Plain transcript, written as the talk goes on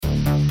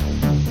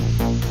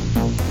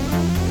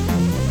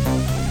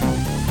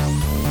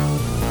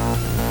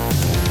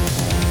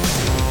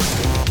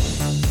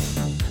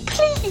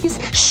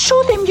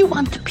Show them you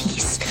want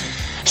peace.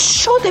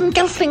 Show them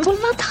Gelflings will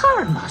not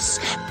harm us.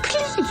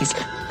 Please,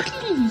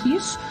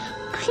 please,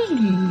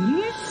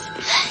 please.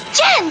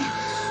 Jen!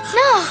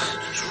 No.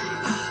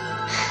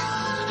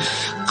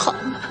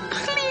 Come,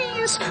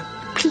 please,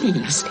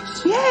 please.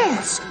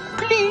 Yes,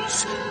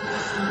 please.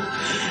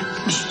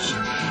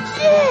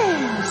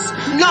 Yes.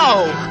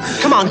 No!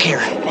 Come on,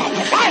 Karen.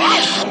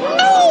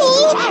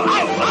 No!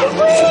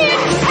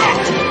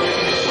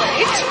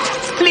 Wait,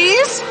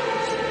 please?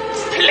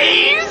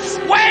 Please,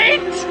 wait!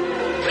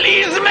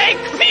 Please make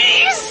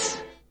peace!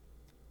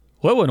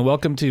 Hello and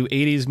welcome to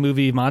 80s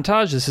Movie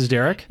Montage. This is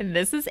Derek. And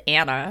this is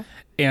Anna.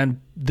 And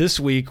this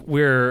week,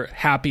 we're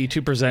happy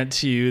to present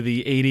to you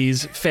the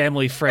 80s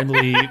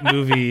family-friendly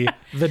movie,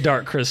 The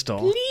Dark Crystal.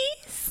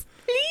 Please.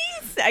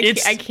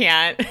 I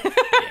can't.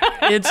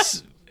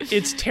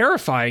 It's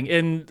terrifying.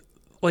 And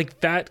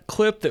like that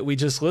clip that we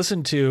just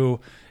listened to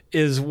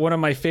is one of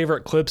my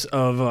favorite clips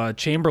of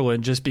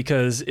Chamberlain, just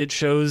because it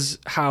shows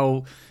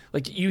how,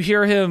 like, you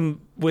hear him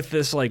with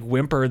this like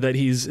whimper that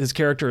his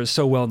character is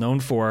so well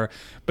known for,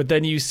 but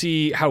then you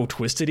see how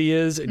twisted he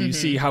is, and you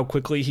see how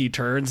quickly he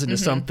turns into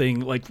something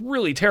like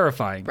really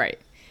terrifying. Right.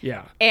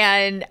 Yeah.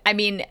 And I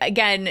mean,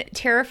 again,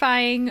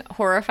 terrifying,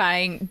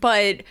 horrifying,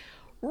 but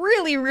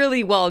really,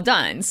 really well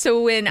done.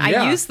 So when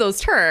I use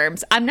those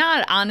terms, I'm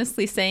not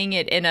honestly saying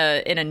it in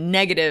a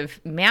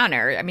negative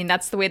manner. I mean,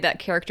 that's the way that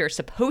character is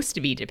supposed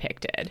to be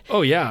depicted.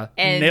 Oh yeah.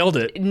 And nailed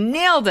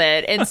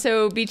it. And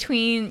so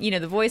between,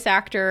 the voice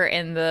actor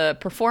and the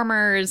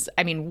performers,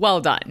 I mean,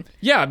 well done.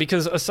 Yeah,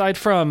 because aside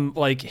from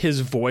like his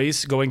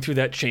voice going through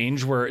that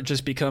change where it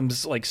just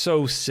becomes like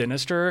so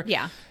sinister.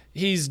 Yeah.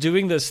 He's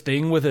doing this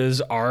thing with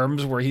his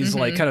arms where he's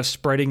like kind of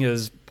spreading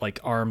his like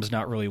arms,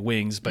 not really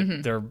wings, but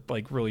they're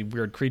like really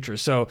weird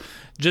creatures. So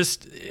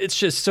it's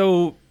just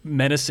so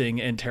menacing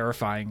and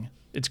terrifying.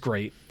 It's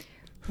great.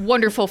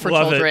 Wonderful for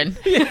Love children.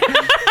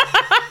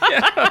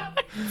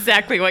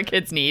 Exactly what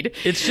kids need.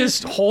 It's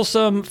just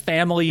wholesome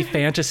family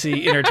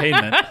fantasy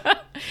entertainment.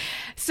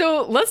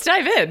 So let's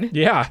dive in.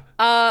 Yeah.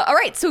 All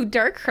right. So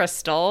Dark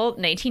Crystal,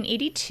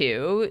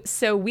 1982.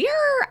 So we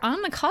are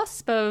on the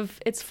cusp of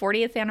its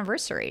 40th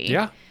anniversary.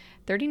 Yeah.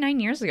 39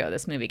 years ago,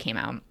 this movie came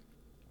out.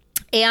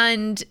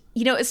 And,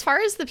 as far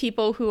as the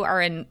people who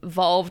are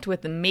involved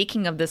with the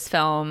making of this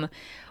film,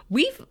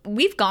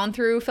 we've gone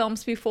through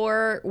films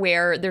before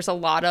where there's a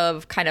lot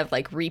of kind of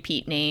like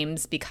repeat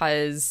names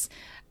because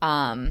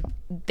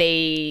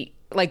they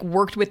like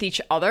worked with each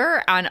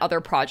other on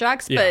other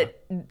projects. Yeah.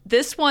 But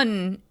this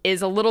one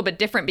is a little bit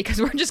different because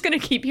we're just going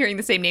to keep hearing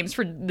the same names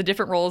for the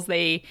different roles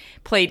they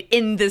played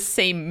in this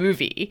same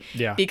movie.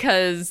 Yeah.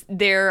 Because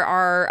there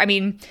are, I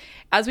mean,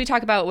 as we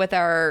talk about with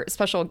our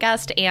special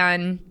guest,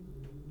 Anne,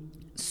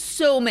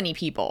 so many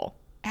people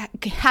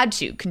had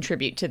to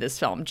contribute to this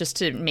film just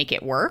to make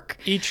it work.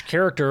 Each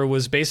character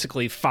was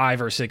basically 5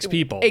 or 6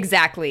 people.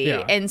 Exactly.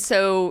 Yeah. And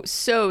so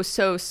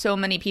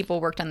many people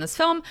worked on this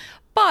film.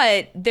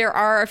 But there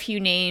are a few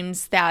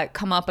names that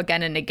come up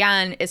again and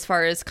again as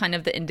far as kind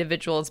of the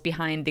individuals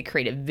behind the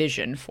creative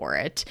vision for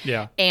it.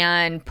 Yeah.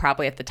 And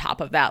probably at the top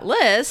of that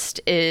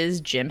list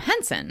is Jim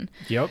Henson.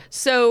 Yep.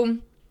 So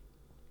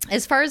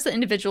as far as the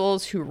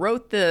individuals who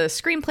wrote the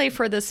screenplay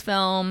for this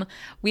film,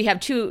 we have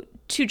two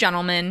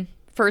gentlemen.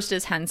 First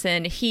is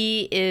Henson.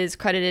 He is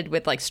credited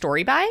with like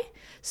story by.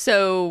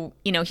 So,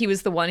 he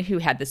was the one who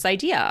had this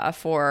idea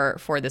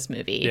for this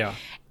movie. Yeah.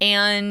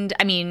 And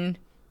I mean,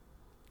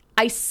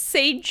 I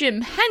say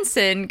Jim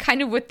Henson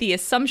kind of with the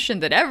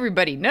assumption that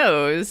everybody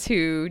knows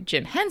who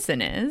Jim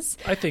Henson is.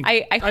 I think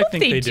hope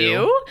they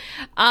do.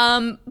 But,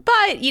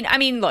 I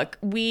mean, look,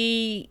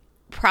 we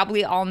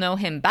probably all know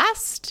him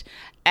best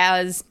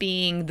as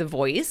being the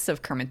voice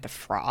of Kermit the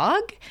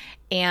Frog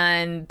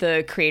and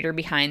the creator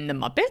behind the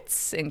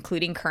Muppets,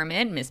 including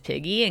Kermit, Miss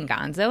Piggy, and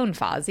Gonzo, and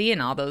Fozzie,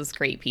 and all those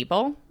great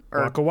people.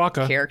 Or Waka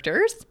Waka.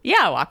 characters.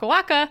 Yeah, Waka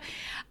Waka.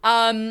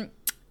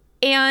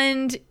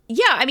 And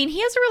yeah, I mean,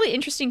 he has a really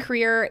interesting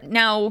career.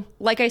 Now,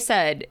 like I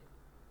said,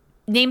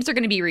 names are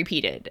going to be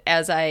repeated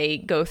as I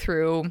go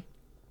through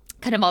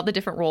kind of all the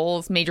different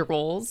roles, major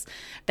roles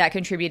that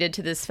contributed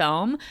to this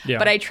film. Yeah.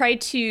 But I tried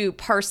to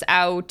parse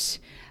out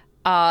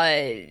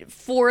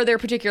for their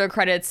particular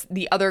credits,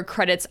 the other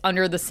credits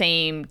under the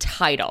same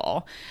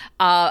title.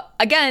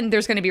 Again,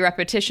 there's going to be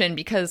repetition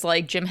because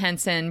like Jim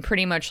Henson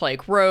pretty much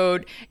like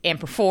wrote and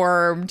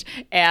performed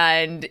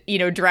and,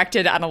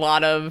 directed on a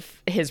lot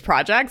of his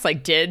projects,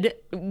 like did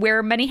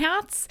wear many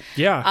hats.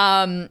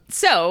 Yeah.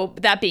 So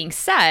that being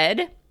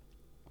said,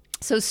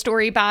 so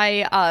story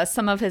by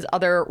some of his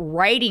other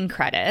writing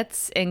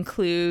credits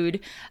include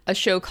a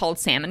show called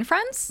Sam and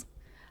Friends,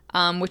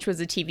 which was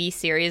a TV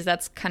series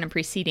that's kind of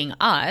preceding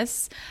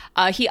us.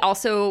 He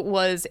also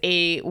was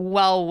a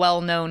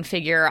well-known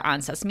figure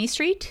on Sesame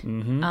Street.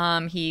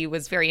 He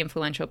was very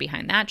influential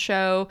behind that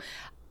show.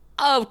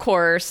 Of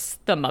course,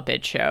 The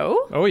Muppet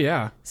Show. Oh,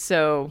 yeah.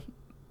 So,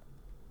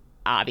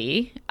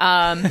 Avi.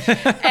 And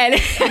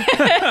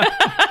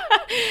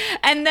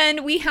and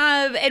then we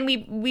have, and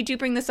we do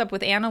bring this up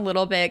with Anne a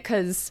little bit,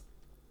 because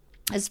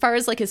as far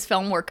as like his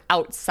film work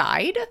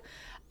outside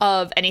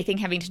of anything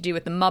having to do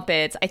with the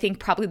Muppets, I think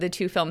probably the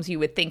two films you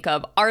would think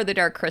of are The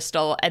Dark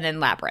Crystal and then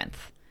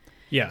Labyrinth.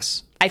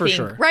 Yes, I for think,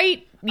 sure.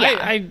 right?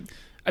 Yeah.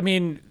 I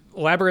mean,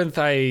 Labyrinth,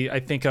 I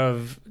think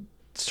of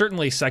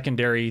certainly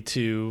secondary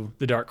to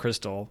The Dark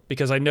Crystal,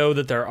 because I know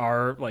that there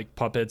are like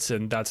puppets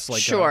and that's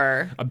like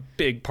Sure. a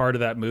big part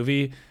of that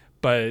movie.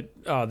 But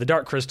The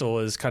Dark Crystal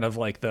is kind of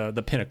like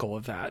the pinnacle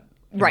of that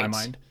in my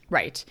mind.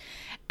 Right.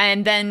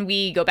 And then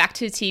we go back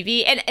to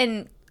TV,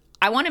 and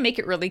I want to make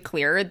it really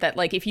clear that,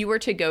 like, if you were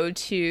to go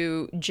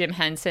to Jim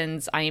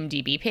Henson's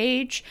IMDb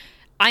page,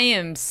 I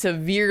am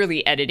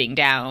severely editing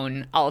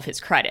down all of his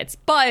credits.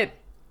 But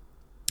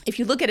if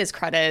you look at his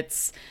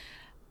credits,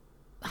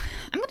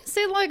 I'm going to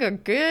say like a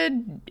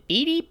good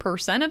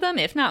 80% of them,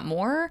 if not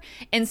more,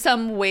 in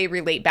some way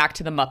relate back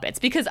to the Muppets.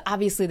 Because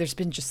obviously there's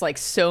been just like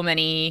so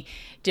many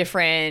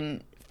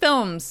different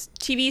films,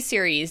 TV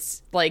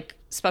series, like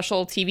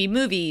special TV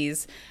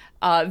movies,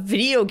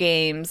 video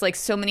games, like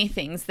so many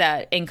things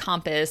that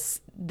encompass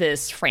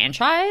this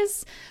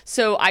franchise.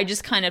 So I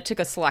just kind of took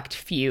a select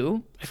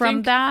few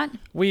from that.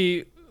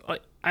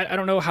 I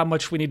don't know how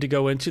much we need to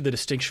go into the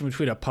distinction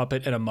between a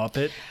puppet and a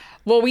Muppet.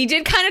 Well, we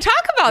did kind of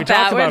talk about that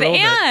talked about with it a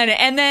little Anne.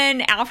 And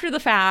then after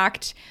the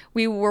fact,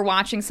 we were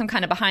watching some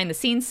kind of behind the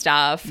scenes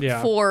stuff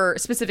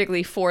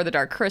specifically for The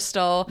Dark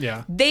Crystal.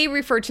 Yeah. They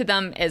referred to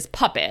them as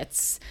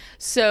puppets.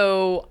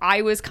 So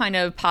I was kind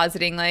of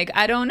positing, like,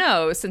 I don't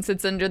know, since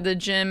it's under the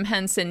Jim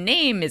Henson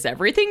name, is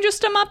everything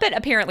just a Muppet?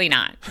 Apparently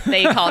not.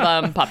 They call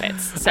them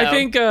puppets. So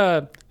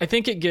I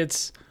think it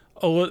gets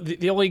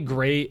the only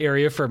gray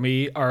area for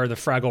me are the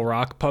Fraggle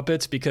Rock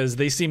puppets, because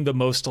they seem the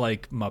most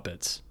like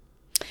Muppets.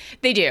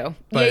 they do.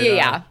 But,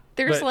 Yeah.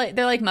 They're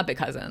like Muppet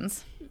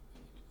cousins.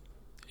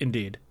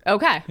 Indeed.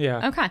 Okay.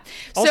 Yeah. Okay.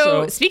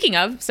 Also- So speaking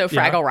of,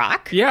 Fraggle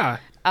Rock. Yeah.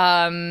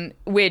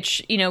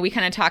 Which, we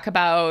kind of talk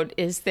about,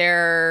 is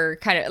there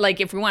kind of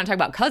like, if we want to talk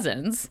about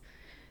cousins,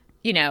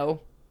 the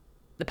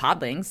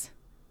Podlings.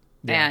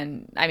 Yeah.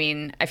 And I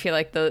mean, I feel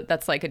like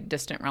that's like a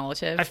distant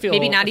relative. I feel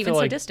maybe not I even feel so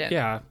like, distant.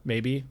 Yeah,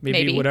 maybe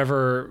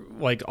whatever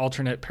like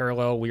alternate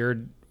parallel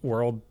weird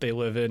world they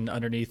live in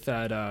underneath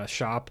that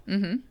shop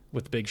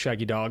with the big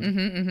shaggy dog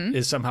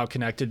is somehow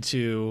connected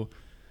to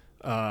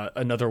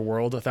another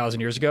world 1,000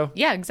 years ago.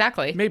 Yeah,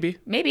 exactly.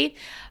 Maybe.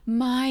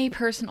 My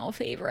personal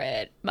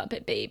favorite,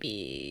 Muppet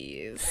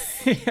Babies.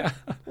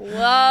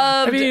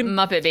 Loved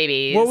Muppet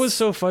Babies. What was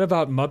so fun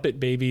about Muppet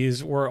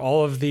Babies were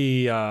all of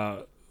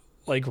the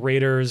like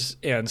Raiders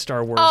and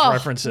Star Wars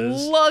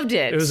references. Loved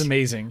it. It was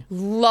amazing.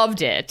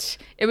 Loved it.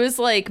 It was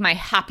like my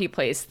happy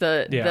place.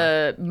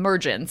 The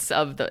mergence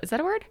of is that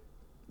a word?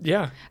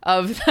 Yeah.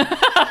 Of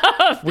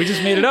We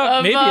just made it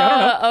up. Maybe, I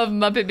don't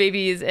know. Of Muppet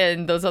Babies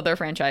and those other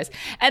franchise.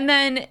 And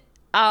then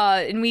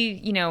and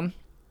we,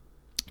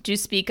 do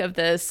speak of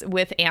this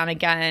with Anne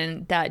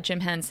again, that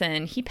Jim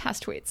Henson, he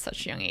passed away at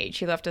such a young age.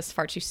 He left us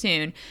far too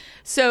soon.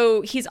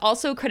 So he's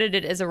also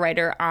credited as a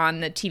writer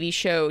on the TV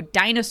show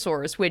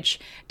Dinosaurs,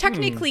 which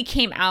technically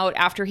came out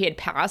after he had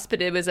passed,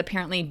 but it was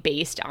apparently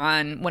based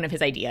on one of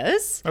his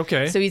ideas.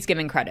 Okay. So he's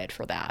given credit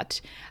for that.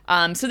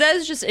 So that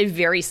is just a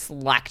very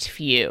select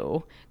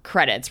few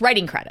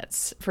writing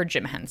credits for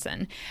Jim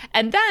Henson.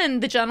 And then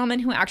the gentleman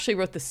who actually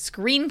wrote the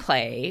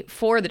screenplay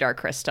for The Dark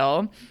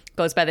Crystal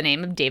goes by the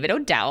name of David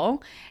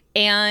Odell.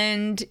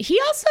 And he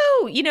also,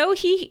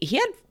 he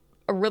had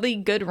a really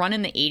good run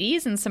in the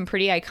 80s and some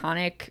pretty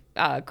iconic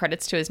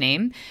credits to his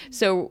name.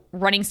 So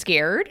Running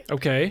Scared.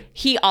 Okay.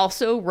 He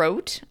also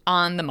wrote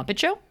on The Muppet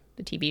Show,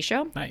 the TV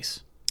show.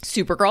 Nice.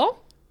 Supergirl.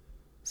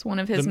 It's one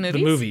of his movies.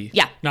 The movie.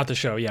 Yeah. Not the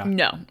show, yeah.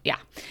 No, yeah.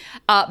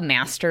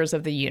 Masters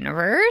of the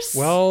Universe.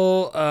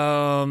 Well,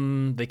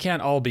 they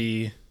can't all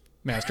be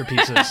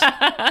masterpieces.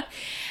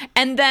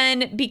 And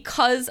then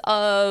because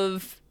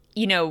of,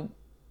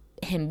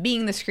 him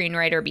being the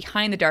screenwriter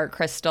behind The Dark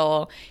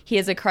Crystal, he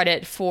has a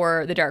credit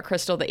for The Dark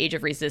Crystal, The Age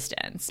of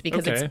Resistance,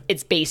 because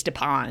it's based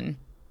upon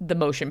the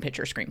motion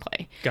picture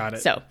screenplay. Got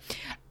it. So,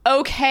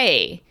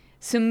 okay.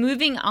 So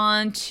moving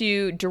on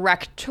to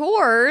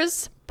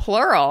directors,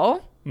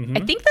 plural.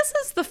 I think this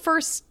is the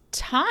first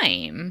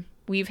time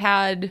we've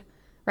had,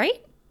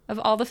 right? Of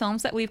all the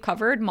films that we've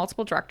covered,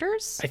 multiple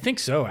directors? I think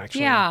so,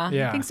 actually. Yeah,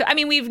 I think so. I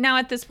mean, we've now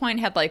at this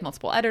point had like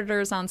multiple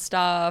editors on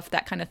stuff,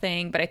 that kind of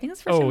thing. But I think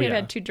it's the first time we've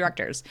had 2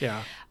 directors.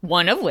 Yeah.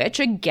 One of which,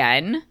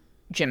 again,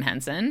 Jim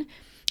Henson.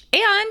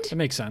 And That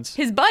makes sense.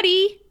 his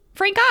buddy,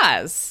 Frank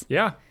Oz.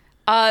 Yeah.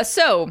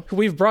 So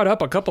We've brought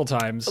up a couple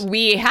times.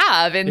 we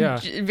have,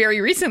 and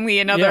very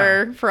recently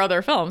for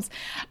other films.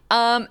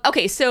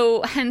 Okay,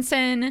 so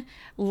Henson,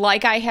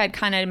 like I had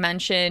kind of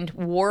mentioned,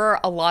 wore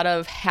a lot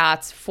of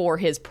hats for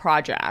his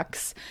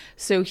projects.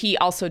 So he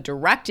also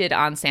directed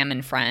on Sam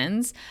and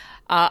Friends.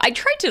 I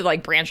tried to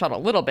like branch out a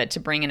little bit to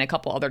bring in a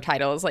couple other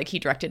titles. Like he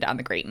directed on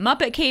The Great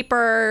Muppet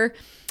Caper.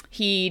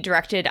 He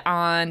directed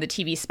on the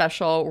TV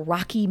special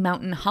Rocky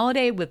Mountain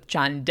Holiday with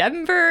John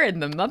Denver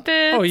and the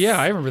Muppets. Oh, yeah,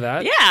 I remember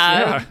that.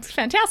 Yeah, it's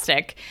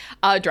fantastic.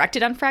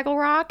 Directed on Fraggle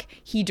Rock.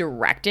 He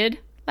directed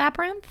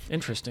Labyrinth.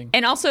 Interesting.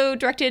 And also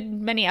directed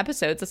many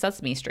episodes of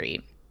Sesame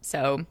Street.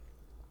 So,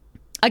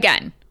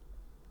 again,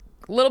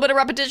 A little bit of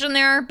repetition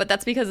there, but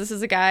that's because this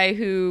is a guy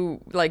who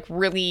like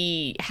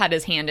really had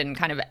his hand in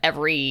kind of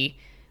every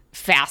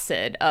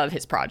facet of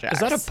his project. Is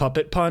that a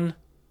puppet pun?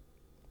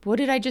 What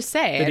did I just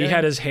say? That he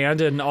had his hand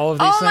in all of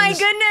these things? Oh my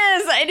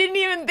goodness, I didn't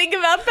even think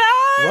about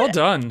that. Well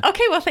done.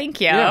 Okay, well, thank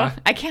you. Yeah.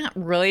 I can't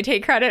really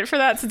take credit for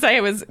that since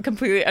I was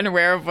completely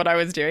unaware of what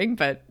I take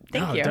credit.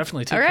 Thank No, you.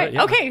 definitely take All right. credit,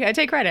 yeah. Okay, I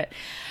take credit.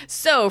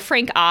 So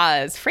Frank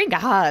Oz.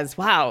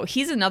 Wow,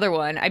 he's another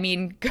one. I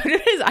mean, go to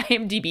his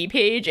IMDb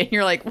page and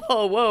you're like,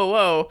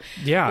 whoa.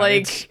 Yeah,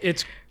 Like,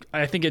 it's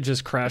I think it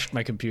just crashed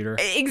my computer.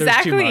 There's too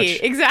exactly. much.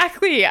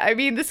 Exactly. I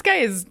mean, this guy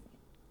is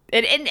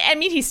and I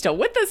mean, he's still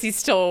with us. He's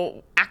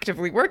still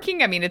actively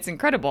working. I mean, it's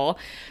incredible.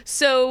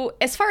 So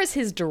as far as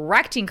his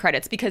directing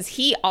credits, because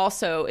he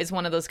also is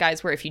one of those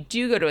guys where if you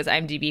do go to his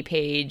IMDb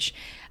page,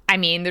 I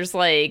mean, there's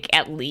like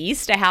at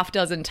least a half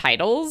dozen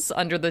titles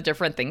under the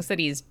different things that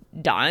he's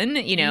done.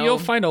 You know, You'll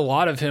find a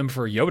lot of him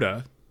for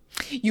Yoda.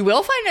 you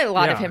will find a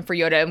lot of Yeah. him for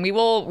Yoda, and we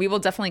will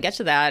definitely get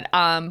to that.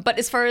 But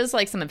as far as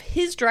like some of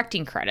his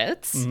directing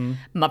credits,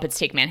 Muppets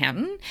Take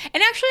Manhattan,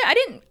 and actually, I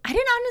didn't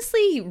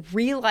honestly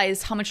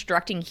realize how much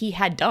directing he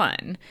had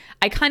done.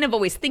 I kind of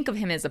always think of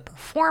him as a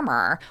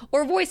performer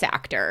or voice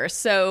actor,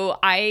 so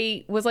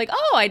I was like,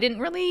 oh, I didn't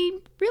really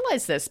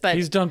realize this, but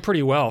He's done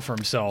pretty well for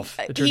himself.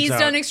 It turns he's out.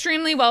 done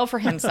extremely well for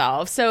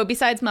himself. So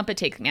besides Muppet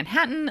Take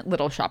Manhattan,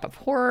 Little Shop of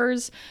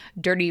Horrors,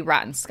 Dirty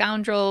Rotten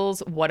Scoundrels,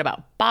 What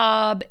About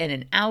Bob, In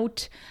and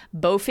Out,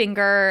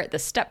 Bowfinger, The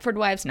Stepford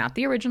Wives, not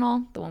the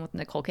original, the one with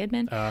Nicole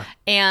Kidman,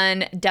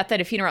 and Death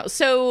at a Funeral.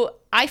 So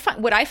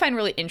what I find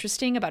really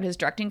interesting about his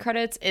directing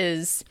credits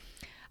is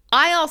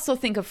I also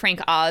think of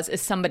Frank Oz as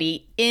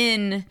somebody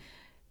in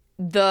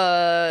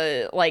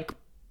the like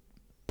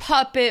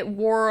puppet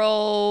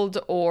world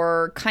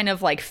or kind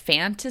of like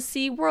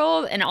fantasy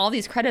world, and all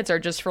these credits are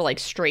just for like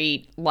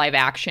straight live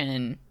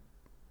action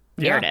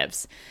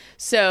narratives.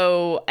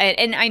 So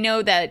and I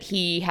know that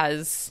he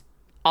has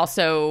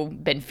also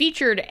been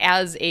featured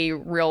as a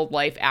real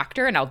life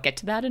actor, and I'll get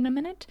to that in a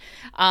minute.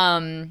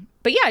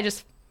 But yeah, I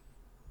just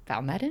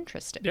found that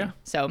interesting. Yeah.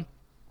 So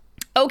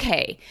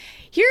okay,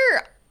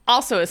 here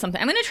also is something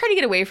I'm going to try to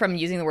get away from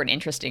using the word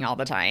interesting all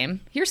the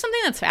time. Here's something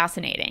that's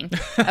fascinating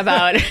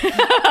about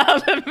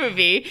the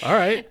movie. All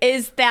right.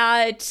 Is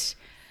that,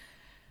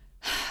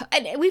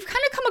 and we've kind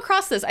of come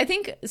across this. I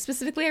think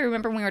specifically, I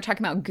remember when we were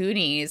talking about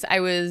Goonies, I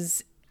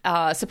was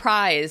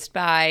surprised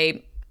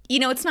by,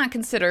 it's not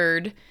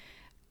considered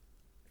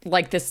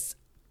like this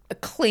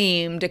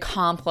acclaimed,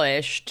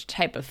 accomplished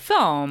type of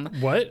film.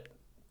 What?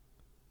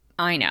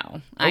 I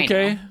know.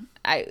 Okay.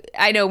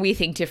 I know we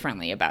think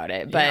differently about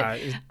it, but Yeah,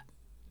 it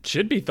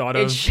should be thought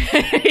of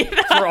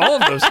it for all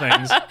of those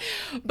things.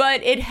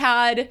 but it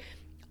had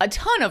a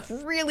ton of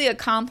really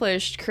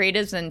accomplished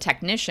creatives and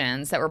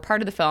technicians that were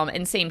part of the film.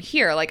 And same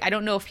here. Like, I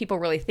don't know if people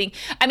really think,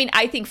 I mean,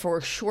 I think for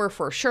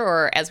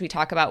sure, as we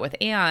talk about with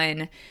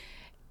Anne,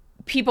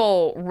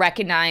 people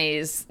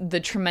recognize the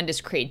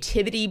tremendous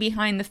creativity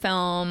behind the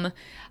film,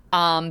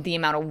 the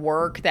amount of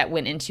work that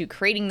went into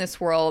creating this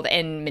world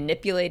and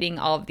manipulating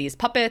all of these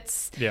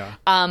puppets. Yeah.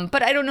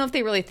 But I don't know if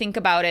they really think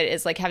about it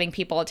as like having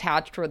people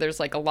attached where there's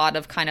like a lot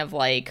of kind of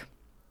like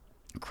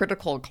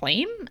critical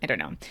acclaim. I don't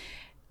know.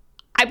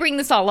 I bring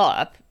this all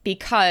up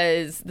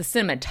because the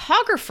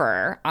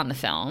cinematographer on the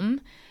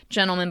film,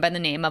 gentleman by the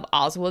name of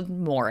Oswald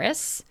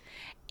Morris,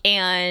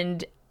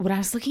 and when I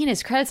was looking at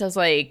his credits, I was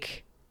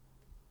like,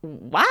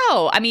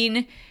 wow. I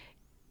mean,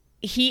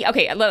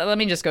 let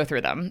me just go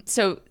through them.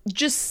 So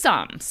just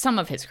some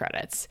of his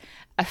credits: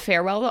 A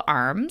Farewell to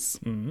Arms,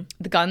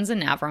 The Guns of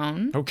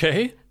Navarone,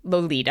 Okay.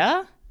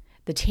 Lolita,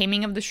 The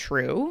Taming of the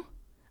Shrew,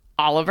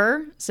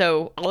 Oliver.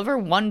 So Oliver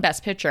won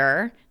Best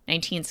Picture,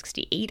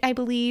 1968, I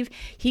believe.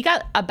 He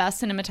got a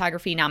Best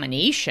Cinematography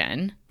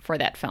nomination for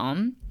that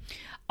film.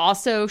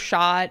 Also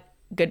shot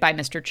Goodbye,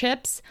 Mr.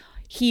 Chips.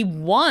 He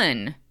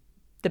won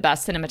the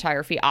Best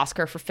Cinematography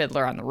Oscar for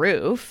Fiddler on the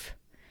Roof.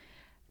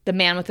 The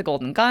Man with the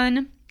Golden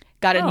Gun.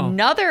 Got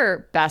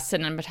another Best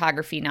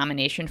Cinematography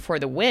nomination for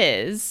The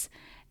Wiz,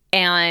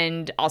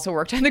 and also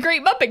worked on The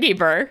Great Muppet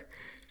Keeper.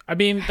 I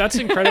mean, that's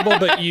incredible,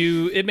 but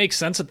it makes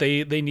sense that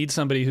they need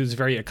somebody who's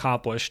very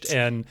accomplished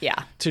and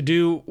to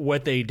do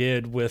what they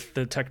did with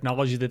the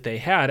technology that they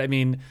had. I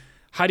mean,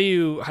 how do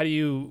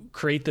you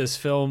create this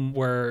film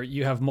where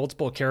you have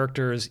multiple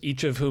characters,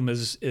 each of whom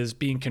is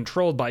being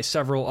controlled by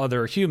several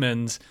other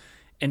humans,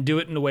 and do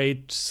it in a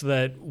way so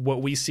that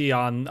what we see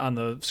on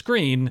the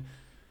screen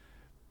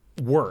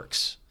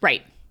works?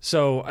 Right.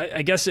 So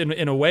I guess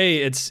in a way,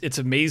 it's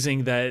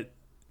amazing that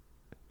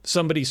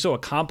somebody so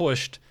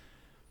accomplished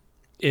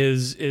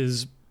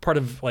is part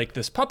of like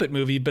this puppet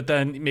movie, but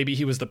then maybe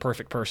he was the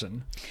perfect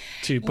person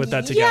to put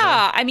that together.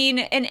 Yeah, I mean,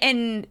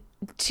 and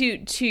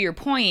to your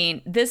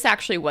point, this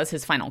actually was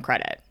his final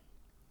credit.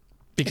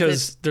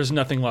 Because there's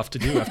nothing left to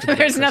do after the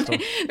There's Dark Crystal.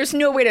 nothing. There's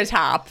no way to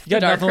top You the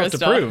got Dark nothing left to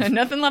Crystal. prove.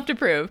 Nothing left to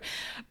prove.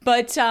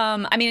 But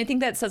I mean, I think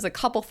that says a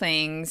couple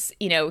things.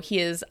 He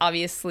is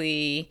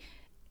obviously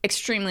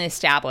extremely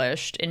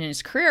established in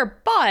his career,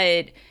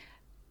 but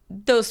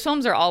those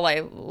films are all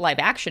live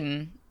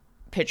action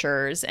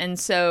pictures, and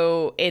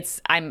so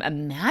I'm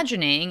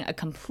imagining a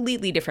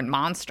completely different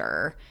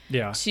monster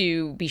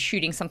to be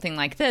shooting something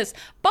like this.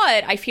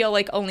 But I feel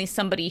like only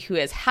somebody who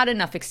has had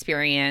enough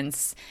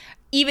experience,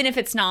 even if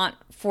it's not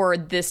for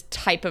this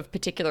type of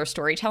particular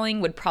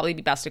storytelling, would probably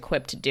be best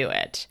equipped to do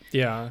it.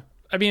 Yeah.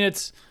 I mean,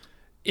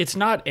 it's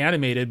not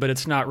animated, but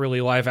it's not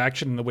really live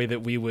action in the way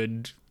that we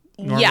would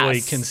normally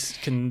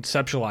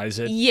conceptualize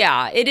it.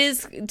 Yeah, it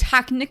is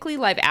technically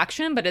live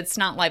action, but it's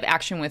not live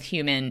action with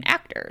human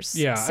actors.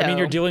 Yeah, so. I mean,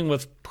 you're dealing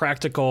with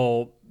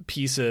practical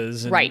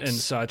pieces and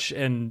such,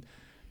 and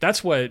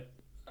that's what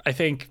I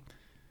think,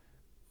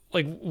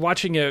 like,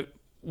 watching it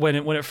when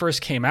it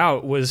first came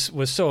out was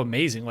so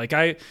amazing. Like,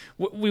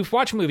 we've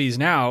watched movies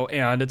now,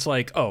 and it's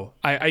like, oh,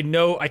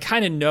 I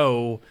kind of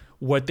know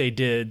what they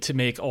did to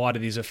make a lot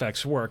of these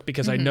effects work,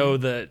 because I know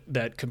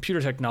that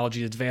computer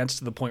technology advanced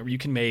to the point where you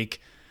can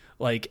make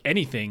like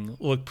anything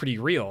look pretty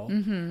real.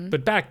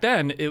 But back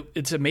then,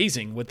 it's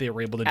amazing what they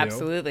were able to do.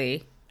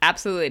 Absolutely.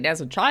 And as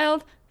a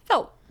child,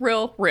 felt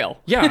real.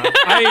 Yeah.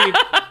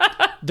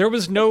 There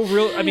was no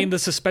real, I mean, the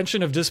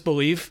suspension of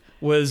disbelief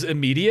was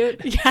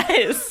immediate.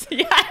 Yes.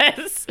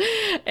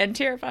 And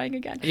terrifying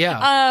again.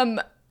 Yeah.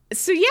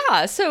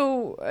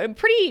 So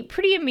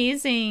pretty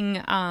amazing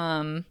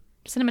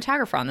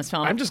cinematographer on this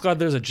film. I'm just glad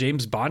there's a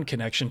James Bond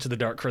connection to The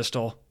Dark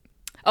Crystal.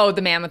 Oh,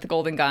 the man with the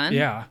golden gun?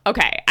 Yeah.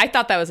 Okay. I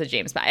thought that was a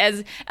James Bond.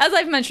 As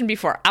I've mentioned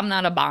before, I'm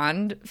not a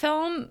Bond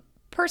film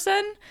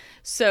person,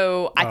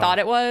 so I thought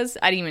it was.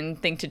 I didn't even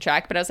think to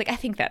check, but I was like, I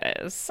think that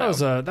is. So.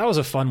 That was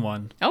a fun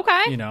one.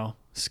 Okay. You know,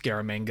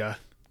 Scaramanga.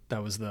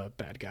 That was the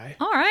bad guy.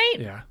 All right.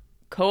 Yeah.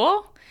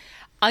 Cool.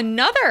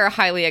 Another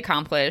highly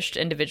accomplished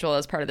individual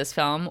as part of this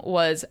film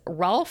was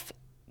Ralph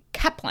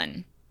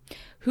Kaplan,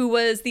 who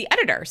was the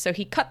editor. So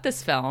he cut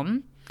this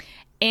film.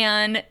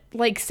 And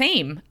like,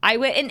 same.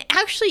 And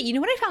actually, you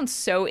know what I found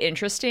so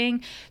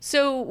interesting?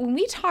 So when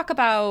we talk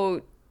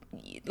about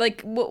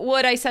like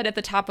what I said at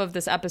the top of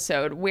this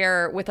episode,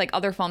 where with like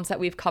other films that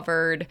we've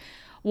covered,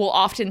 we'll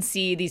often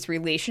see these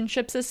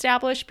relationships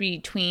established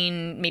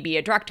between maybe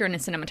a director and a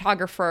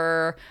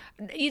cinematographer.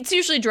 It's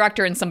usually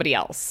director and somebody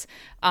else,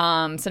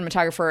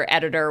 cinematographer,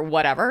 editor,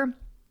 whatever.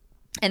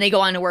 And they go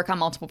on to work on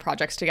multiple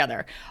projects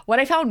together. What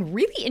I found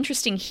really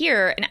interesting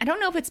here, and I don't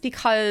know if it's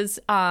because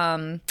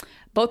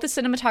both the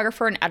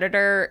cinematographer and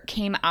editor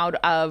came out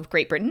of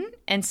Great Britain.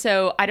 And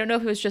so I don't know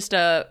if it was just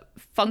a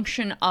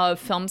function of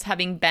films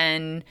having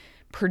been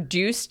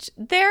produced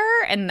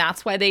there, and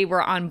that's why they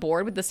were on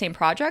board with the same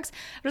projects.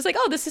 But it's like,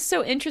 oh, this is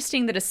so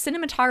interesting that a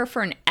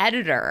cinematographer and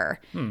editor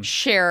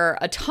share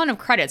a ton of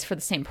credits for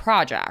the same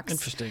projects.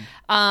 Interesting.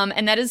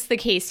 And that is the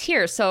case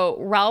here. So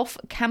Ralph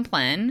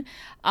Kaplan,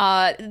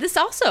 this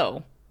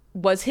also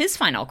was his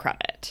final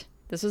credit.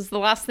 This was the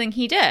last thing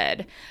he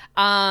did.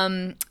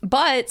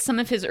 But some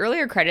of his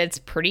earlier credits,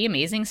 pretty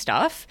amazing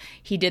stuff.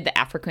 He did The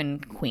African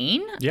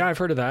Queen. Yeah, I've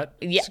heard of that.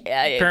 Yeah,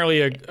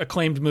 apparently a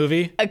acclaimed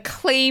movie.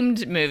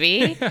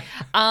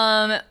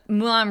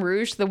 Moulin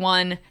Rouge, the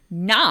one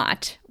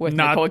not with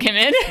Nicole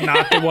Kidman.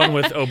 Not the one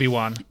with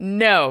Obi-Wan.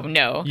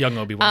 No. Young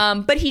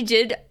Obi-Wan. But he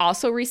did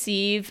also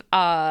receive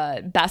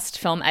Best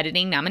Film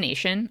Editing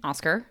nomination,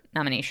 Oscar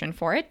nomination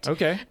for it.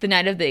 Okay. The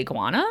Night of the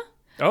Iguana.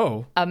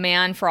 Oh. A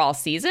Man for All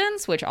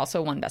Seasons, which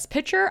also won Best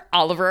Picture.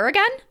 Oliver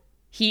again.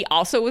 He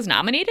also was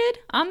nominated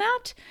on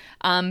that.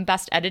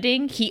 Best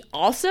Editing. He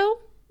also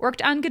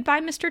worked on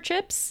Goodbye, Mr.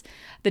 Chips.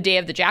 The Day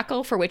of the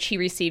Jackal, for which he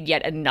received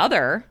yet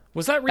another.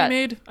 Was that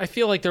remade? I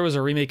feel like there was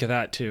a remake of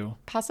that too.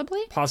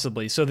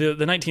 Possibly. So the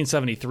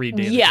 1973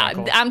 Day of the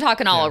Jackal. Yeah, I'm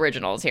talking all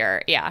originals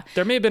here. Yeah.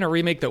 There may have been a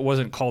remake that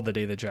wasn't called The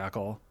Day of the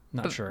Jackal.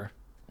 Not sure.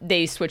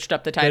 They switched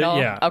up the title?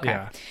 Yeah. Okay.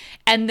 Yeah.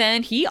 And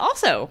then he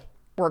also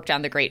worked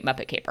on The Great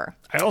Muppet Caper.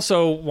 I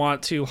also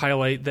want to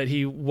highlight that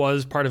he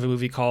was part of a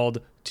movie called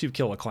To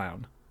Kill a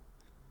Clown.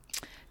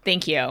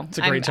 Thank you. It's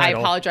a great title.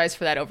 I apologize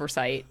for that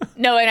oversight.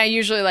 No, and I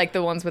usually like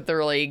the ones with the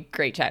really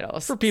great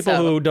titles. For people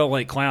who don't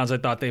like clowns, I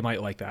thought they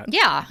might like that.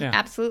 Yeah,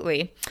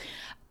 absolutely.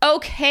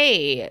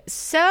 Okay,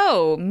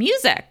 so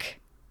music.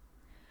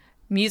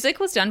 Music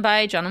was done by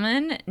a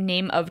gentleman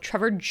named of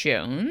Trevor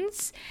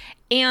Jones.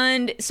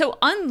 And so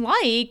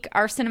unlike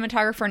our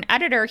cinematographer and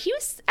editor, he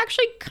was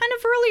actually kind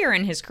of earlier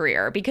in his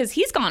career because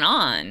he's gone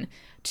on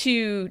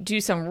to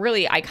do some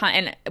really iconic.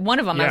 And one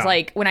of them, I was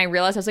like, when I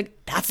realized, I was like,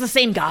 that's the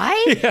same guy?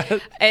 Yeah.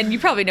 And you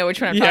probably know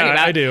which one I'm talking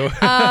about. Yeah,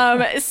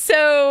 I do.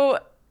 So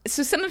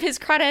some of his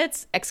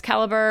credits,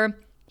 Excalibur,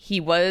 he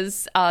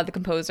was the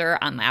composer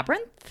on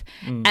Labyrinth.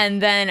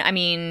 And then, I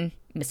mean,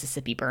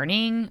 Mississippi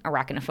Burning,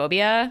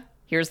 Arachnophobia.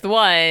 Here's the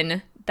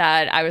one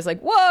that I was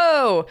like,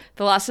 whoa,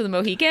 The Last of the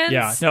Mohicans.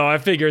 Yeah, no, I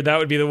figured that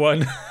would be the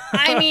one.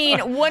 I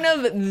mean, one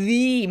of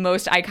the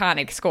most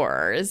iconic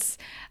scores.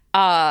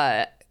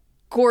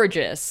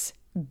 Gorgeous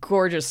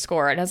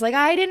score. And I was like,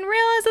 I didn't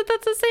realize that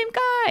that's the same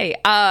guy.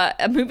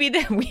 A movie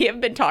that we have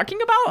been talking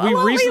about we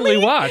recently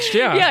watched,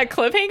 yeah. Yeah,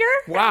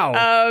 Cliffhanger.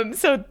 Wow.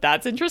 So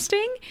that's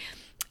interesting.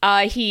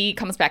 He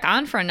comes back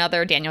on for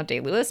another Daniel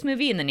Day-Lewis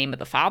movie, In the Name of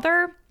the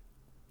Father.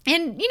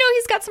 And, you know,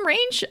 he's got some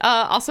range.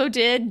 Also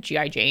did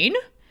G.I. Jane.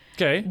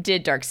 Okay.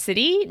 Did Dark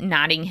City,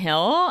 Notting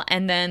Hill,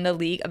 and then The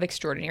League of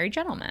Extraordinary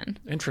Gentlemen.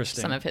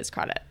 Interesting. Some of his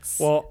credits.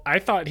 Well, I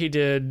thought he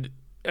did.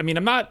 I mean,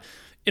 I'm not.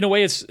 In a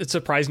way, it's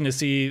surprising to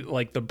see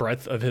like the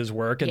breadth of his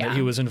work and that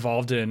he was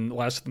involved in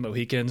Last of the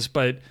Mohicans.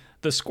 But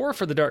the score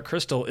for The Dark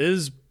Crystal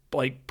is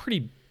like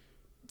pretty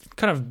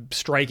kind of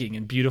striking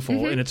and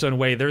beautiful in its own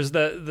way. There's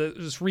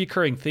this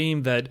recurring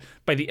theme that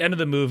by the end of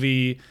the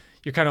movie,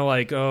 you're kind of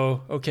like,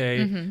 oh,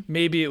 okay,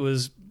 maybe it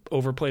was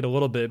overplayed a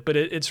little bit, but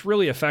it's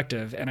really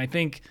effective. And I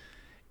think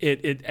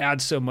it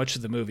adds so much to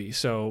the movie.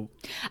 So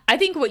I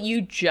think what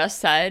you just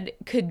said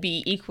could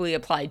be equally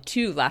applied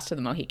to Last of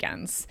the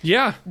Mohicans.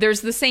 yeah, There's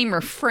the same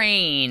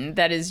refrain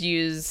that is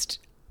used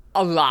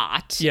a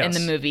lot in the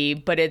movie,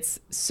 but it's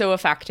so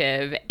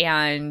effective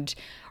and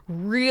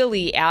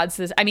really adds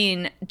this. I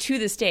mean, to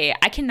this day,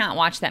 I cannot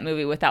watch that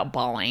movie without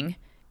bawling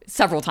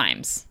several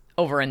times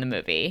over in the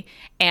movie.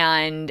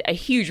 And a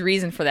huge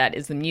reason for that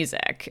is the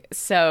music.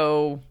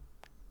 So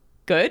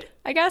good,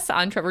 I guess,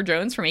 on Trevor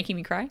Jones for making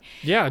me cry.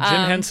 yeah.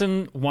 Jim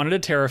Henson wanted to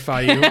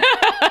terrify you,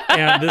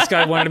 and this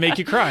guy wanted to make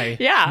you cry.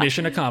 Yeah.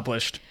 Mission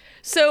accomplished.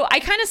 So I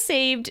kind of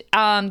saved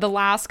the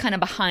last kind of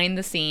behind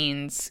the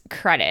scenes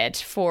credit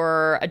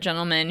for a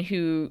gentleman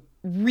who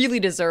really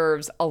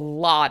deserves a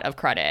lot of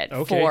credit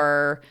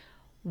for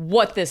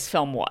what this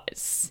film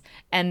was.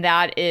 And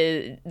that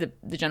is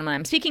the gentleman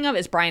I'm speaking of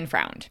is Brian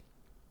Fround.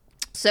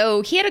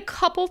 So he had a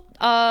couple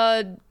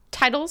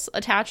titles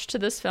attached to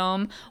this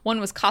film. One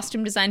was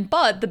costume design,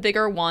 but the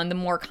bigger one, the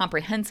more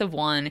comprehensive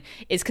one,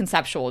 is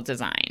conceptual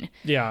design.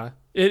 Yeah.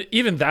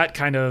 Even that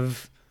kind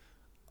of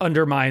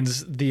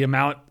undermines the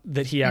amount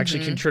that he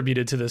actually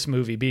contributed to this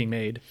movie being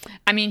made.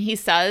 I mean, he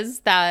says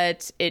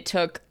that it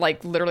took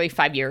like literally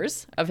 5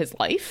 years of his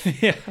life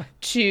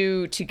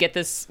to get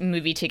this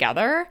movie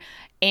together.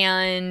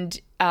 And,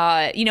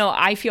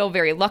 I feel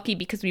very lucky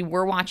because we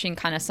were watching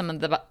kind of some of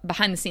the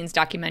behind the scenes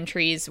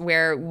documentaries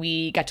where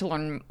we got to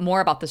learn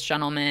more about this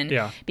gentleman.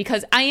 Yeah.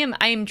 Because I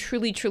am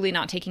truly, truly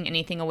not taking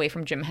anything away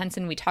from Jim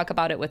Henson. We talk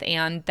about it with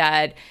Anne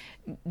that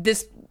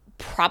this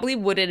probably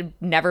would have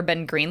never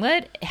been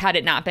greenlit had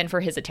it not been for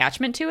his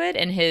attachment to it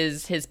and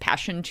his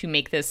passion to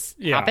make this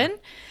happen.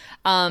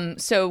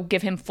 So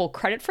give him full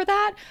credit for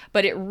that.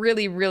 But it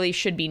really, really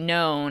should be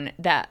known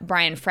that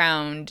Brian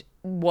Fround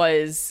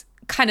was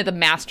kind of the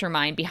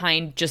mastermind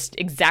behind just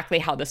exactly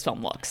how this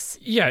film looks.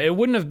 Yeah, it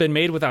wouldn't have been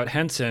made without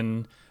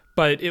Henson,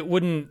 but it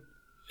wouldn't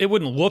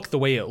look the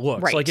way it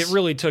looks. Right. Like it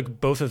really took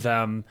both of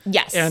them.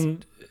 Yes.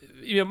 And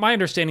my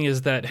understanding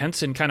is that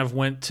Henson kind of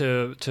went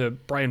to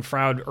Brian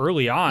Froud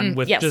early on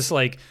with just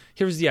like,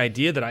 here's the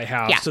idea that I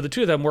have. Yeah. So the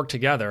two of them work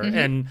together.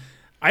 And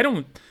I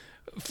don't,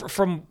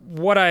 from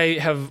what I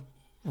have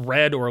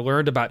read or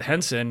learned about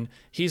Henson,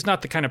 he's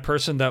not the kind of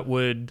person that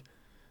would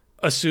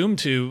assume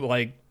to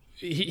like,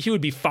 he would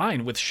be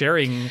fine with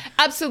sharing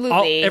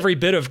absolutely every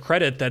bit of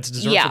credit that's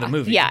deserved for the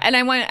movie. Yeah, and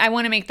I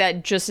want to make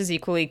that just as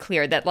equally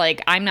clear that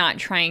like I'm not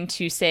trying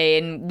to say,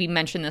 and we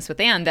mentioned this with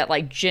Anne, that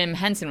like Jim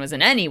Henson was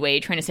in any way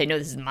trying to say, no,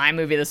 this is my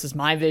movie, this is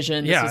my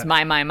vision, this is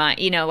my,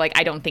 like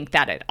I don't think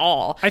that at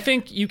all. I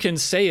think you can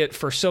say it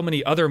for so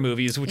many other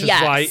movies, which is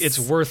why it's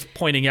worth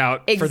pointing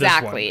out for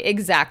this one.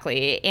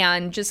 Exactly.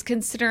 And just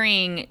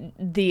considering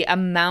the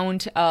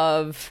amount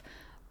of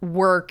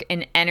work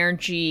and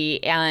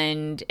energy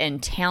and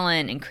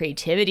talent and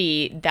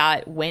creativity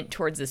that went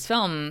towards this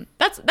film,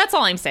 that's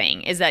all I'm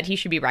saying is that he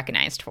should be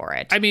recognized for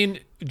it. I mean,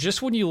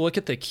 just when you look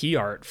at the key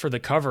art for the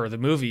cover of the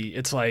movie,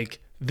 it's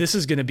like, this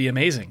is going to be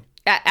amazing.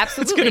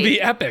 Absolutely. It's going to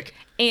be epic.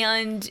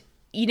 And,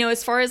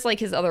 as far as like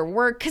his other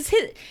work, because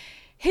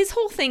his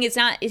whole thing is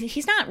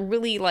he's not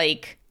really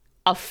like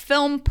a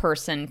film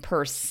person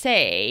per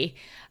se.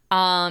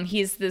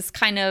 He's this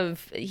kind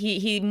of,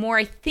 he more,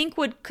 I think,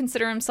 would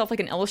consider himself like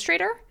an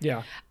illustrator.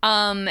 Yeah.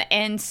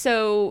 And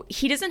so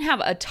he doesn't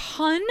have a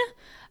ton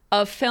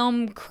of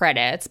film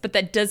credits, but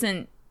that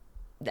doesn't,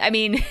 I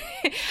mean, I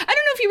don't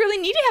know if you really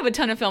need to have a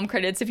ton of film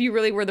credits if you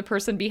really were the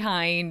person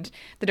behind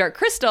The Dark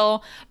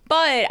Crystal,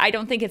 but I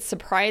don't think it's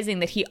surprising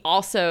that he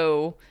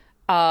also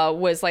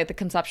was like the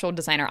conceptual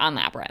designer on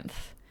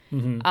Labyrinth.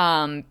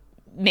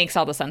 Makes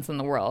all the sense in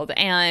the world.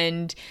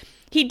 And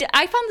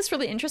I found this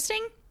really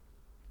interesting.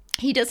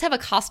 He does have a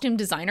costume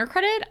designer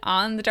credit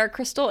on The Dark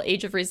Crystal,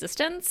 Age of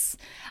Resistance.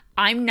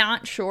 I'm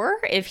not sure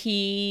if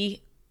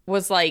he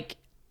was like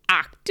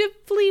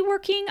actively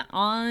working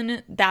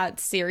on that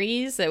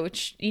series,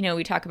 which,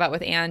 we talk about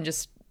with Anne,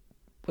 just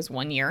was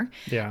 1 year,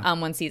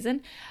 1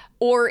 season.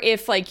 Or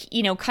if like,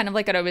 kind of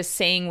like what I was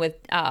saying with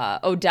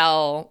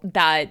Odell,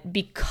 that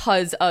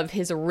because of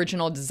his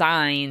original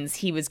designs,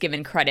 he was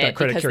given credit. That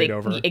credit because carried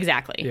over.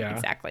 Exactly. Yeah.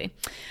 Exactly.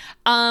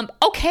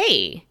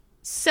 Okay.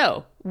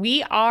 So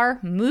we are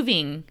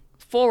moving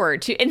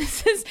forward to, and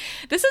this is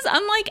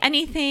unlike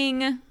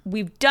anything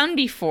we've done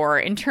before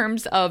in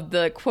terms of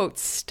the quote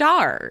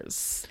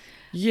stars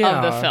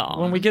of the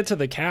film. When we get to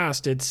the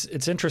cast,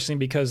 it's interesting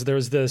because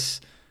there's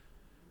this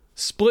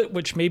split,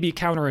 which may be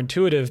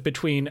counterintuitive,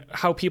 between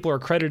how people are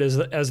credited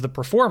as the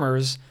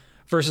performers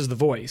versus the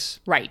voice.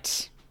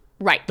 Right.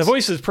 Right. The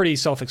voice is pretty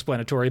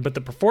self-explanatory, but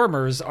the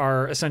performers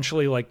are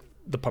essentially like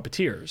the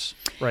puppeteers,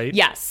 right?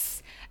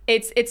 Yes.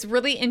 It's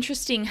really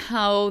interesting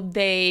how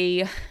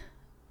they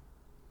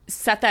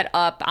set that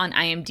up on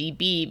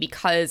IMDb,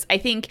 because I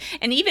think,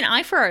 and even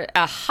I for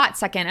a hot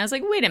second, I was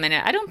like, wait a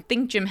minute, I don't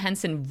think Jim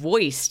Henson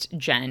voiced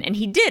Jen, and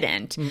he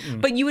didn't.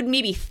 But you would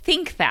maybe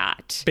think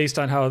that. Based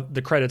on how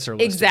the credits are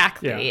listed.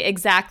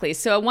 Exactly.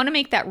 So I want to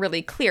make that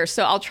really clear.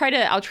 So I'll try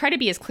to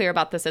be as clear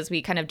about this as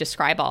we kind of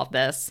describe all of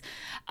this.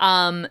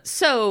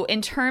 So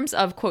in terms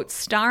of, quote,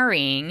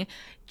 starring,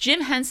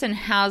 Jim Henson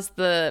has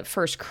the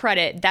first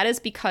credit. That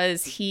is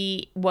because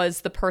he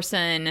was the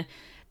person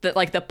that,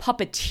 like, the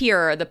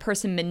puppeteer, the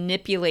person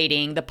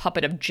manipulating the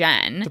puppet of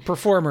Jen. The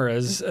performer,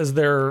 as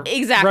they're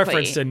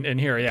referenced in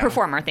here, yeah.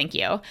 Performer, thank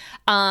you.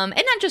 And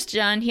not just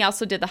Jen, he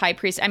also did the High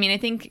Priest. I mean, I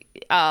think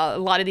a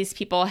lot of these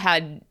people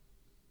had,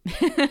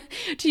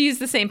 to use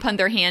the same pun,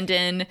 their hand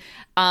in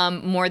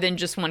more than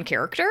just one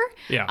character.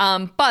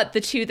 Yeah. But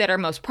the two that are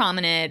most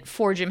prominent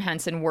for Jim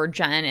Henson were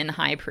Jen and the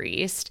High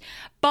Priest.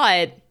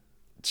 But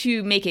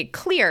to make it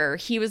clear,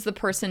 he was the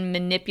person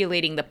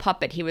manipulating the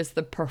puppet. He was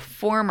the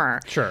performer.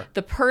 Sure.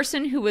 The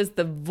person who was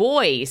the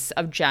voice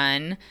of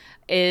Jen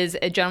is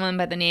a gentleman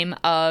by the name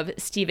of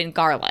Stephen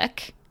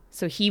Garlick.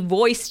 So he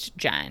voiced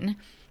Jen.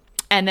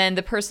 And then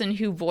the person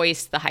who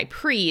voiced the High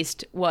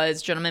Priest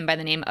was a gentleman by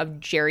the name of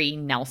Jerry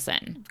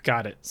Nelson.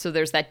 Got it. So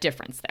there's that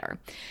difference there.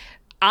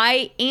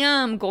 I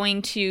am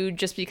going to,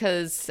 just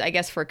because, I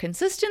guess for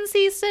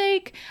consistency's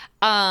sake,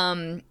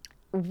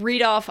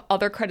 read off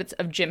other credits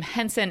of Jim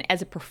Henson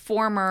as a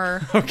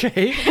performer.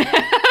 Okay.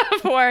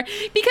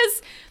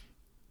 Because,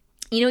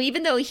 you know,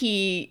 even though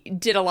he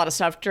did a lot of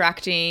stuff,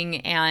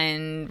 directing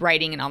and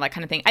writing and all that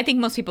kind of thing, I think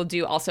most people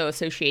do also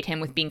associate him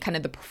with being kind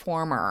of the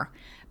performer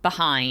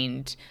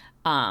behind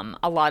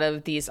a lot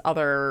of these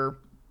other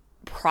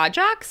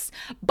projects.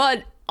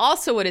 But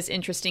also what is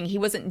interesting, he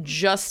wasn't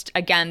just,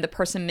 again, the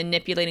person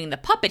manipulating the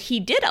puppet. He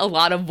did a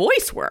lot of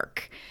voice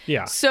work.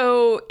 Yeah.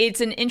 So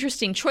it's an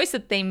interesting choice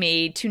that they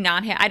made to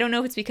not have, I don't know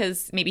if it's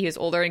because maybe he was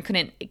older and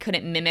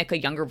couldn't mimic a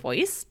younger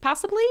voice,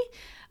 possibly.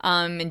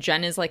 And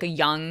Jen is like a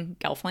young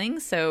Gelfling.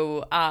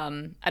 So I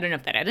don't know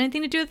if that had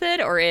anything to do with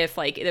it, or if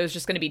like it was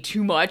just going to be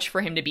too much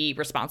for him to be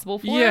responsible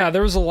for. Yeah,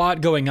 there was a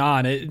lot going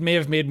on. It may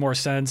have made more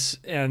sense,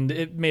 and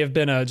it may have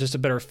been just a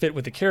better fit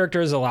with the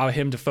characters, allow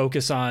him to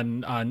focus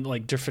on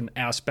like different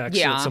aspects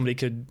so that somebody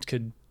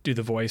could do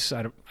the voice.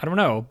 I don't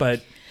know,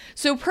 but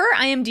so per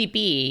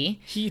IMDb,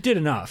 he did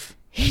enough.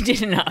 He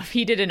did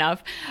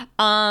enough.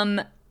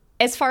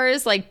 As far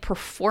as like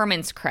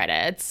performance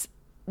credits,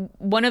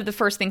 one of the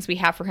first things we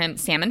have for him,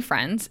 Sam and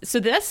Friends.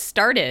 So this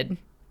started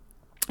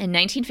in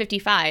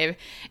 1955.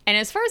 And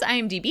as far as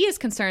IMDb is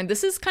concerned,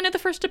 this is kind of the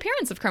first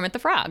appearance of Kermit the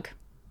Frog.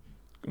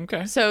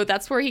 Okay. So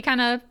that's where he kind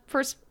of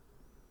first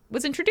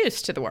was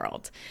introduced to the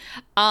world.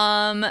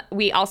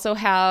 We also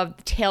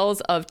have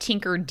Tales of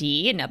Tinker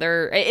D,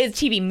 another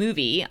TV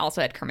movie,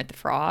 also had Kermit the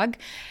Frog.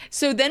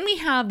 So then we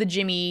have the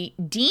Jimmy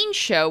Dean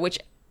Show, which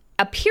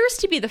appears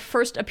to be the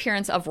first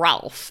appearance of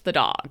Ralph the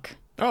dog.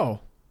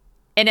 Oh.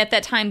 And at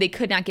that time, they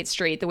could not get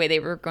straight the way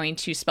they were going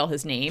to spell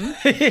his name.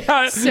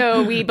 Yeah.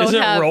 So we both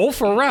have... Is it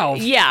Rolf or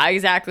Ralph? Yeah,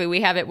 exactly. We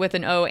have it with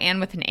an O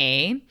and with an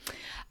A.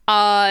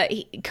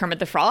 Kermit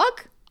the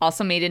Frog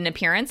also made an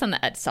appearance on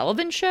the Ed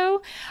Sullivan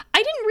Show. I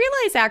didn't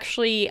realize,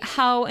 actually,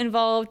 how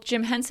involved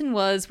Jim Henson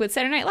was with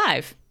Saturday Night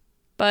Live.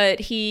 But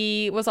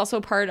he was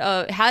also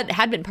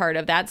had been part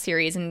of that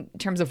series in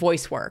terms of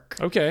voice work.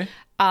 Okay.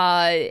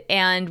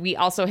 And we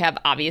also have,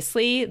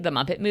 obviously, the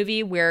Muppet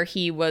movie, where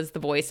he was the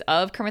voice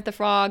of Kermit the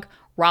Frog,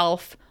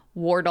 Ralph,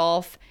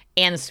 Wardolph,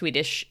 and the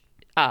Swedish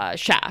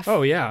Chef.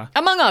 Oh, yeah.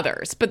 Among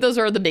others, but those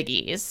are the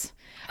biggies.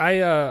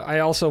 I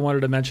also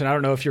wanted to mention, I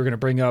don't know if you were going to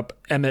bring up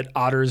Emmett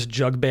Otter's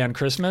Jug Band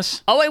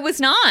Christmas. Oh, it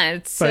was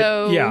not. But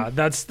so yeah,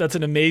 that's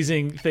an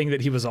amazing thing that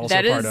he was also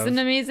part of. That is an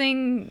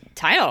amazing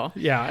title.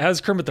 Yeah, it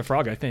has Kermit the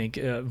Frog, I think,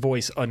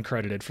 voice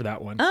uncredited for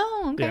that one.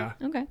 Oh, okay. Yeah.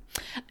 Okay. And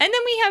then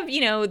we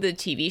have, the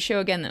TV show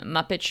again, the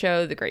Muppet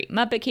Show, The Great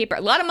Muppet Caper.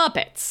 A lot of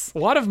Muppets. A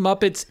lot of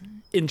Muppets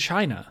in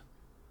China.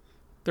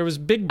 There was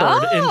Big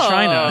Bird in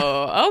China.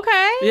 Oh,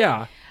 okay.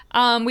 Yeah.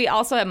 We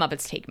also have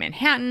Muppets Take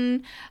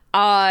Manhattan.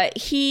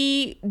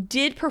 He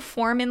did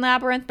perform in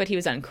Labyrinth, but he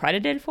was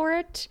uncredited for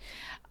it.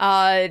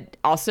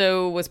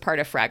 Also was part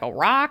of Fraggle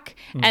Rock.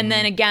 Mm-hmm. And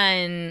then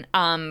again,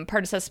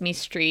 part of Sesame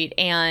Street.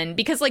 And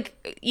because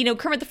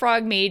Kermit the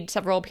Frog made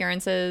several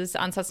appearances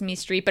on Sesame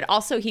Street, but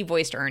also he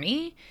voiced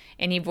Ernie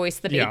and he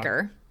voiced the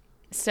baker.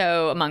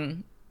 So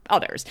among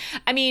others.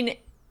 I mean,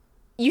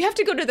 you have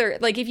to go to their,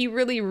 if you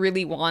really,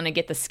 really want to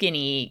get the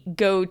skinny,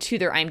 go to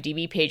their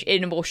IMDb page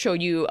and it will show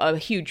you a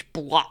huge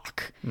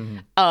block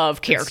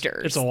of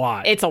characters. It's a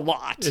lot. It's a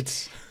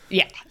lot.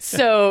 Yeah.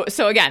 So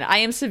again, I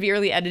am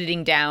severely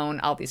editing down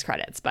all these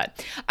credits.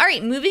 But all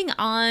right, moving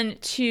on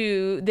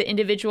to the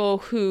individual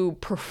who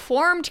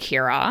performed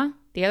Kira,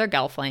 the other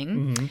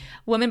Gelfling,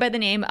 woman by the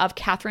name of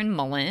Catherine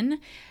Mullen.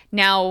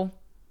 Now,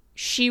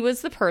 she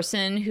was the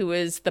person who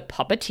was the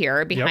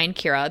puppeteer behind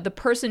Kira. The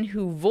person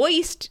who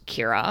voiced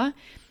Kira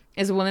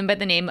is a woman by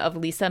the name of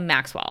Lisa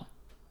Maxwell.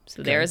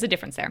 So there is a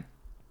difference there.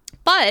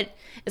 But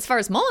as far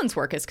as Mullen's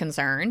work is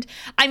concerned,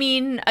 I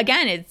mean,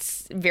 again,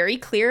 it's very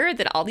clear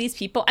that all these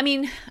people, I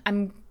mean,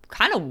 I'm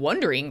kind of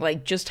wondering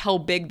like just how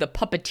big the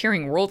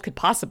puppeteering world could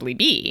possibly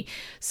be.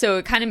 So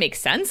it kind of makes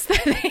sense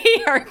that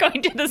they are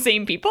going to the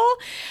same people.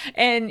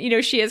 And, you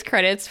know, she has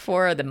credits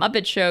for The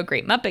Muppet Show,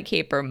 Great Muppet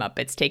Caper,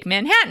 Muppets Take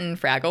Manhattan,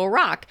 Fraggle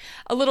Rock.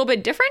 A little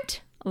bit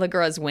different,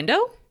 Allegra's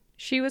Window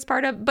she was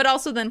part of, but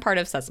also then part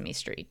of Sesame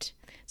Street.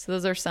 So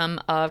those are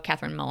some of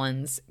Catherine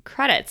Mullen's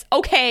credits.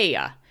 Okay,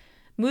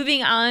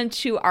 moving on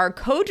to our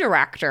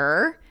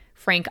co-director,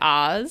 Frank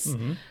Oz,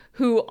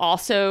 who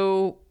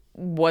also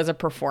was a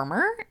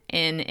performer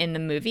in the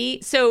movie.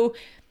 So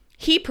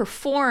he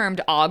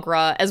performed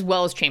Agra as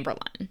well as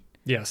Chamberlain.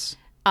 Yes.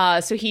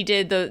 So he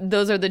did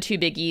those are the two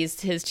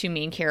biggies, his two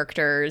main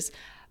characters.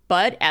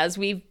 But as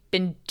we've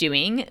been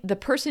doing, the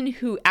person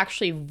who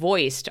actually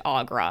voiced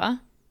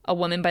Agra, a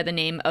woman by the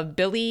name of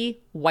Billie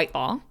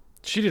Whitelaw.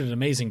 She did an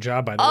amazing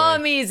job, by the way.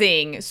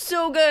 Amazing.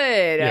 So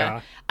good.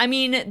 Yeah. I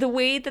mean, the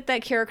way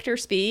that character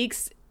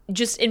speaks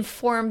just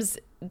informs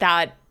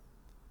that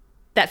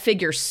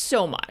figure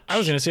so much. I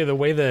was going to say the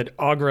way that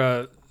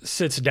Agra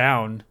sits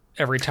down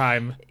every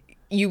time.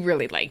 You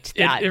really liked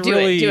that. It do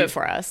really, it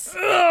for us.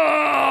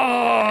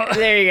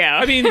 There you go.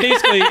 I mean,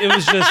 basically, it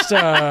was just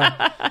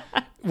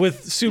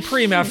with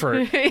supreme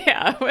effort.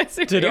 Yeah.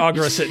 Did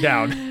Agra sit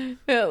down?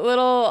 A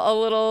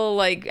little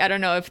like, I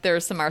don't know if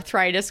there's some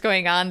arthritis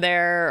going on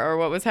there or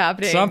what was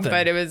happening. Something.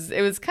 But it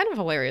was kind of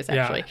hilarious,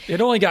 actually. Yeah.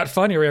 It only got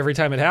funnier every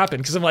time it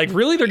happened because I'm like,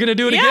 really? They're going to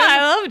do it again? Yeah,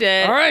 I loved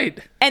it. All right.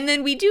 And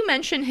then we do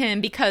mention him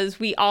because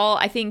we all,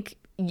 I think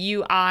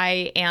you,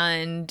 I,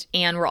 and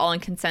Anne were all in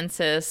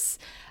consensus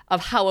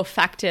of how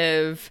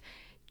effective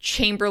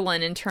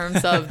Chamberlain in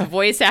terms of the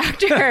voice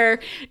actor,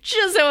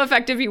 just how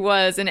effective he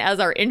was. And as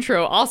our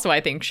intro also,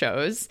 I think,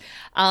 shows,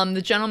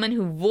 the gentleman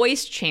who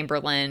voiced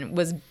Chamberlain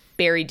was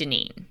Barry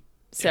Deneen.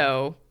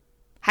 So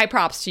high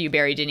props to you,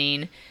 Barry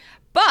Deneen.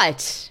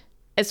 But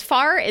as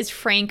far as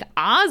Frank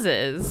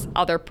Oz's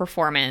other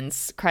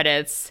performance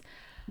credits,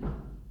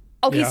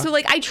 so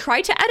like I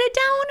tried to edit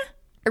down.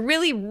 I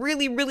really,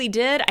 really, really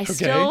did. I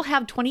still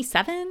have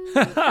 27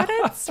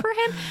 credits for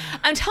him.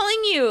 I'm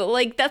telling you,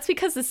 like, that's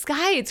because this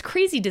guy, it's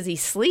crazy. Does he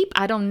sleep?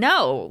 I don't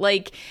know.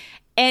 Like,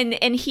 and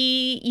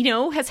he, you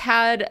know, has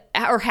had,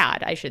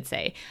 I should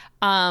say,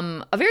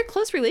 a very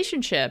close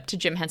relationship to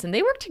Jim Henson.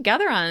 They worked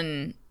together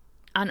on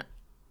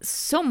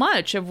so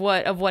much of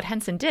what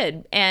Henson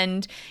did.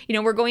 And, you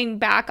know, we're going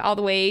back all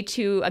the way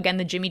to, again,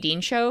 the Jimmy Dean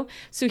Show.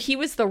 So he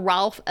was the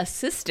Ralph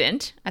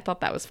assistant. I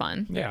thought that was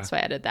fun. Yeah. So I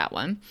added that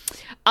one.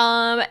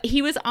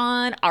 He was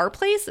on Our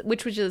Place,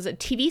 which was a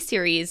TV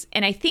series.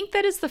 And I think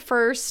that is the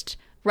first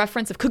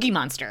reference of Cookie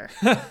Monster.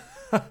 So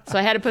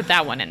I had to put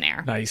that one in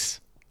there. Nice.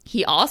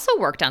 He also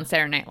worked on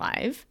Saturday Night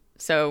Live.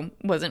 So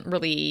wasn't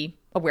really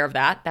aware of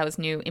that. That was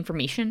new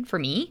information for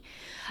me.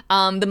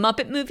 The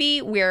Muppet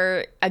Movie,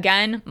 where,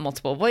 again,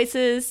 multiple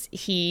voices.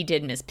 He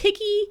did Miss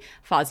Piggy,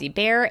 Fozzie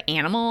Bear,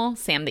 Animal,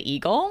 Sam the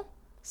Eagle.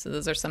 So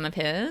those are some of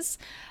his.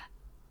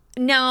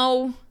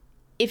 Now,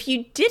 if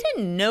you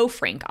didn't know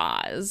Frank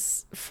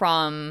Oz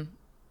from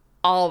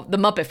all the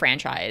Muppet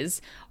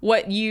franchise,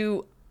 what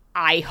you,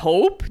 I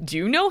hope,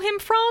 do know him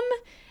from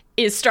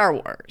is Star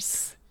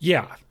Wars.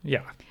 Yeah.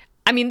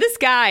 I mean, this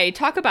guy,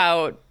 talk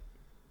about,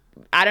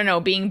 I don't know,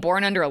 being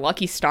born under a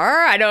lucky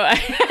star.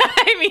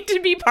 I mean, to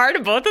be part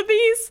of both of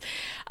these.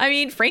 I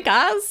mean, Frank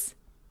Oz,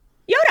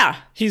 Yoda.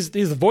 He's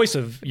the voice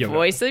of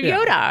Yoda.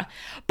 Yoda.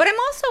 But I'm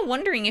also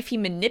wondering if he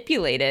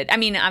manipulated. I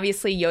mean,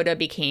 obviously Yoda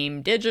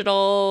became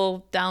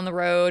digital down the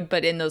road,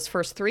 but in those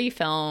first three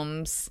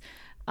films,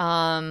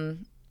 I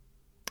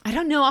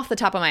don't know off the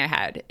top of my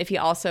head if he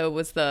also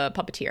was the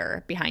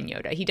puppeteer behind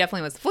Yoda. He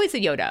definitely was the voice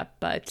of Yoda,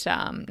 but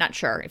not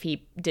sure if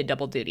he did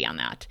double duty on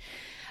that.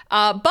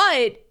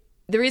 But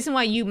the reason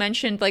why you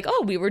mentioned, like,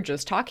 we were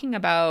just talking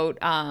about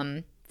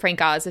Frank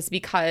Oz is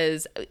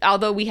because,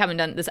 although we haven't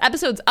done this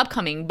episode's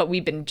upcoming, but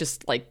we've been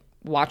just like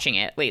watching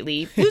it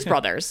lately, Blues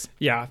Brothers.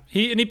 Yeah.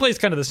 He plays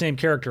kind of the same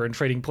character in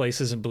Trading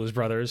Places and Blues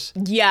Brothers.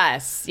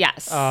 Yes.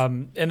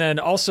 And then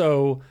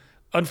also,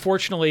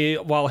 unfortunately,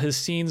 while his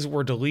scenes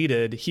were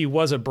deleted, he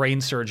was a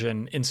brain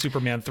surgeon in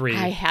Superman 3.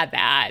 I had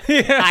that. I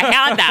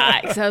had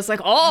that. So I was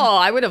like,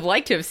 I would have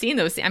liked to have seen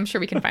those. I'm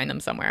sure we can find them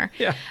somewhere.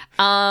 Yeah.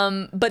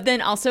 But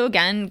then also,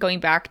 again, going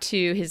back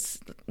to his,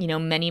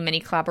 many,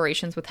 many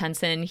collaborations with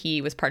Henson,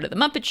 he was part of The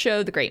Muppet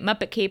Show, The Great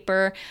Muppet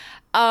Caper.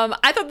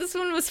 I thought this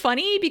one was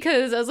funny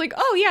because I was like,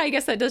 I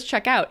guess that does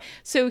check out.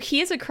 So he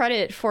has a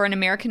credit for An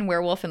American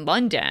Werewolf in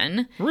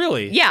London.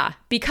 Really? Yeah,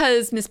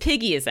 because Miss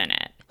Piggy is in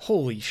it.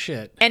 Holy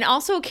shit. And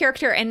also a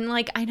character, and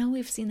like, I know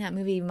we've seen that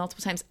movie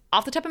multiple times.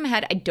 Off the top of my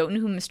head, I don't know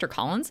who Mr.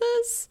 Collins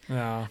is.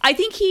 No. I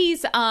think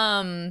he's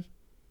one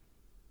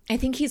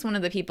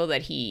of the people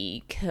that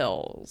he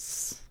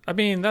kills. I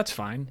mean, that's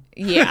fine.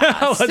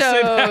 Yeah.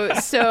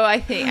 so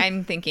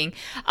I'm thinking.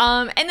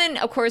 And then,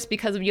 of course,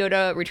 because of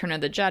Yoda, Return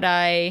of the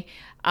Jedi,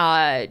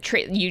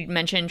 you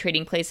mentioned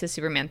Trading Places,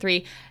 Superman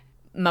 3,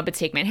 Muppets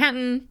Take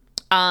Manhattan,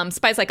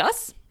 Spies Like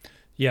Us.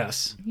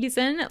 Yes. He's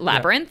in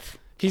Labyrinth.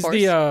 He's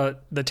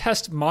the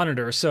test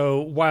monitor.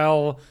 So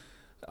while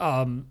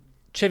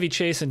Chevy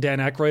Chase and Dan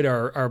Aykroyd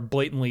are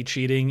blatantly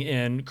cheating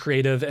in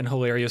creative and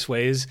hilarious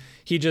ways,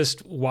 he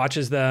just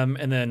watches them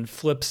and then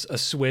flips a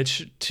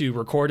switch to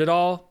record it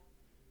all.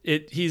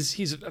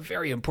 He's a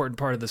very important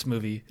part of this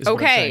movie.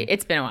 Okay,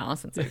 it's been a while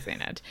since I've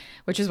seen it,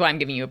 which is why I'm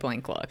giving you a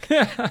blank look.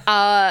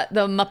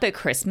 The Muppet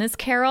Christmas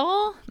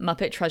Carol,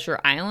 Muppet Treasure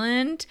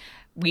Island.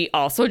 We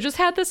also just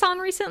had this on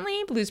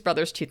recently, Blues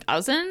Brothers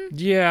 2000.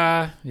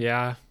 Yeah.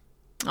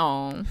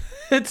 Oh,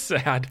 It's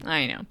sad.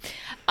 I know.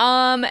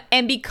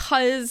 And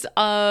because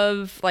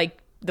of like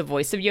the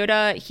voice of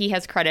Yoda, he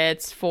has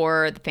credits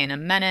for The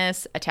Phantom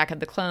Menace, Attack of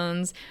the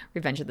Clones,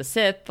 Revenge of the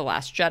Sith, The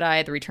Last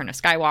Jedi, The Return of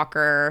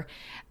Skywalker.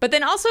 But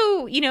then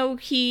also,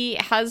 he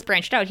has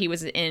branched out. He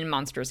was in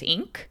Monsters,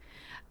 Inc.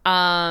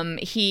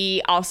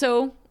 He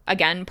also,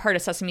 again, part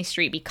of Sesame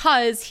Street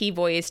because he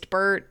voiced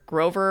Bert,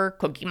 Grover,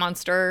 Cookie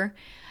Monster.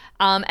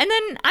 And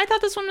then I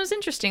thought this one was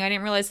interesting. I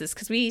didn't realize this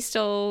because we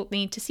still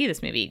need to see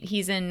this movie.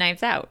 He's in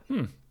Knives Out.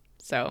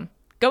 So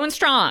going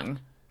strong,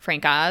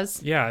 Frank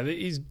Oz. Yeah,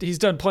 he's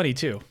done plenty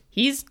too.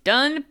 He's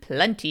done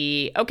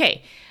plenty.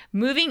 Okay,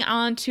 moving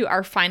on to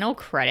our final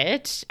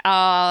credit.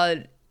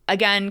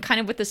 Again, kind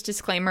of with this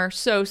disclaimer,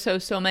 so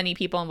many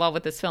people involved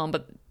with this film,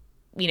 but,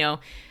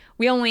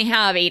 we only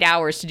have 8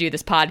 hours to do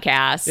this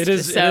podcast. It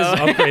is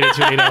upgraded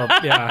to 8 hour.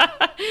 Yeah.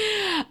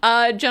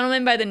 A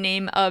gentleman by the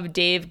name of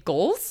Dave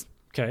Goelz.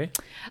 Okay.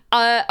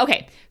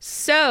 Okay,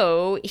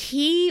 so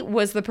he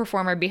was the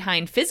performer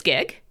behind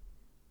Fizzgig,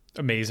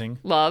 Amazing.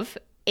 Love,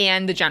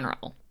 and The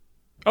General.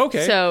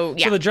 Okay. So,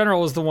 yeah. So the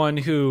general is the one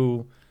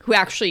who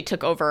actually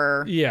took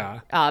over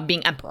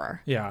being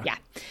emperor. Yeah. Yeah.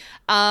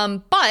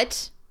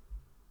 But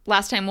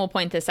last time we'll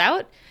point this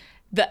out,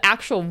 the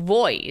actual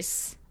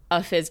voice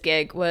of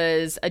Fizzgig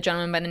was a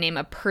gentleman by the name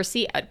of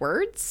Percy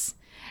Edwards.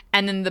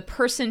 And then the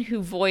person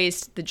who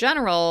voiced the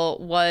general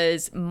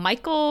was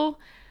Michael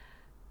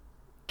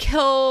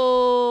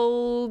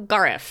Kilgariff.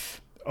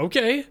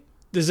 Okay.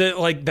 Is it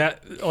like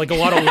that, like a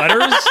lot of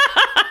letters?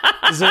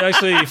 Is it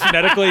actually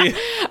phonetically?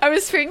 I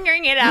was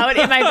figuring it out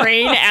in my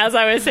brain as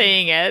I was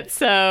saying it.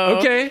 So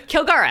Okay.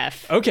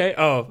 Kilgariff. Okay.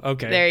 Oh,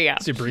 okay. There you go.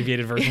 It's the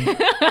abbreviated version.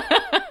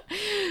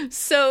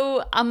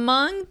 So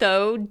among,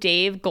 though,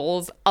 Dave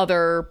Goelz's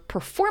other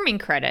performing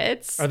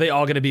credits... Are they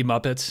all going to be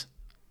Muppets?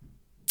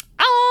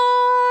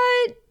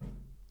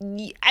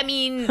 I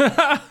mean,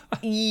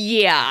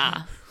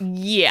 yeah.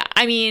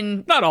 I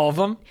mean... Not all of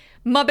them.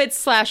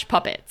 Muppets /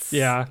 puppets.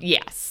 Yeah.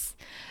 Yes.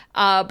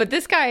 But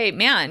this guy,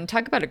 man,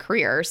 talk about a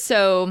career.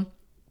 So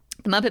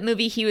the Muppet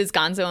movie, he was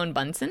Gonzo and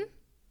Bunsen.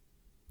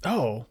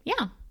 Oh.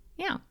 Yeah.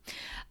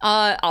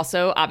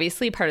 Also,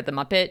 obviously, part of the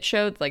Muppet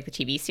Show, like the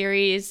TV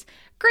series.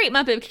 Great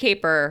Muppet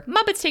Caper,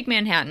 Muppets Take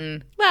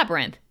Manhattan,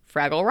 Labyrinth,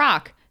 Fraggle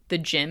Rock, The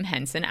Jim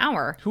Henson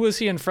Hour. Who was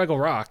he in Fraggle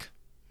Rock?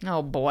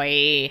 Oh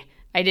boy,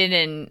 I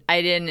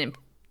didn't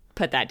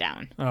put that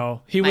down. Oh,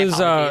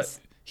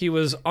 Apologies. he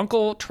was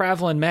Uncle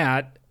Travelin'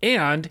 Matt,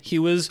 and he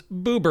was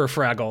Boober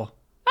Fraggle.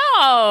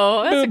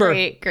 Oh, that's Boober.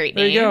 a great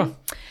There name. you go.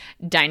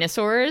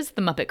 Dinosaurs,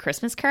 The Muppet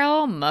Christmas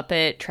Carol,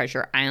 Muppet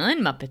Treasure Island,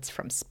 Muppets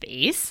from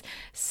Space,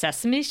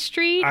 Sesame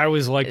Street. I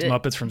always liked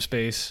Muppets from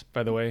Space,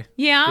 by the way.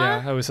 Yeah?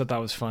 Yeah, I always thought that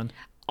was fun.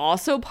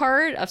 Also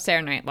part of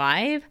Saturday Night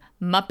Live,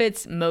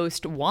 Muppets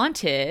Most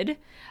Wanted.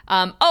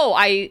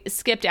 I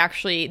skipped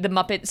actually the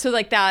Muppet. So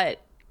like that,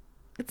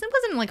 it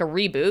wasn't like a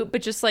reboot,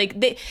 but just like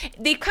they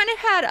kind of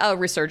had a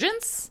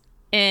resurgence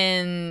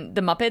in the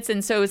Muppets,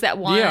 and so it was that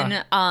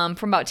one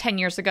from about 10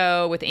 years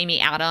ago with Amy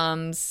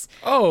Adams.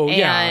 Oh,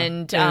 yeah.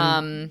 And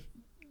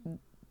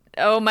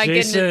oh my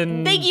Jason...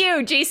 goodness. Thank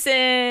you, Jason.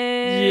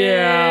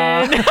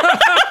 Yeah.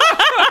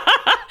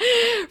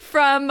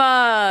 From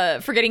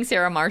Forgetting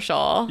Sarah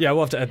Marshall. Yeah,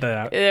 we'll have to edit that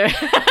out.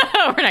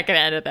 We're not going to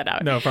edit that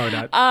out. No, probably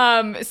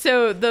not.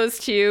 So those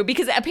two,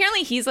 because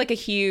apparently he's like a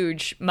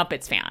huge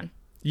Muppets fan.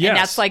 Yes. And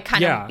that's like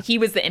kind of, he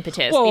was the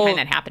impetus behind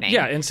that happening.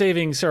 Yeah, and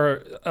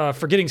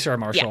Forgetting Sarah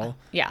Marshall.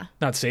 Yeah.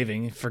 Not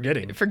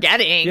forgetting.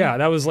 Forgetting. Yeah,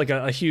 that was like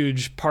a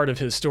huge part of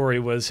his story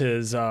was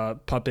his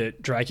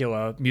puppet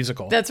Dracula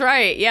musical. That's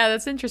right. Yeah,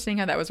 that's interesting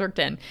how that was worked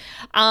in.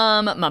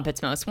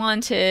 Muppets Most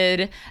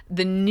Wanted,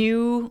 the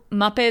new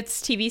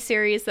Muppets TV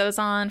series that was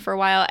on for a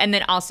while, and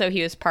then also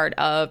he was part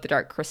of The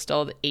Dark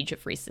Crystal, The Age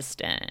of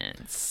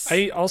Resistance.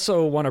 I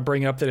also want to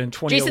bring up that in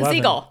 2011...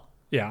 Jason Segel.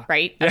 Yeah.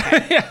 Right?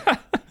 Okay.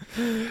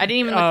 I didn't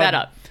even look that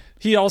up.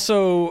 He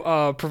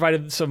also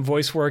provided some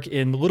voice work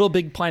in Little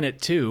Big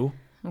Planet 2,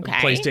 Okay.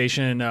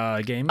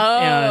 PlayStation game. Oh,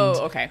 and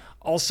okay.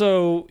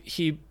 Also,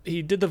 he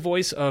did the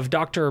voice of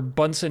Dr.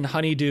 Bunsen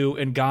Honeydew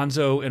and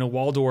Gonzo in a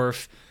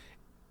Waldorf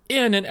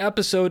in an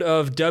episode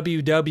of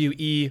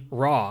WWE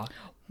Raw.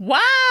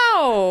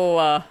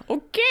 Wow.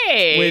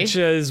 Okay. Which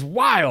is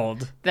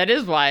wild. That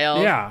is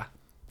wild. Yeah,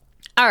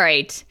 All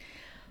right.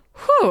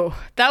 Whew.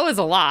 That was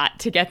a lot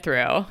to get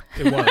through.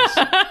 it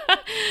was.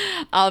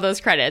 All those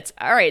credits.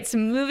 All right. So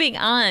moving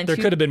on. There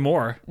could have been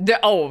more.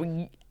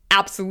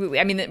 absolutely.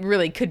 I mean, it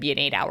really could be an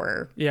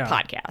 8-hour Yeah.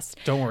 podcast.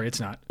 Don't worry,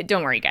 it's not.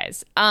 Don't worry,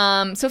 guys.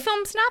 So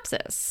film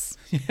synopsis.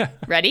 Yeah.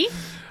 Ready?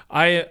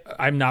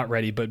 I'm not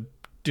ready, but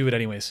do it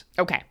anyways.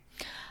 Okay.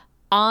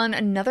 On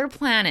another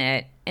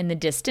planet in the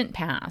distant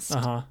past,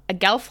 a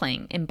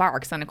Gelfling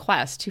embarks on a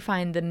quest to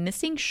find the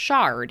missing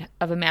shard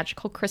of a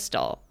magical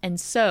crystal and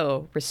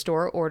so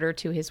restore order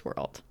to his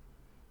world.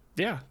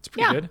 Yeah, it's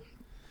pretty good.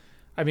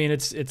 I mean,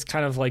 it's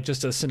kind of like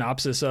just a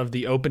synopsis of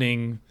the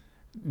opening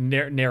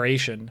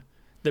narration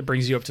that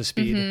brings you up to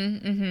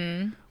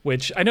speed,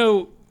 which I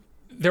know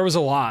there was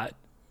a lot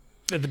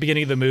at the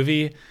beginning of the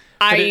movie.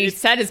 I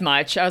said as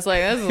much. I was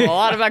like, this is a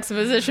lot of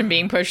exposition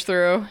being pushed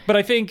through. But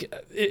I think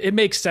it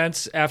makes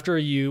sense after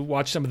you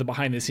watch some of the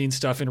behind-the-scenes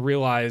stuff and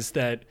realize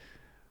that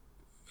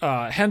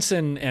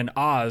Henson and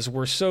Oz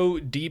were so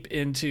deep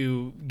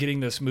into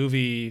getting this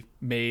movie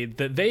made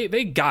that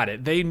they got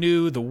it. They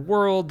knew the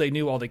world. They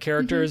knew all the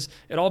characters.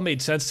 It all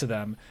made sense to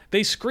them.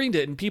 They screened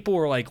it, and people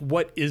were like,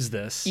 what is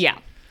this? Yeah.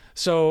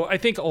 So I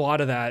think a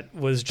lot of that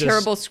was just...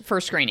 Terrible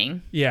first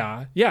screening.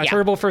 Yeah.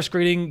 Terrible first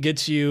screening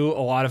gets you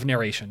a lot of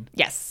narration.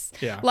 Yes.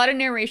 Yeah. A lot of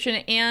narration.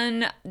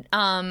 And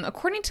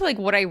according to like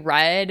what I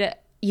read,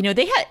 you know,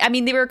 they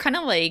were kind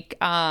of like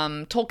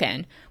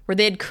Tolkien, where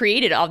they had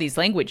created all these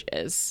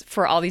languages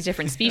for all these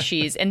different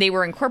species and they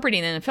were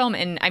incorporating them in the film.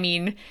 And I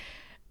mean,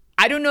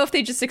 I don't know if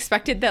they just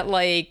expected that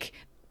like,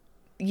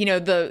 you know,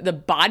 the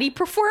body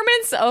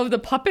performance of the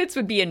puppets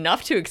would be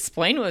enough to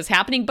explain what was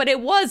happening, but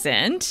it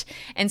wasn't.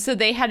 And so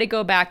they had to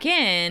go back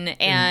in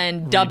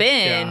and dub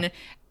in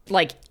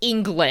like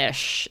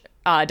English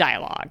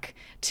dialogue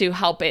to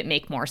help it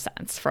make more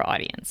sense for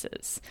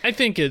audiences. I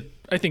think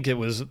it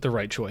was the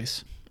right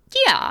choice.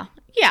 Yeah,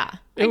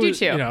 I do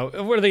too. You know,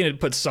 what are they going to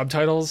put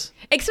subtitles?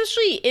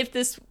 Especially if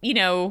this, you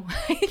know,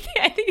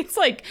 I think it's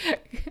like,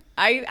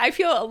 I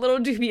feel a little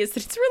dubious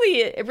that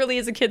it really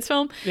is a kid's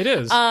film. It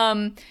is.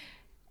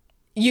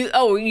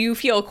 You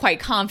feel quite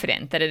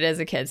confident that it is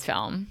a kid's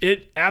film.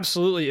 It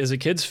absolutely is a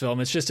kid's film.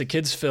 It's just a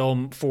kid's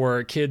film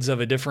for kids of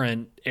a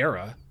different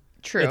era.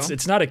 True.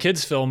 It's not a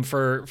kid's film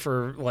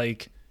for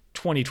like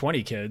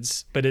 2020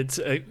 kids, but it's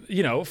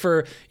you know,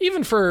 for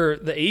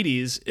the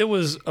 80s, it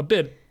was a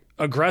bit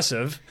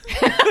aggressive.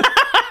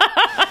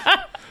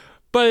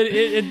 But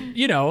it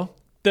you know,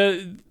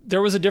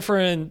 there was a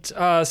different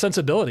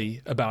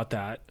sensibility about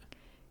that.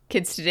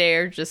 Kids today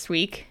are just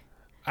weak.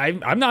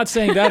 I'm not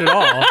saying that at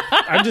all.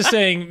 I'm just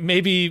saying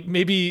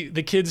maybe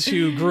the kids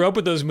who grew up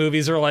with those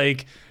movies are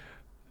like,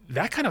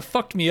 that kind of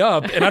fucked me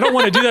up, and I don't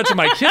want to do that to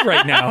my kid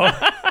right now.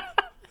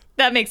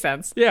 That makes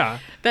sense. Yeah.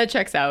 That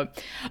checks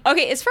out.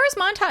 Okay, as far as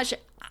montage,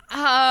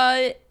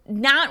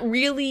 not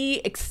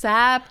really,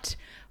 except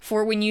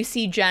for when you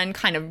see Jen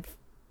kind of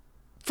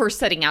first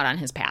setting out on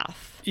his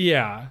path.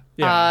 Yeah.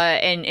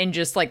 And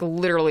just like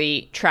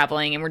literally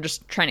traveling, and we're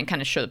just trying to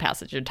kind of show the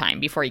passage of time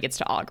before he gets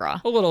to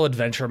Agra. A little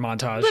adventure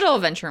montage.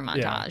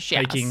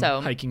 Yeah.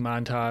 Hiking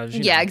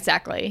montage. Yeah,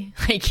 exactly.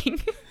 Hiking.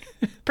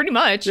 Pretty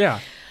much. Yeah.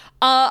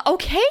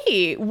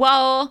 Okay.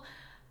 Well,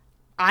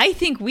 I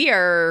think we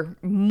are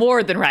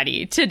more than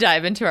ready to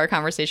dive into our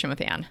conversation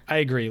with Anne. I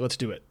agree. Let's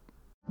do it.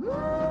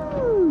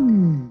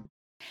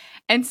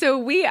 And so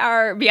we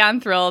are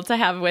beyond thrilled to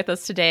have with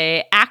us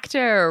today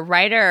actor,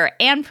 writer,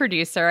 and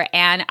producer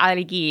Anne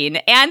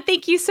Arreguín. Anne,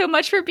 thank you so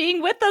much for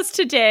being with us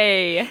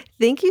today.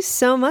 Thank you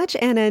so much,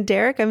 Anna and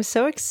Derek. I'm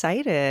so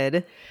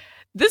excited.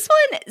 This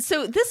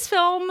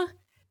film,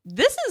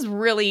 this is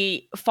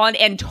really fun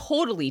and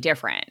totally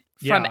different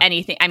from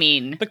anything. I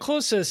mean, the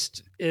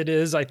closest it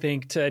is, I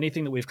think, to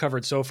anything that we've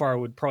covered so far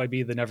would probably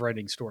be The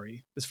Neverending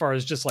Story, as far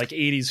as just like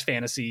 80s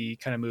fantasy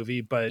kind of movie.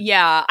 But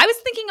yeah, I was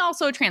thinking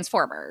also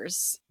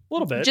Transformers. A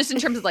little bit. Just in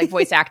terms of like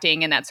voice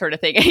acting and that sort of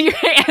thing. And your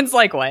hand's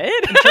like, what?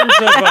 In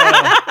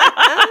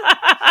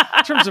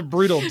terms of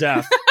brutal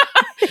death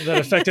that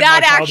affected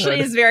that my childhood.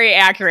 Actually is very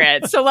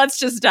accurate. So let's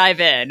just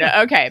dive in.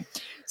 Okay.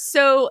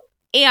 So,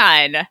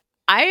 Anne,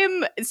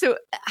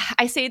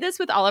 I say this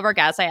with all of our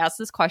guests. I ask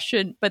this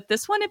question, but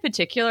this one in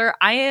particular,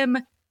 I am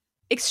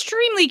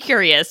extremely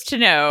curious to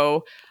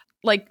know,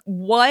 like,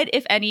 what,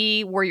 if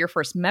any, were your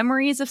first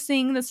memories of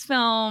seeing this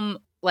film?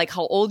 Like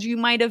how old you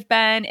might have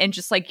been, and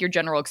just like your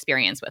general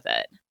experience with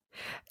it.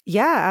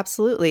 Yeah,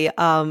 absolutely.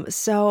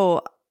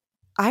 So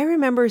I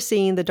remember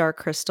seeing The Dark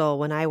Crystal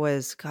when I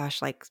was,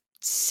 like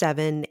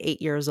 7,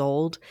 8 years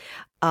old.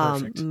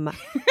 Perfect.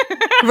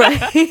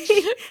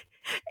 Right.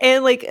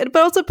 And like,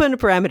 but also put into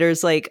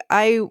parameters, like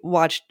I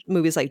watched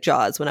movies like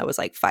Jaws when I was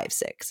like 5,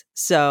 6.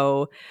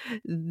 So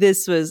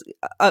this was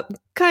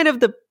kind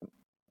of the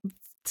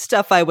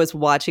stuff I was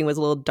watching was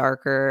a little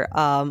darker.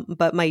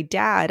 But my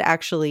dad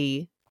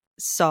actually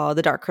saw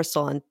The Dark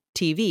Crystal on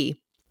TV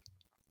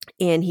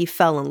and he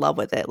fell in love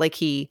with it. Like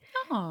he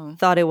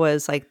thought it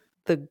was like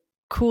the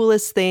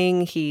coolest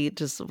thing. He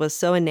just was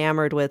so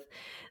enamored with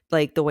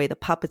like the way the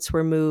puppets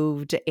were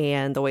moved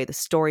and the way the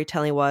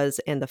storytelling was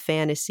and the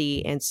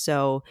fantasy. And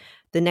so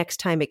the next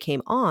time it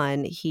came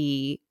on,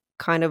 he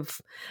kind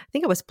of, I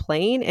think I was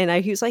playing and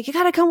he was like, you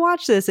got to come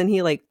watch this. And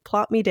he like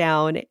plopped me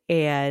down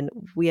and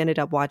we ended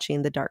up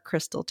watching The Dark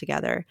Crystal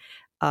together.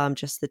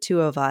 just the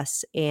two of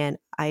us. And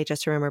I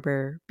just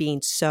remember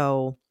being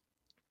so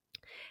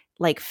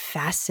like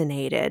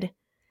fascinated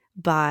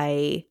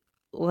by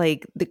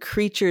like the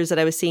creatures that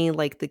I was seeing,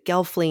 like the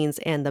Gelflings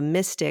and the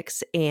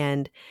Mystics,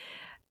 and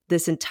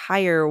this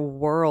entire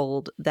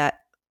world that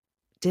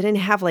didn't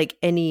have like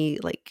any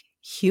like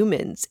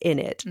humans in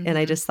it. And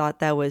I just thought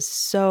that was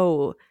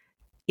so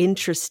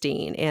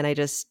interesting. And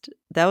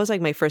that was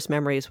like my first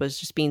memories, was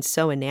just being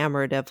so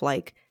enamored of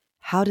like,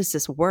 how does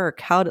this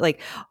work? How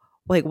like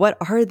what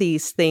are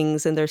these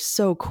things? And they're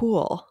so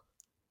cool.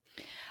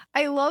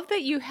 I love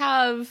that you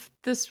have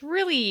this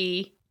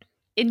really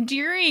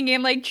endearing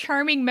and like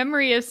charming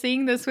memory of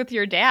seeing this with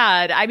your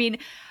dad. I mean,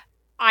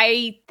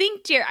 I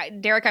think,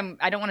 Derek,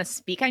 I don't want to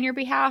speak on your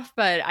behalf,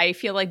 but I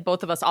feel like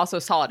both of us also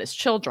saw it as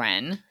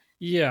children.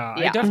 Yeah.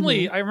 I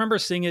definitely, I remember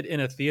seeing it in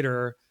a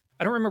theater.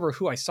 I don't remember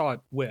who I saw it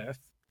with,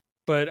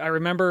 but I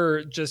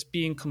remember just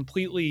being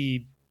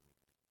completely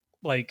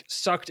like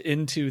sucked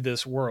into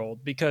this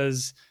world,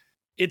 because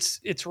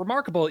it's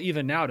remarkable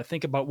even now to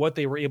think about what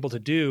they were able to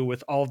do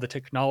with all of the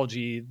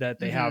technology that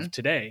they have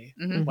today.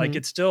 Like,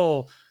 it's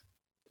still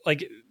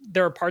like,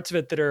 there are parts of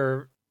it that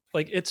are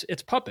like, it's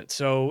puppets,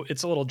 so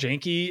it's a little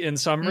janky in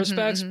some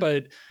respects,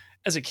 but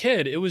as a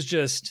kid, it was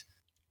just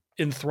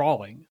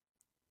enthralling.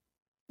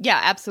 Yeah,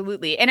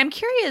 absolutely. And I'm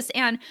curious,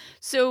 Anne,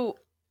 so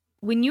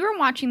when you were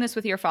watching this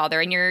with your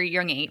father and your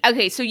young age,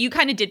 okay, so you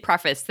kind of did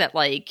preface that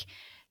like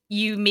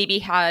you maybe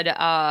had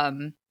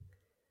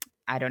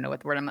I don't know what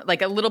the word I'm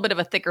like, a little bit of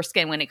a thicker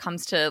skin when it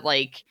comes to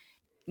like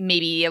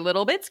maybe a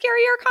little bit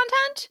scarier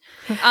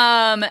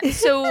content.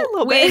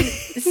 So when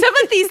some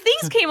of these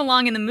things came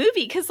along in the movie,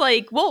 because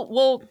like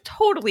we'll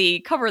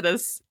totally cover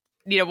this,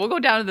 you know, we'll go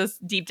down to this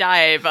deep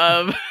dive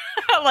of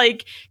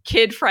like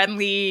kid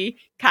friendly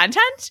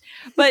content.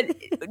 But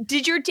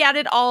did your dad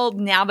at all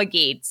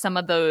navigate some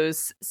of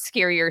those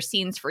scarier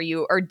scenes for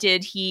you, or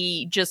did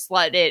he just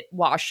let it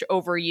wash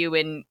over you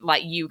and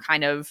let you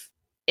kind of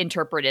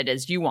interpret it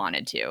as you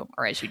wanted to,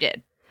 or as you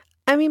did?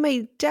 I mean,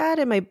 my dad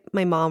and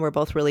my mom were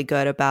both really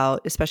good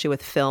about, especially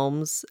with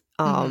films,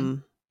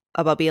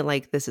 about being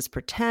like, this is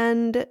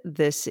pretend,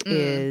 this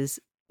is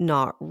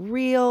not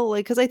real.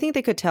 Like, because I think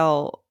they could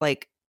tell,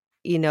 like,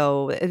 you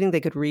know, I think they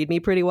could read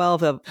me pretty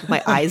well if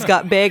my eyes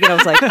got big and I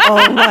was like,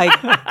 oh my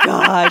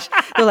gosh.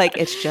 They're like,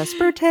 it's just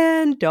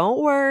pretend,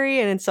 don't worry.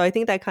 And so I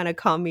think that kind of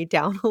calmed me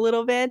down a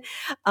little bit.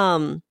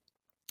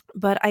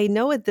 But I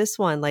know with this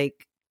one,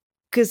 like,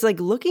 because like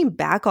looking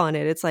back on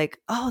it, it's like,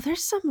 oh,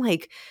 there's some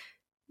like,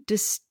 and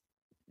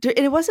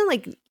it wasn't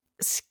like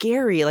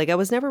scary. Like, I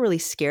was never really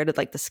scared of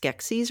like the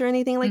Skeksis or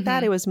anything like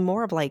that. It was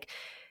more of like,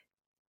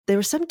 there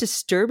were some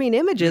disturbing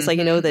images, like,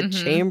 you know, the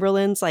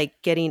Chamberlain's like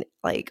getting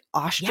like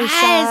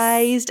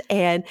ostracized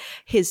and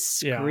his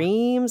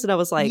screams. And I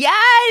was like,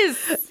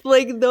 yes,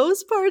 like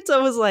those parts, I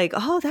was like,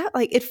 oh, that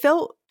like, it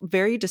felt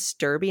very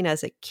disturbing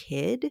as a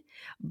kid,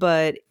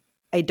 but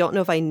I don't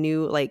know if I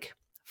knew like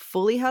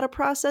fully how to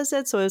process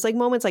it. So it was like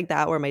moments like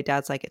that where my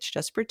dad's like, it's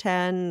just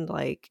pretend,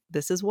 like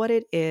this is what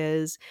it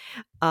is.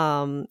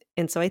 And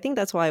so I think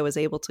that's why I was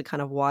able to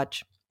kind of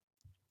watch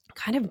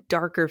kind of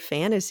darker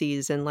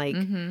fantasies and like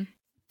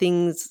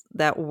things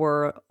that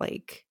were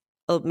like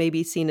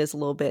maybe seen as a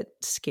little bit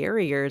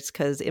scarier. It's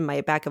because in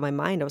my back of my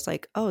mind, I was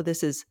like, oh,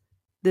 this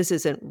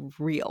isn't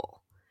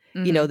real.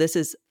 You know, this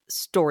is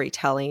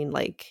storytelling.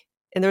 Like,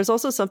 and there's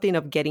also something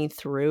of getting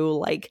through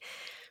like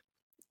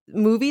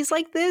movies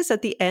like this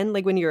at the end,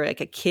 like when you're like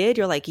a kid,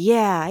 you're like,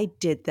 yeah, I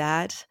did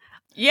that.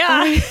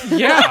 Yeah.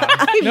 Yeah.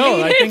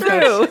 No, I think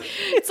that's...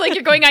 It's like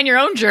you're going on your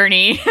own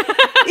journey.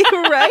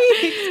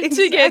 Right? Exactly.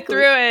 To get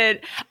through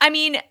it. I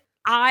mean,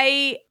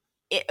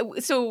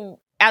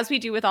 so as we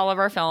do with all of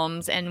our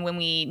films, and when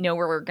we know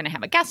where we're going to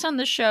have a guest on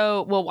the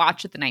show, we'll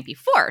watch it the night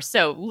before.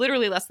 So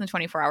literally less than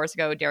 24 hours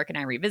ago, Derek and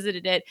I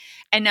revisited it.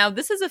 And now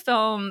this is a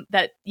film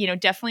that, you know,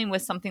 definitely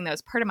was something that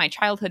was part of my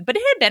childhood, but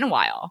it had been a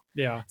while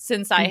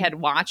since I had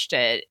watched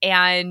it.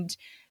 And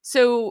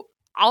so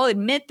I'll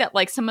admit that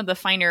like some of the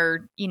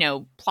finer, you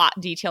know, plot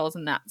details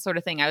and that sort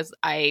of thing,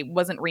 I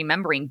wasn't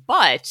remembering.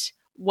 But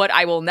what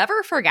I will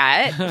never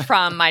forget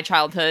from my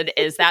childhood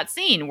is that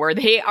scene where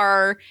they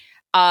are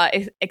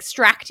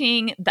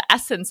extracting the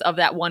essence of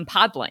that one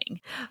podling.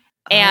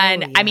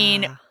 And I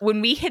mean,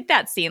 when we hit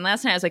that scene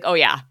last night, I was like, oh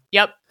yeah,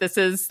 yep, this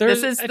is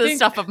the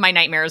stuff of my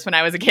nightmares when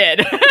I was a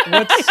kid.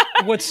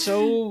 what's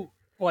so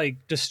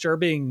like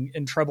disturbing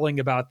and troubling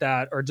about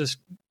that, or just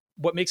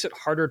what makes it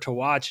harder to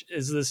watch,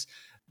 is this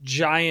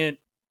giant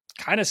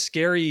kind of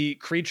scary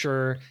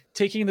creature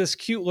taking this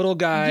cute little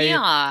guy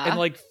and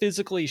like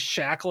physically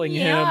shackling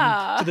him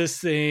to this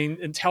thing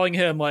and telling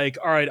him like,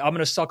 all right, I'm going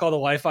to suck all the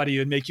life out of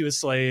you and make you a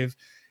slave.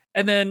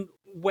 And then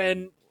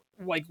when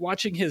like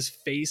watching his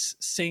face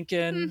sink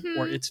in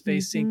or its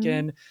face sink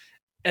in,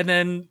 and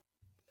then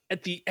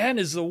at the end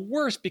is the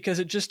worst because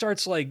it just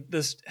starts like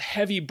this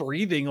heavy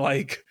breathing,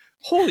 like,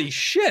 holy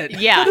shit.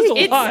 Yeah.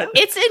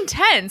 It's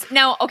intense.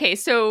 Now, okay.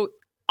 So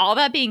all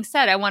that being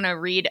said, I want to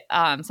read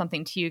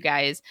something to you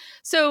guys.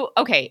 So,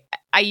 okay,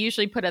 I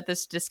usually put out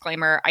this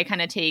disclaimer. I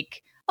kind of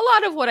take a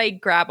lot of what I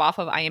grab off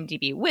of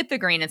IMDb with a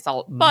grain of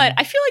salt, but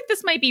I feel like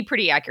this might be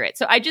pretty accurate.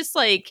 So I just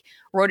like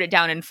wrote it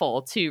down in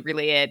full to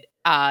relay it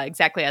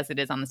exactly as it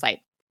is on the site.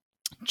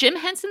 Jim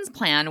Henson's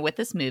plan with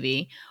this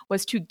movie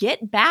was to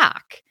get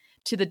back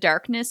to the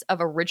darkness of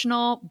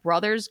original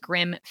Brothers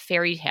Grimm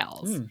fairy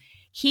tales.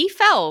 He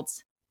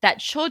felt that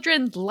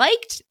children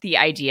liked the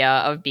idea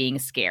of being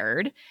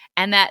scared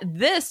and that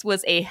this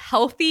was a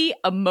healthy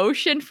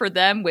emotion for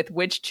them with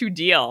which to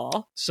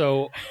deal.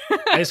 So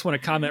I just want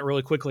to comment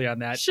really quickly on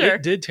that. Sure.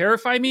 It did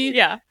terrify me.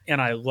 Yeah.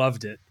 And I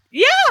loved it.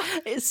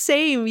 Yeah.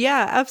 Same.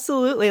 Yeah,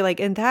 absolutely. Like,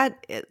 and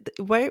that,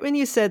 right when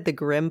you said the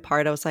grim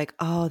part, I was like,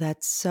 oh,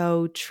 that's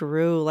so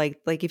true. Like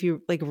if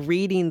you like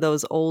reading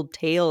those old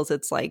tales,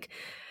 it's like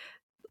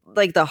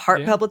the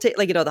heart palpitate,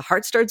 like, the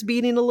heart starts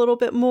beating a little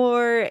bit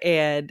more.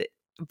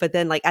 But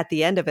then like at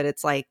the end of it,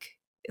 it's like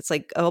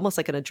almost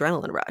like an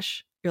adrenaline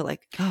rush. You're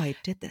like, oh, I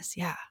did this.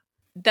 Yeah.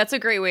 That's a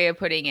great way of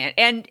putting it.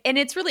 And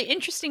it's really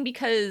interesting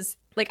because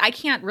like I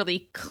can't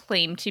really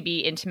claim to be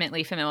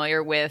intimately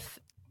familiar with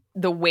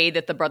the way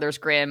that the Brothers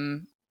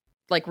Grimm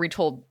like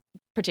retold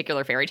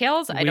particular fairy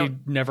tales.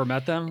 We've never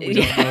met them. We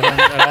don't know them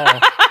at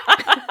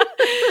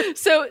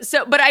all.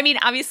 So, but I mean,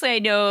 obviously I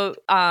know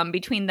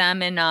between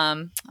them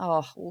and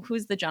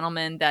who's the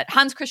gentleman that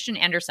Hans Christian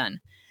Andersen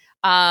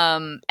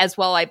as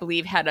well, I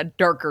believe had a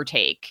darker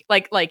take.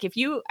 Like if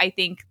you, I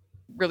think,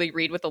 really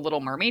read what The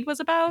Little Mermaid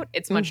was about,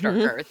 it's much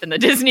darker than the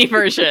Disney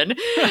version.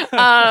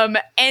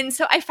 And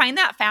so I find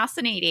that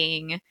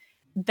fascinating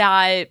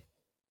that,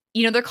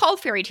 they're called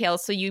fairy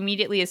tales, so you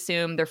immediately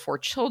assume they're for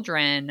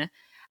children.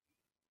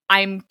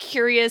 I'm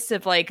curious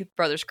if like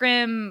Brothers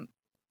Grimm,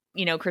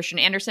 Christian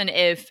Andersen,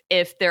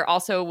 if there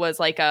also was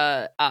like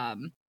a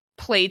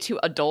play to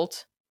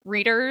adult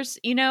readers,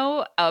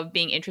 of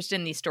being interested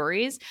in these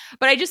stories.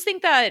 But I just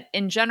think that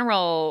in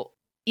general,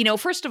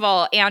 first of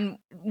all, and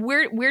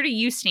where do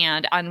you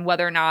stand on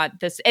whether or not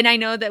this, and I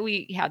know that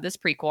we had this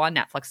prequel on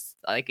Netflix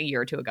like a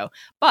year or two ago,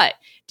 but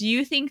do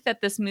you think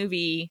that this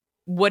movie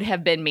would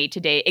have been made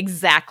today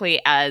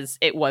exactly as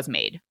it was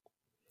made?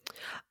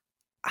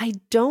 I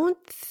don't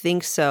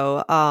think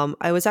so.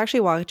 I was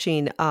actually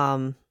watching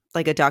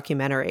like a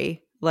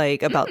documentary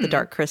like about the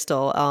Dark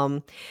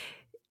Crystal,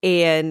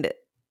 and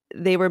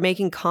they were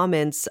making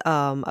comments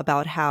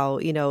about how,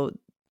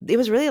 it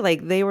was really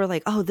like they were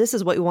like, oh, this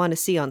is what we want to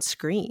see on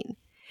screen.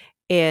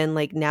 And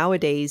like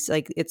nowadays,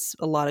 like it's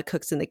a lot of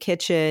cooks in the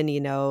kitchen,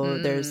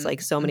 there's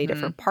like so many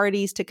different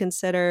parties to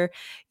consider,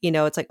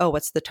 it's like, oh,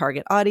 what's the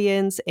target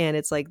audience? And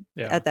it's like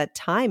at that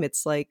time,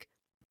 it's like,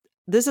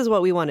 this is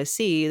what we want to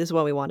see. This is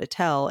what we want to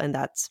tell. And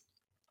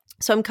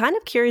so I'm kind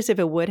of curious if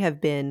it would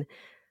have been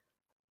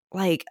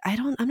like,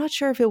 I'm not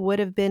sure if it would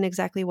have been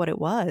exactly what it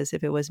was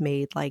if it was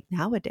made like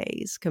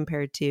nowadays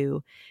compared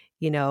to,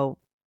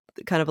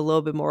 kind of a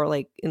little bit more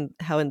like it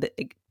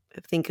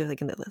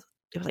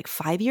was like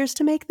 5 years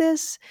to make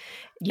this.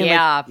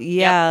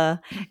 And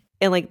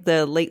in like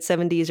the late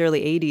 70s,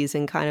 early 80s,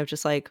 and kind of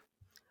just like,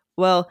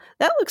 well,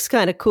 that looks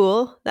kind of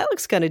cool. That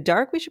looks kind of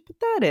dark. We should put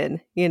that in.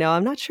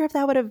 I'm not sure if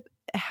that would have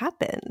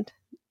happened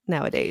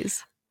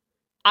nowadays.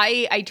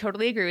 I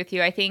totally agree with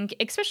you. I think,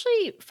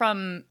 especially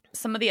from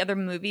some of the other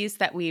movies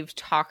that we've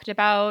talked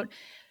about,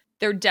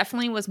 there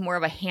definitely was more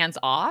of a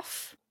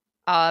hands-off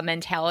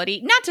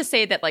mentality. Not to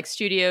say that like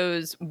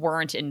studios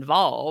weren't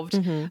involved,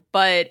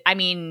 but I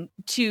mean,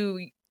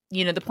 to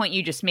the point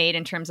you just made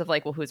in terms of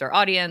like, well, who's our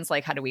audience?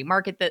 Like, how do we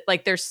market that?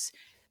 Like, there's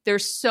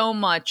so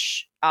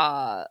much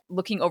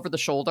looking over the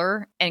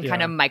shoulder and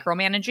kind of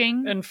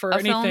micromanaging and for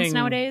films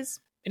nowadays.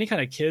 Any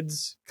kind of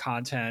kids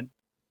content,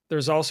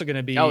 there's also going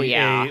to be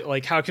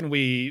like, how can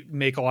we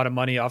make a lot of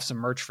money off some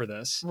merch for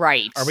this?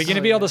 Right. Are we going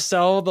to be able to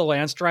sell the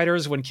Lance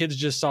Striders when kids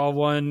just saw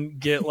one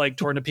get like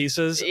torn to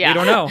pieces? Yeah. We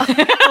don't know.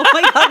 Oh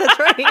my God, that's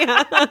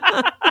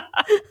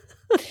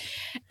right.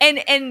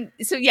 And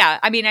so, yeah,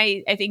 I mean,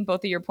 I think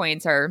both of your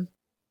points are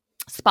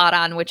spot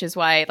on, which is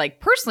why, like,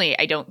 personally,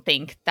 I don't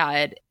think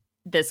that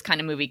this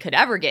kind of movie could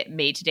ever get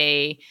made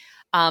today,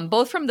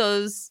 both from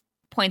those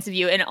points of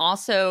view. And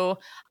also,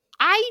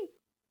 I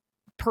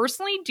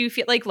personally do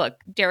feel like, look,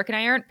 Derek and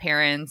I aren't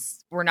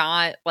parents. We're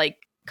not like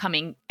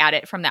coming at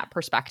it from that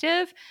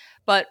perspective,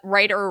 but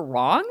right or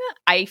wrong,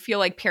 I feel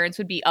like parents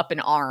would be up in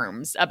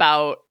arms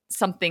about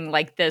something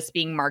like this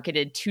being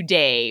marketed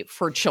today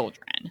for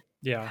children.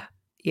 Yeah.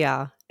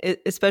 Yeah.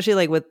 Especially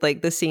like with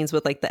like the scenes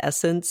with like the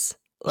essence,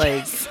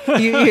 like,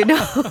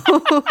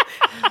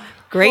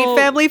 great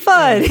family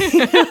fun.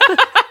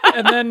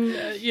 And then,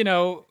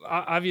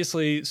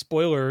 obviously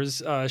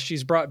spoilers,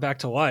 she's brought back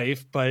to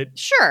life, but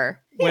sure.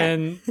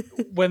 When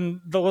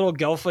the little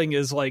gelfling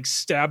is like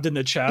stabbed in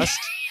the chest.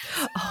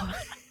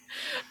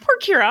 Poor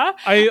Kira.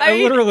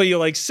 I literally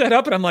like set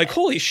up and I'm like,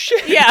 holy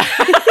shit. Yeah.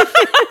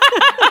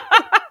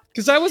 Because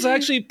Because I was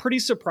actually pretty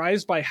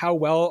surprised by how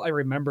well I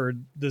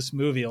remembered this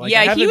movie. Like, I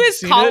yeah, he haven't was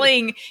seen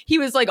calling. He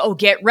was like, "Oh,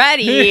 get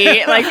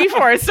ready!" Like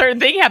before a certain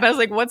thing happened. I was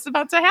like, "What's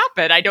about to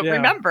happen? I don't Yeah.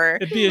 remember."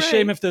 It'd be a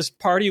shame if this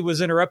party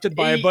was interrupted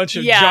by a bunch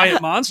of Yeah.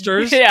 giant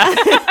monsters. Yeah.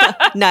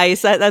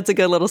 Nice. That's a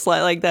good little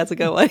slide. Like that's a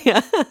good one.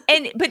 Yeah.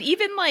 But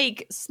even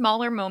like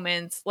smaller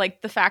moments,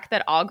 like the fact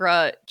that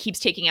Agra keeps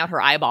taking out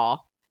her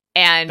eyeball,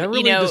 and That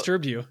really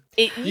disturbed you.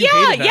 yeah, hated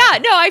that. yeah.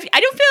 No, I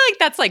don't feel like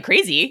that's like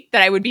crazy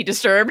that I would be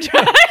disturbed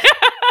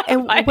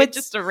And by what's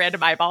just a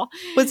random eyeball.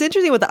 What's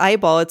interesting with the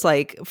eyeball, it's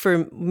like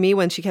for me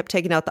when she kept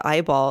taking out the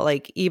eyeball,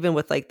 like even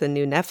with like the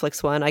new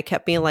Netflix one, I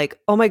kept being like,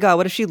 oh my God,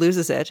 what if she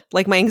loses it?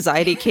 Like my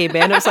anxiety came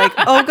in. I was like,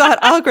 oh God,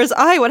 Agra's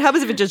eye. What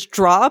happens if it just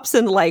drops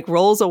and like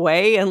rolls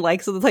away? And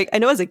like, so it's like, I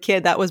know as a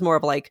kid, that was more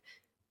of like,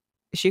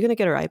 is she going to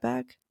get her eye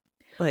back?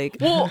 Like,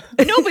 Well,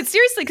 no, but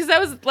seriously, because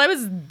that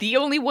was the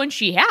only one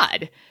she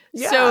had.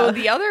 So Yeah.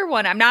 the other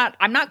one, I'm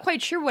not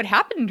quite sure what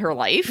happened in her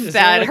life Is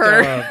that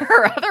there like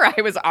her other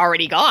eye was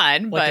already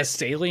gone. Like a But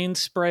saline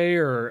spray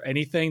or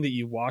anything that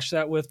you wash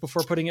that with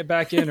before putting it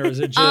back in, or is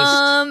it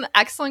just?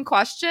 excellent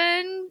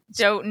question.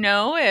 Don't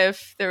know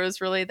if there was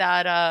really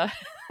that.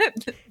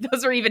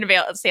 Those were even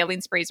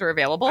saline sprays were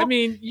available. I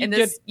mean, you in get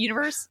this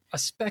universe. a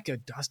speck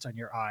of dust on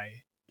your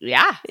eye.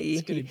 Yeah,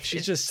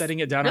 She's just setting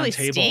it down really on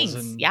tables, stings.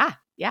 and Yeah.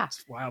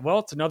 wow. Well,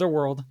 it's another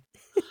world.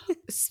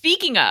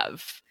 Speaking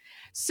of,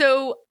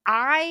 so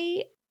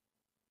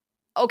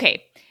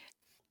okay.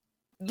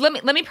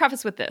 Let me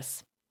preface with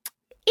this.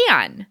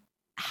 Anne,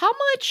 how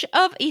much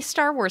of a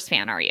Star Wars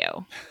fan are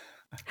you?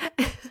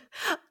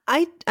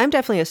 I'm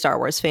definitely a Star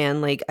Wars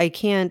fan. Like I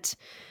guess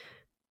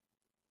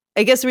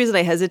the reason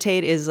I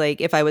hesitate is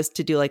like if I was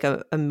to do like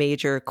a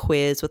major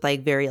quiz with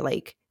like very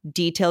like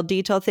detailed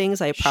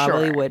things, I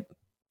probably Sure. would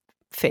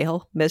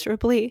fail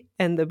miserably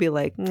and they'll be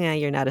like, nah,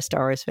 you're not a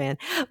Star Wars fan.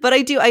 But I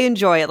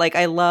enjoy it. Like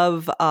I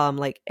love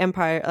like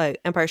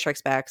Empire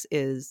Strikes Back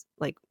is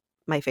like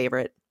my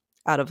favorite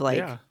out of like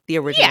Yeah. the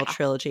original Yeah.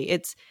 trilogy.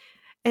 It's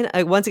and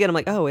once again I'm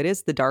like, oh, it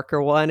is the darker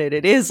one and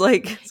it is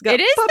like it's got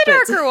It is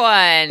puppets. the darker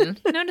one.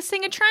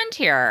 Noticing a trend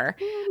here.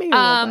 Maybe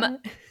a little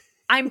bit.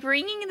 I'm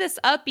bringing this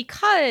up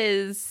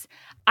because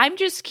I'm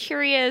just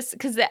curious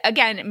because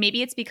again,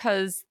 maybe it's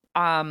because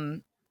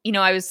I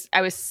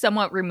was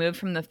somewhat removed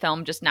from the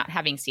film, just not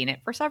having seen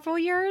it for several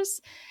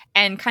years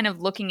and kind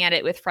of looking at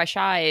it with fresh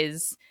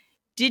eyes.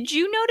 Did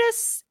you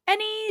notice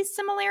any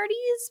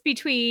similarities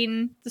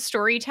between the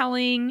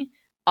storytelling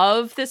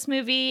of this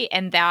movie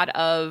and that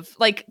of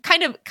like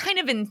kind of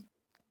in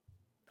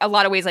a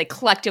lot of ways, like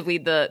collectively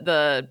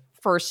the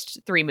first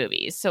three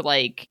movies? So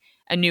like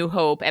A New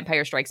Hope,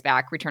 Empire Strikes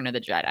Back, Return of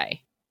the Jedi.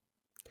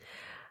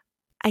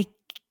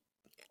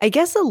 I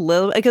guess a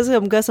little. I guess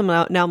I'm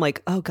now I'm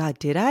like, oh God,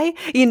 did I?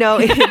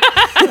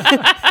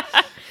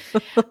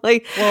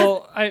 Like,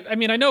 Well, I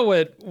mean, I know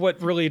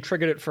what really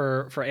triggered it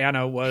for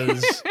Anna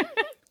was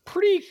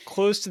pretty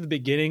close to the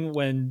beginning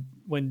when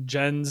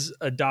Jen's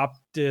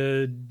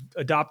adoptive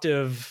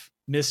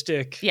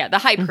mystic, Yeah, the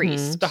High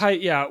Priest.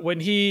 when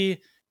he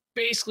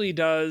basically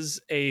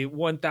does a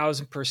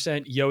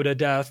 1000% Yoda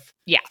death.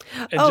 Yeah.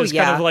 And Oh, just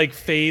kind yeah. of like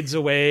fades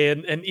away.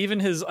 And even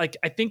his, like,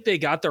 I think they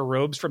got their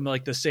robes from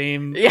like the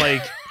same Yeah.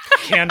 like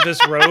canvas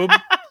robe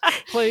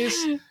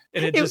place.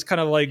 And it just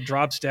kind of like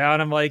drops down.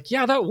 I'm like,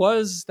 yeah, that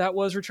was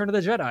Return of the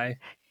Jedi.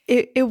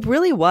 it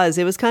really was.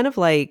 It was kind of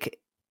like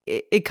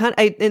it kind of,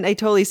 I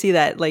totally see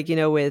that, like,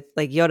 with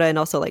like Yoda and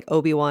also like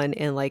Obi-Wan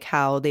and like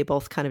how they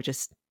both kind of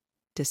just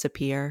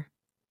disappear.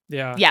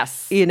 Yeah.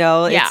 Yes.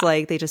 Yeah. Yeah.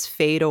 Like they just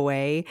fade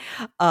away.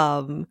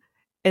 And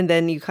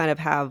then you kind of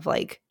have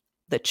like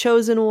the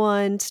Chosen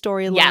One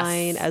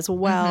storyline Yes. as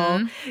well,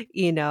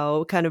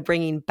 Mhm. kind of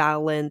bringing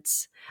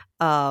balance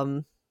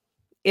in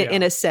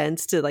a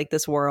sense to like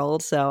this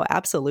world. So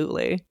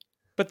absolutely.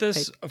 But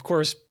this, of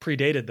course,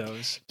 predated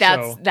those.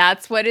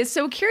 That's what is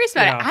so curious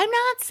about Yeah.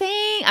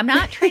 it. I'm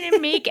not trying to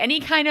make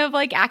any kind of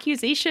like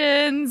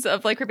accusations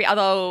of like creepy,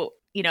 although,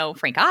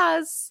 Frank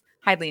Oz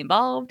highly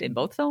involved in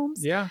both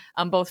films. Yeah.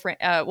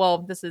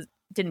 This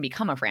didn't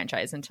become a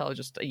franchise until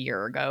just a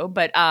year ago,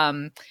 but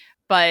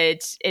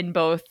in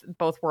both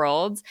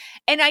worlds.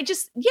 And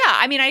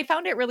I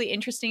found it really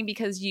interesting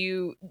because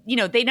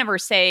they never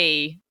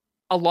say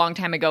a long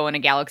time ago in a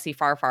galaxy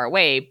far, far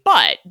away,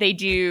 but they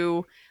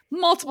do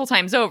multiple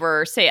times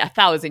over say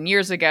 1,000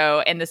 years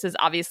ago. And this is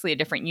obviously a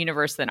different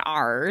universe than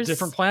ours.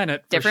 Different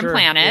planet. for Different sure.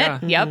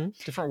 planet. Yeah. Yep.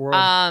 Different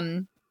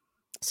world.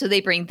 So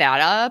they bring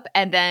that up.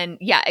 And then,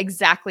 yeah,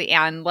 exactly.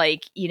 And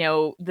like,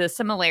 the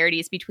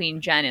similarities between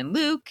Jen and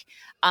Luke,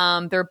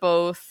 they're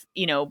both,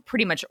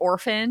 pretty much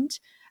orphaned,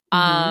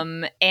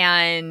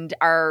 and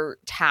are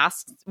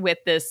tasked with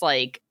this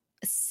like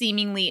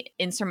seemingly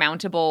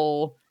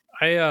insurmountable.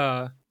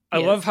 I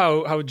Yes. love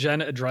how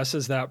Jen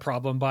addresses that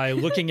problem by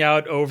looking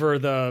out over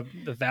the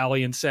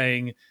valley and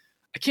saying,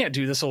 I can't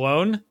do this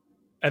alone.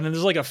 And then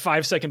there's like a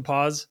 5-second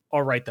pause.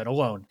 All right, then,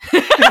 alone.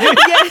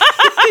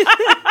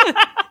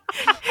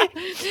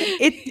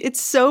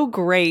 It's so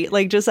great,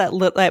 like just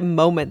that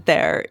moment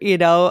there,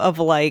 of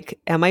like,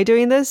 am I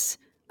doing this?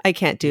 I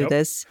can't do Yep.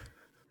 this.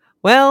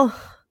 well,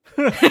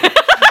 all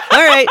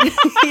right.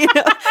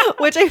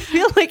 Which I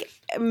feel like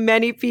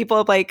many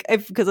people like,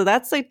 because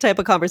that's the type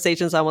of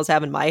conversations I almost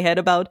have in my head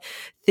about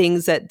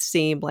things that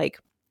seem like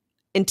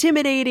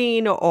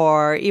intimidating,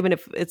 or even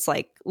if it's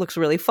like looks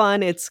really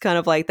fun, it's kind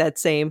of like that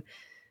same,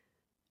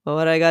 well,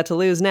 what I got to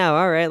lose now?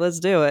 All right, let's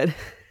do it.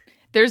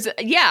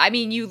 I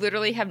mean, you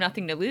literally have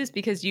nothing to lose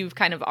because you've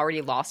kind of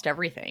already lost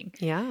everything.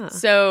 Yeah.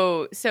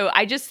 So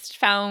I just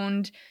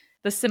found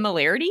the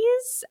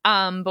similarities,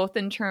 both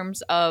in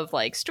terms of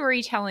like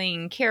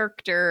storytelling,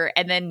 character,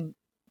 and then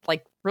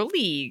like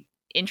really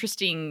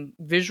interesting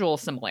visual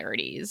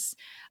similarities.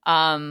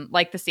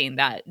 Like the scene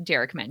that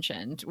Derek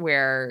mentioned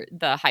where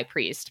the high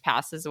priest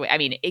passes away. I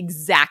mean,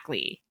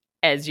 exactly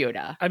as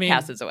Yoda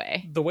passes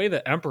away. The way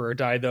the Emperor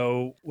died,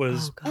 though,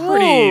 was God.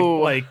 pretty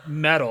like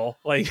metal.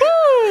 Like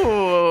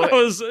that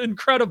was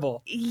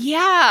incredible.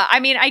 Yeah, I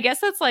mean, I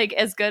guess that's like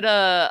as good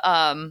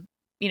a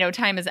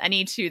time as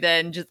any to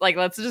then just like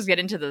let's just get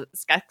into the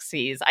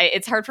Skeksis.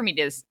 It's hard for me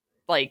to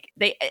like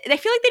they feel like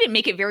they didn't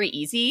make it very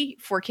easy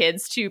for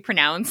kids to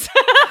pronounce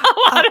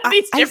a lot of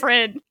these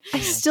different. I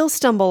still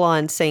stumble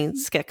on saying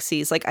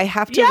Skeksis. Like I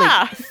have to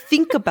like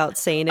think about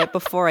saying it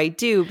before I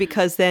do,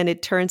 because then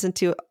it turns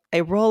into I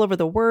roll over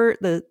the word,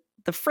 the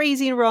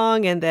phrasing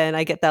wrong, and then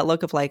I get that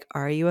look of like,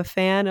 are you a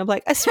fan? I'm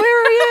like, I swear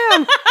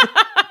I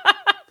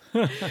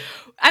am.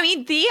 I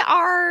mean, they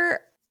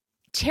are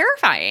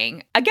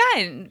terrifying.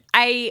 Again,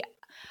 I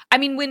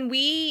mean, when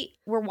we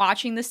were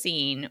watching the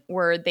scene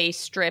where they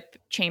strip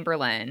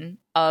Chamberlain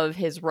of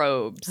his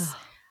robes,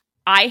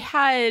 I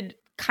had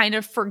kind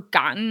of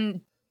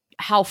forgotten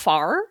how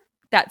far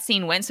that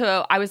scene went.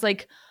 So I was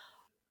like,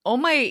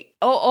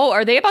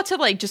 are they about to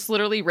like just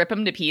literally rip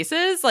him to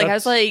pieces? Like I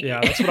was like, yeah,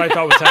 that's what I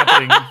thought was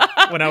happening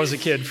when I was a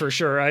kid, for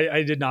sure.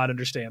 I did not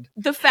understand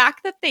the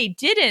fact that they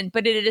didn't,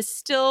 but it is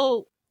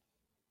still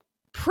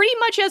pretty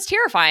much as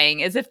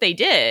terrifying as if they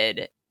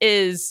did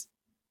is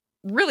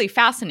really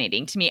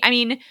fascinating to me. I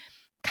mean,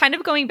 kind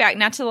of going back,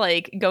 not to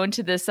like go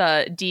into this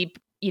deep,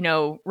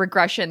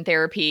 regression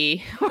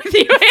therapy with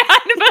you,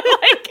 but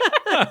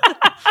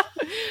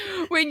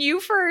like when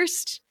you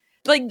first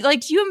like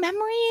do you have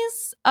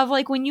memories of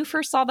like when you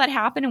first saw that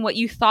happen and what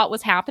you thought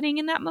was happening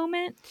in that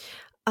moment?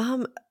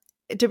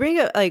 To bring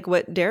up like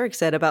what Derek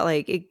said about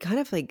like it kind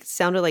of like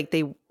sounded like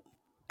they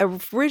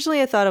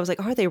originally I thought I was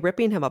like, are they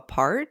ripping him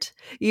apart?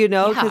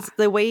 Because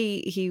the way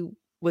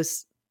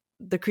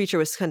the creature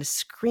was kind of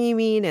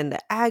screaming and the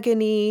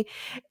agony,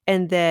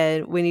 and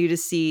then when you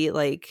just see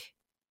like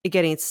it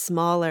getting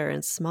smaller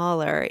and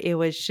smaller, it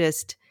was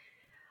just,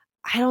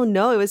 I don't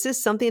know, it was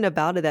just something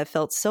about it that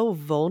felt so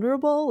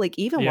vulnerable. Like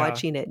even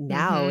watching it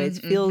now, it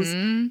feels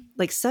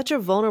like such a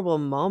vulnerable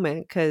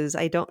moment, because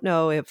I don't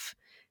know if,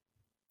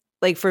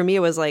 like for me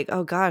it was like,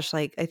 oh gosh,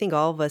 like I think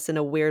all of us in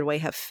a weird way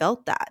have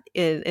felt that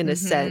in a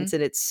sense,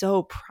 and it's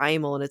so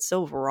primal and it's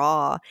so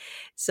raw.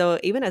 So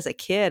even as a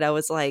kid I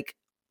was like,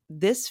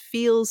 this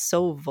feels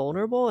so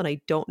vulnerable, and I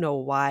don't know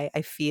why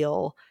I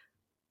feel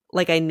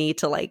like I need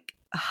to like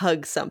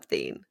hug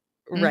something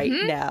right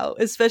now,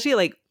 especially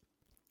like,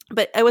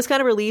 but I was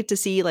kind of relieved to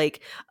see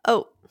like,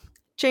 oh,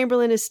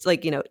 Chamberlain is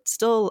like, he's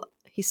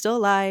still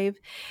alive.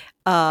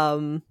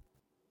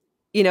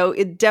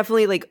 It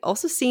definitely like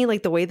also seeing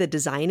like the way the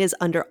design is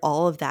under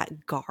all of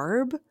that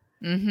garb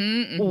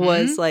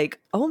was like,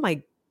 oh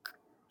my,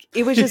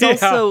 it was just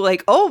also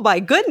like, oh my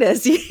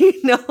goodness,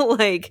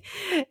 like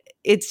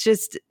it's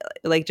just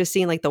like just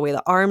seeing like the way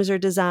the arms are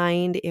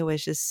designed. It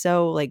was just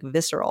so like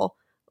visceral,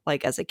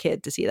 like as a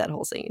kid to see that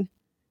whole scene.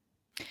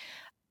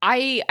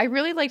 I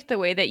really liked the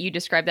way that you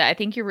described that. I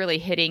think you're really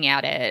hitting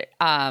at it.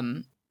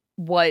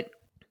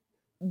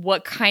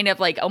 What kind of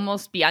like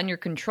almost beyond your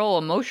control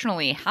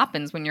emotionally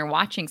happens when you're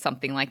watching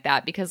something like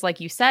that, because like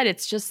you said,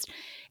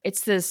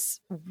 it's this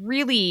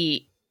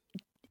really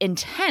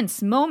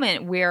intense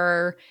moment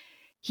where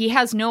he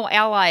has no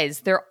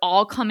allies. They're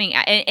all coming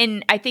at,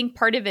 and I think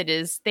part of it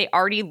is they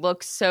already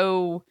look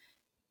so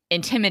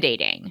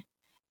intimidating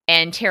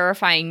and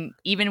terrifying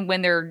even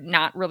when they're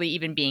not really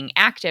even being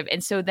active.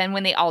 And so then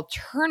when they all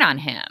turn on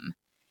him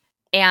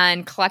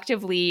and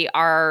collectively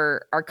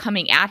are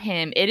coming at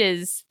him, it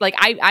is like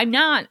I'm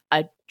not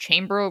a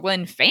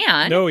Chamberlain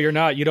fan. No, you're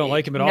not. You don't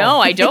like him at all. No,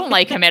 I don't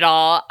like him at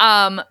all.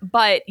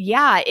 But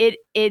yeah,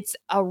 it's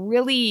a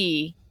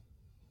really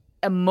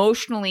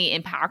emotionally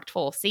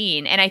impactful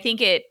scene, and I think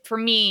it for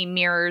me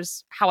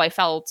mirrors how I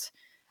felt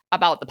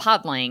about the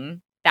podling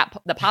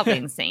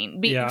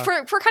scene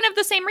for kind of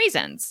the same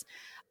reasons,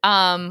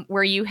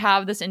 where you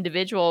have this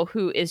individual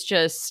who is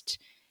just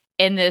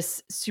in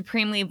this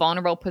supremely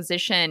vulnerable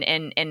position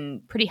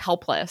and pretty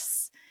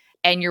helpless,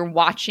 and you're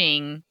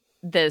watching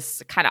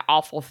this kind of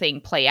awful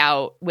thing play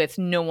out with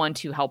no one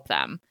to help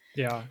them.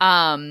 There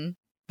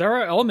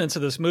are elements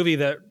of this movie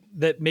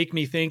that make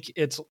me think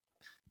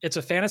it's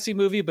a fantasy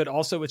movie, but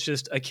also it's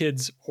just a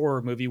kid's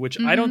horror movie,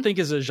 which I don't think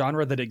is a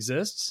genre that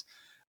exists,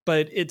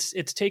 but it's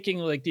taking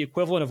like the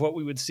equivalent of what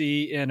we would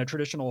see in a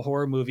traditional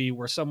horror movie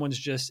where someone's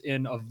just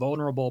in a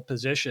vulnerable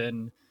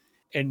position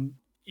and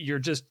you're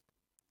just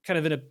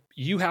kind of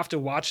you have to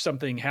watch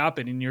something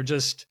happen and you're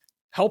just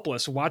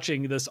helpless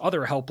watching this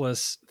other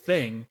helpless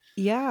thing.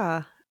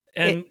 Yeah.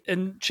 And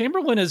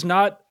Chamberlain is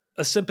not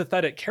a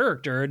sympathetic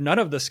character. None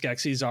of the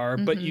Skeksis are,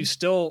 but you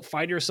still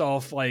find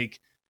yourself like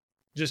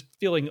just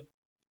feeling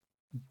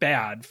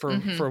bad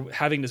for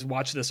having to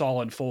watch this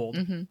all unfold.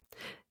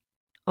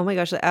 Oh my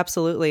gosh,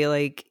 absolutely.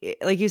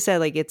 Like you said,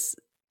 like it's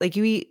like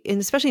and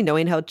especially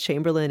knowing how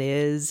Chamberlain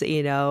is,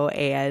 you know,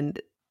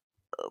 and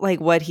like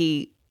what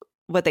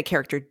the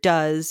character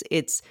does,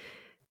 it's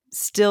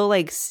still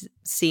like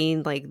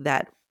seeing like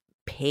that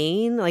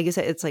pain. Like you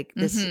said, it's like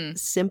this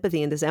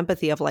sympathy and this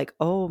empathy of like,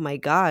 oh my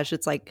gosh,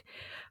 it's like,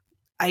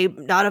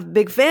 I'm not a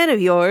big fan of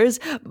yours,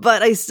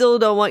 but I still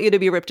don't want you to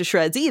be ripped to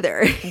shreds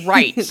either.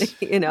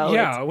 Right. You know?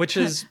 Yeah, which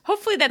is...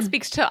 Hopefully that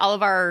speaks to all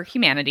of our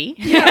humanity.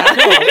 Yeah.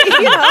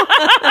 No.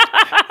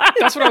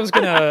 That's what I was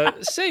going to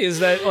say, is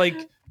that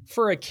like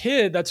for a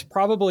kid, that's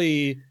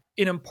probably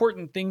an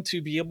important thing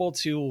to be able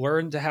to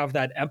learn to have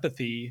that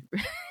empathy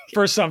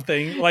for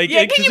something. Like,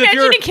 yeah, can you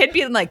imagine a kid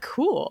being like,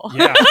 cool?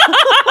 Yeah.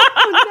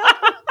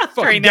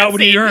 Fucking got what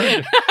he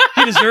earned.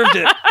 He deserved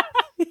it.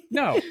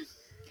 No.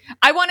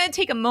 I want to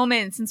take a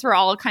moment, since we're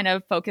all kind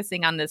of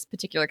focusing on this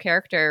particular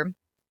character.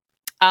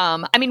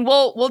 I mean,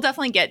 we'll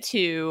definitely get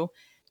to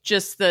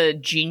just the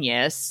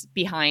genius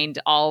behind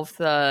all of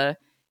the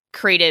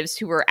creatives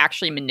who were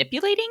actually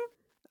manipulating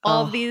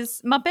all of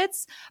these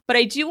Muppets. But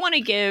I do want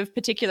to give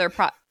particular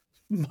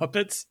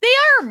Muppets? They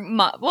are,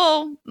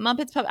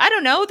 Muppets. I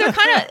don't know. They're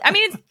kind of, I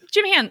mean,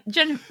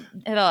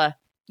 it's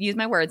use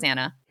my words,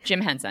 Anna.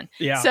 Jim Henson.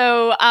 Yeah.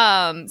 So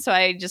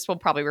I just will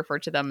probably refer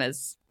to them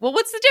as, well,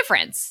 what's the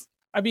difference?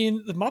 I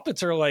mean, the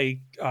Muppets are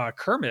like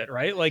Kermit,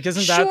 right? Like,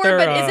 isn't sure, that their...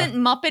 but isn't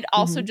Muppet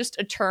also just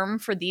a term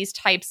for these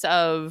types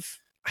of...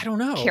 I don't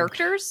know.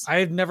 Characters? I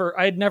had never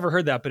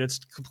heard that, but it's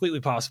completely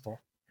possible.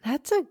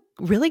 That's a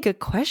really good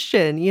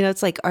question. You know,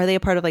 it's like, are they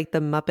a part of like the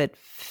Muppet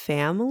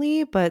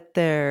family? But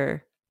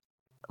they're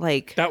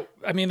like that.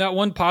 I mean, that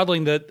one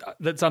podling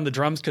that's on the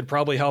drums could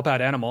probably help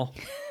out Animal.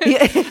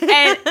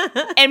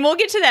 and we'll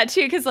get to that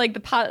too, because like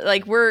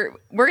we're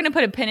gonna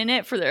put a pin in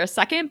it for a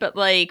second, but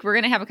like we're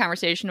gonna have a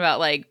conversation about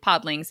like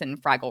podlings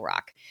and Fraggle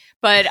Rock.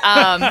 But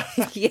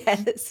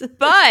yes.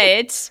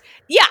 But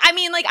yeah, I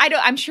mean, like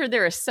I'm sure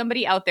there is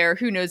somebody out there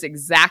who knows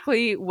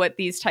exactly what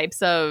these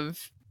types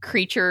of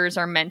creatures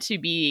are meant to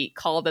be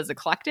called as a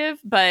collective,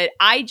 but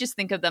I just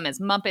think of them as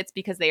Muppets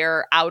because they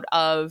are out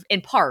of,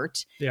 in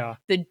part,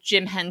 the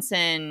Jim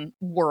Henson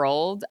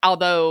world,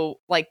 although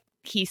like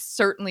he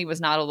certainly was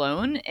not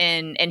alone,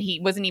 and he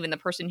wasn't even the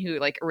person who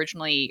like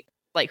originally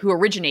like who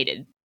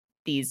originated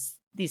these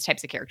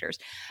types of characters.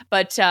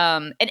 But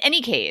in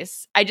any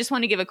case, I just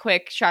want to give a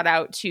quick shout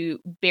out to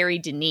Barry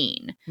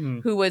Deneen,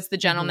 who was the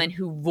gentleman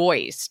who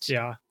voiced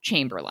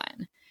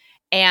Chamberlain.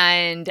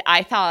 And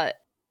I thought,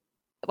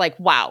 like,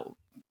 wow,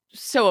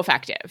 so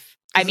effective.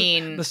 I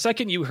mean, the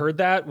second you heard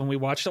that when we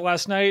watched it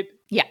last night,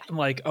 I'm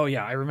like, oh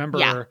yeah, I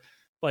remember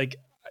like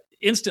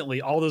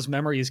instantly all those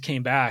memories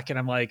came back, and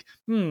I'm like,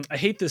 I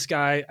hate this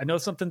guy. I know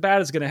something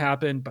bad is going to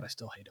happen, but I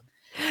still hate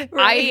him.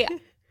 Right.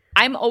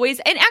 I'm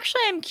always, and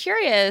actually I'm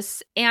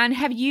curious, and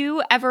have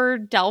you ever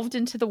delved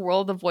into the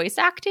world of voice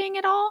acting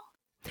at all?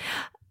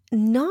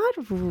 Not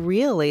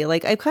really.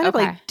 Like I kind of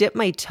like dipped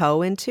my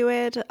toe into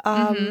it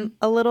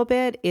a little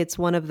bit. It's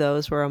one of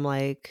those where I'm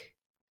like,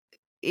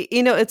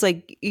 you know, it's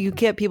like you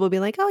get people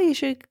being like, oh, you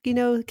should, you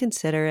know,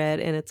 consider it.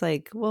 And it's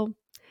like, well,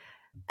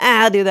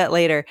 I'll do that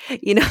later,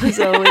 you know,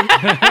 so,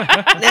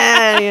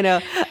 you know,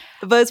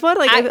 but it's one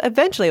like I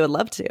eventually would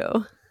love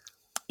to.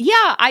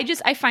 Yeah,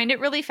 I find it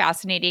really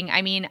fascinating.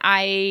 I mean,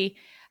 I'm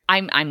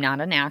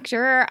not an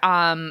actor,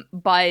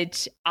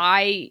 but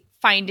I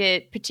find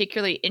it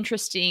particularly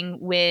interesting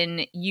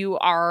when you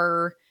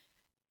are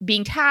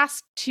being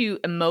tasked to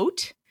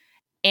emote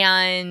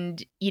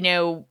and, you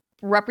know,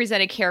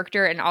 represent a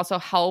character and also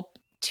help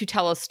to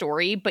tell a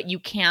story, but you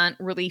can't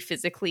really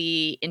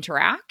physically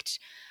interact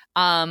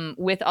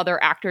with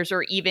other actors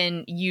or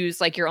even use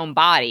like your own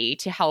body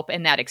to help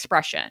in that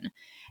expression.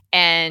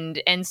 And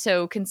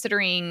so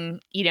considering,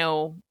 you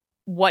know,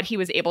 what he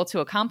was able to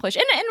accomplish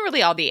and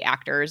really all the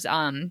actors,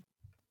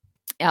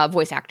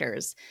 voice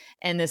actors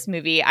in this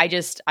movie,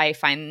 I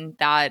find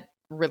that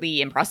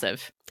really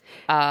impressive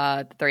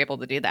that they're able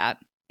to do that.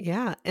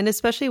 Yeah. And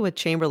especially with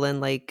Chamberlain,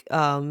 like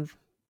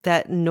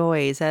that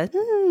noise, that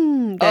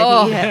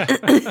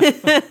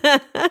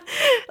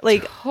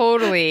like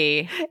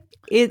totally.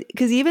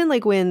 Because even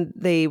like when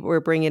they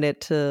were bringing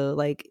it to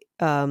like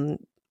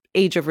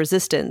Age of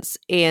Resistance,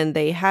 and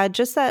they had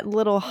just that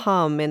little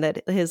hum and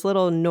that his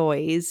little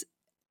noise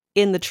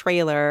in the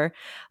trailer,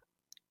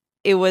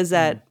 it was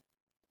that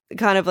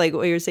kind of like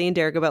what you're saying,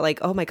 Derek, about like,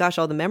 oh my gosh,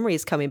 all the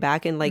memories coming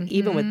back. And like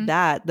even with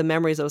that, the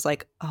memories, I was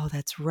like, oh,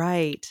 that's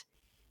right.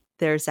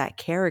 There's that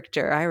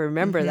character. I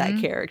remember that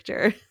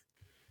character.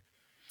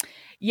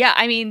 Yeah,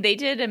 I mean, they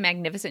did a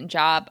magnificent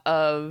job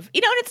of,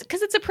 you know, and it's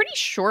because it's a pretty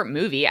short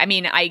movie. I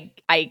mean, I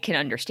can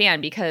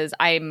understand because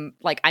I'm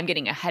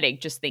getting a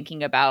headache just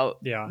thinking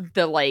about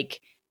the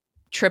like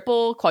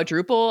triple,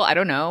 quadruple, I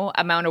don't know,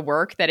 amount of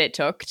work that it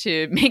took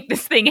to make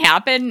this thing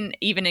happen,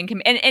 even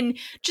in and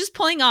just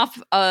pulling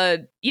off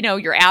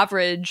your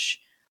average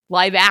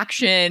live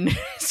action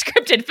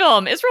scripted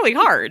film is really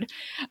hard.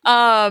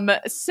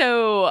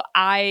 So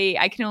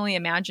I can only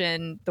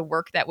imagine the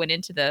work that went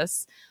into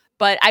this.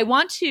 But I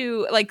want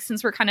to, like,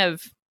 since we're kind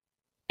of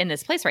in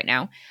this place right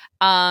now,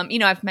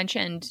 I've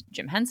mentioned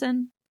Jim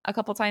Henson a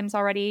couple times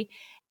already.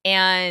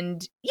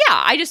 And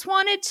yeah, I just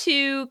wanted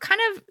to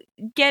kind of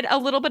get a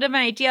little bit of an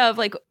idea of,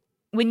 like,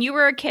 when you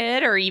were a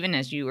kid, or even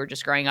as you were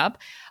just growing up,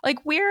 like,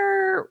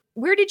 where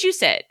did you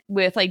sit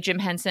with, like, Jim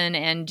Henson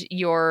and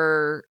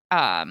your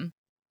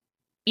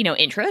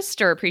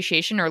interest or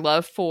appreciation or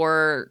love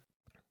for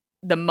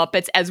the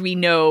Muppets as we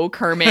know,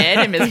 Kermit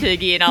and Miss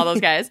Piggy and all those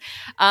guys.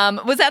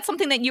 Was that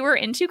something that you were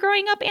into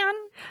growing up, Anne?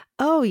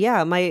 Oh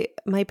yeah, my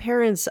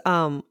parents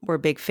were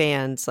big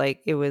fans.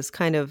 Like, it was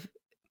kind of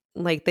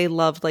like they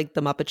loved, like,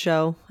 the Muppet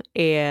Show,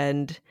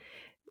 and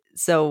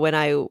so when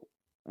I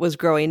was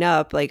growing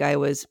up, like, I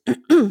was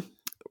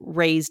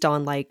raised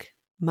on, like,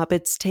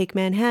 Muppets Take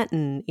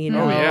Manhattan, Oh,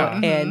 yeah.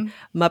 and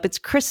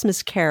Muppets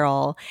Christmas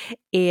Carol,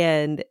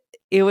 and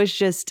it was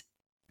just,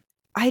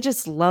 I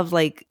just love,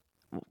 like,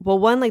 well,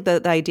 one, like, the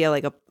idea,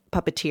 like, a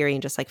puppeteering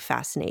just, like,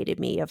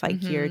 fascinated me, of,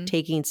 like, you're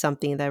taking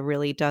something that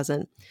really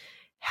doesn't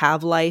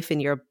have life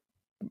and you're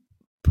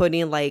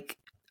putting, like,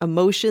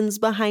 emotions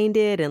behind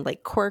it and,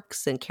 like,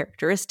 quirks and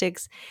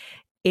characteristics.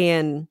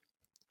 And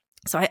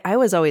so I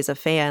was always a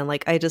fan.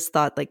 Like, I just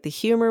thought, like, the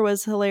humor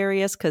was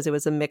hilarious because it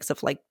was a mix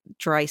of, like,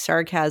 dry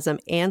sarcasm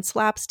and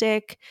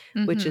slapstick,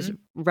 which is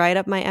right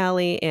up my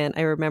alley. And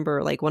I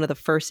remember, like, one of the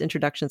first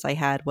introductions I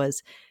had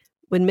was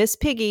when Miss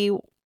Piggy,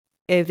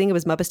 I think it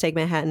was Muppets Take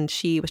Manhattan,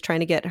 she was trying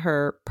to get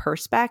her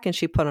purse back and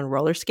she put on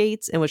roller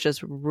skates and was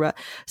just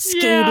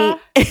skating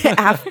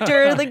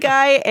after the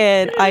guy.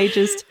 And I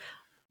just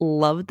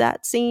loved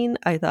that scene.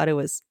 I thought it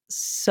was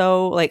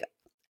so, like,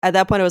 at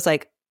that point I was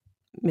like,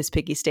 Miss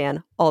Piggy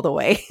stan all the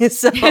way.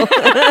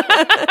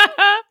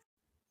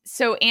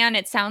 So Anne,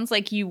 it sounds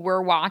like you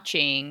were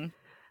watching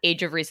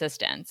Age of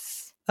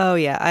Resistance. Oh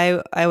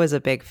yeah, I was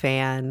a big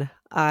fan.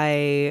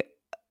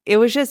 It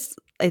was just,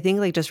 I think,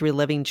 like, just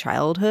reliving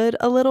childhood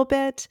a little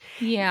bit.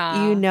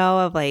 Yeah.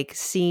 Of, like,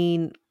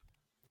 seeing,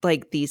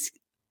 like, these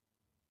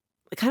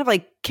kind of,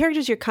 like,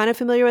 characters you're kind of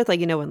familiar with, like,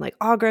 when, like,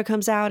 Aughra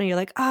comes out and you're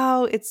like,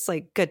 oh, it's,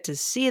 like, good to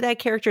see that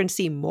character and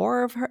see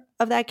more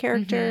of that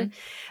character.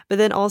 But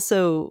then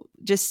also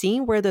just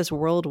seeing where this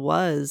world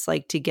was,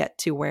 like, to get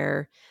to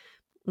where,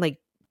 like,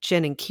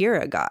 Jen and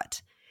Kira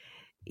got,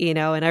 and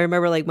I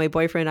remember, like, my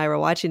boyfriend and I were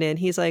watching it and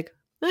he's like,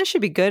 that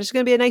should be good. It's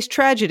going to be a nice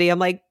tragedy. I'm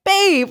like,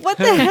 babe, what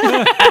the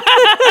hell?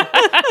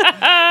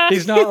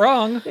 He's not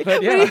wrong,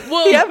 but yeah.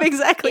 Well, yeah,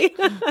 exactly.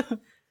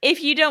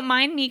 If you don't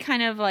mind me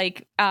kind of,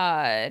 like,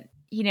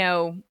 diving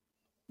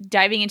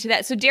into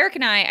that. So Derek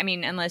and I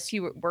mean, unless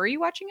were you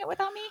watching it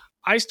without me?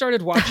 I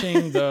started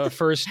watching the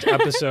first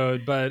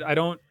episode, but I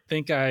don't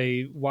think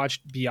I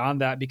watched beyond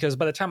that because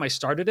by the time I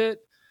started it,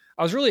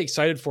 I was really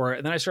excited for it.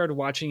 And then I started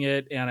watching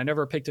it and I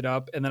never picked it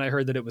up. And then I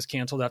heard that it was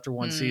canceled after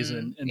one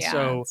season. And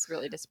so it's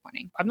really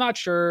disappointing. I'm not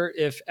sure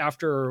if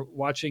after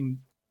watching,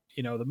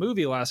 the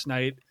movie last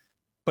night,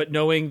 but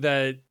knowing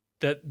that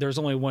there's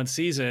only one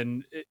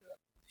season,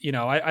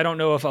 I don't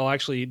know if I'll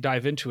actually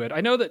dive into it.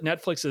 I know that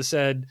Netflix has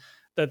said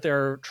that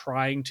they're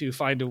trying to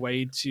find a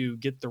way to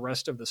get the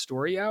rest of the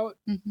story out.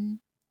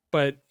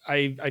 But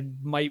I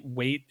might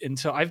wait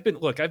until I've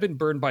been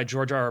burned by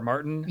George R.R.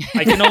 Martin.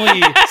 I can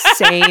only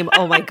same.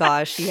 Oh my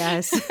gosh,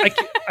 yes.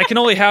 I can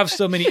only have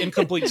so many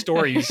incomplete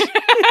stories.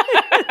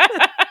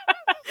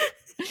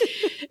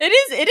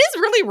 It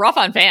is really rough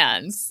on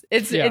fans.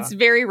 It's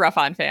very rough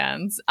on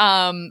fans.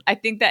 I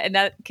think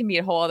that can be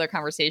a whole other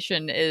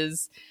conversation.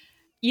 Is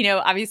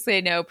obviously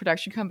I know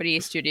production company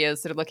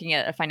studios that are looking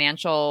at a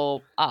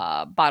financial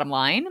bottom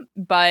line,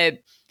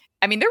 but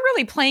I mean, they're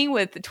really toying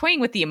with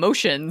the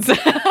emotions of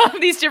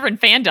these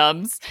different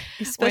fandoms.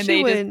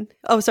 Especially when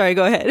oh, sorry,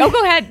 go ahead. Oh,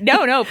 go ahead.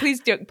 No,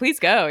 please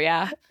go.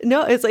 Yeah.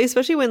 No, it's like,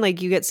 especially when,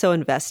 like, you get so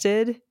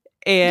invested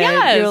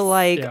and you're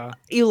like,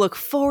 you look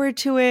forward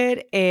to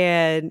it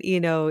and,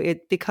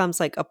 it becomes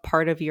like a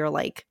part of your,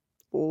 like,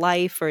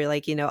 life, or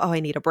like, oh,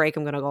 I need a break.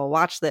 I'm going to go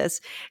watch this.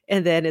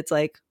 And then it's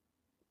like,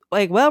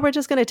 well, we're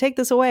just going to take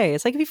this away.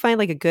 It's like if you find,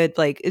 like, a good,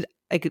 like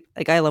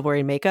I love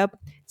wearing makeup.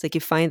 It's like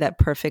you find that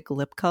perfect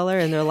lip color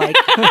and they're like,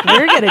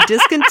 we're going to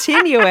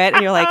discontinue it.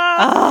 And you're like,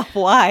 oh,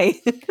 why?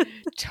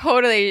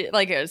 Totally,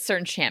 like a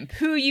certain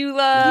shampoo you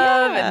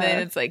love. And then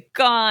it's like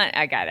gone.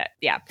 I got it.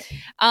 Yeah.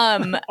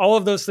 All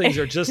of those things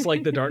are just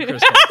like the Dark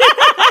Crystal.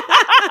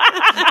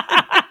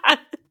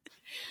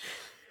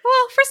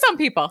 Well, for some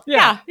people.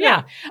 Yeah.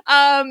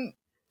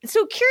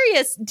 So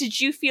curious,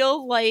 did you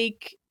feel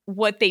like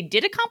what they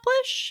did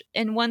accomplish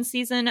in one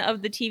season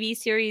of the TV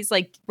series,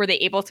 like, were they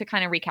able to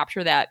kind of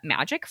recapture that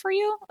magic for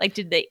you? Like,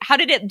 did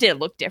it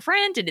look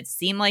different? Did it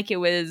seem like it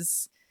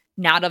was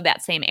not of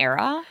that same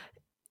era?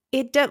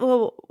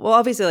 Well,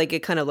 obviously, like,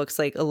 it kind of looks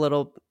like a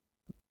little,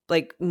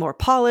 like more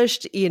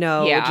polished,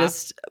 Yeah.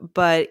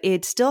 but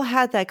it still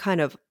had that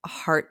kind of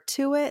heart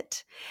to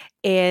it.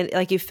 And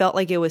like you felt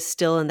like it was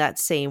still in that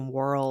same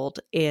world.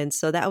 And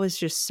so that was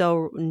just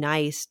so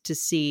nice to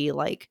see,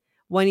 like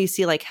when you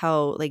see like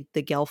how like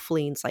the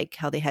Gelflings, like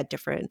how they had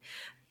different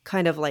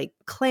kind of like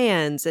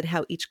clans and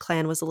how each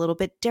clan was a little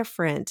bit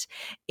different.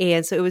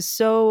 And so it was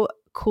so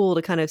cool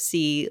to kind of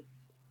see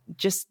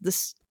just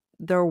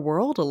their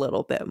world a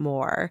little bit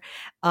more.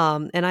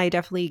 And I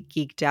definitely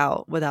geeked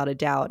out without a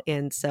doubt.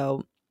 And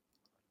so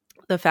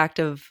the fact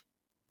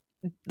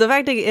that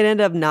it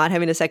ended up not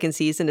having a second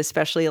season,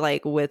 especially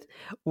like with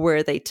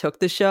where they took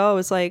the show, I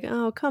was like,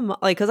 oh, come on.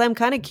 Like, cause I'm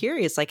kind of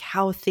curious, like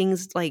how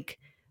things like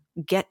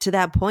get to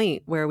that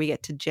point where we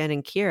get to Jen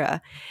and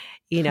Kira,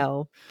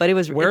 but it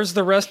was, Where's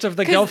the rest of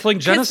the Gelfling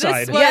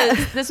genocide?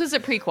 This was a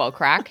prequel,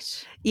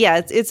 correct?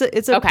 Yeah, it's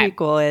a Okay.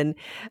 prequel.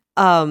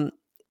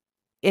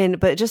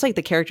 But just like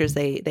the characters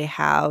they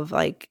have,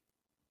 like,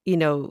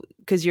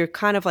 because you're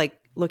kind of like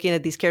looking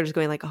at these characters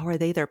going like, oh, are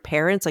they their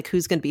parents? Like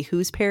who's going to be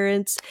whose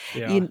parents?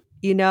 Yeah.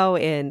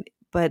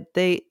 But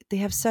they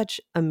have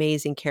such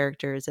amazing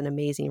characters and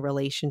amazing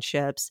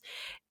relationships.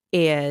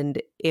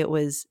 And it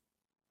was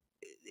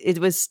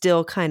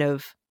still kind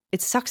of,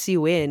 it sucks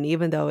you in,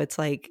 even though it's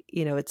like,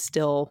 it's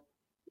still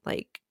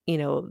like,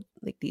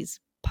 like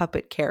these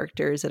puppet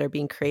characters that are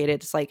being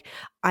created. It's like,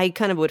 I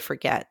kind of would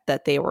forget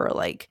that they were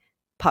like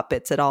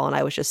puppets at all. And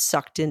I was just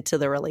sucked into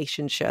the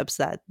relationships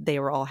that they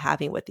were all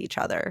having with each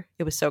other.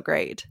 It was so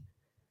great.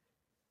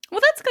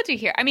 Well, that's good to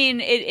hear. I mean,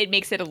 it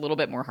makes it a little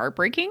bit more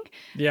heartbreaking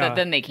that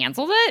then they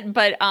canceled it.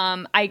 But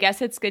I guess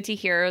it's good to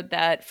hear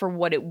that for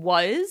what it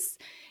was,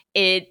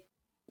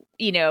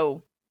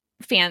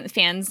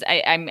 fans,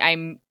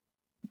 I'm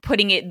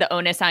putting the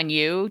onus on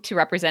you to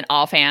represent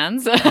all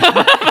fans.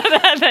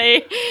 That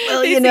they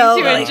seem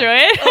to enjoy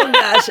it. Oh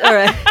gosh, all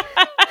right.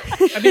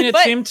 I mean, it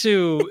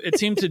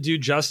seemed to do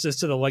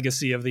justice to the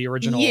legacy of the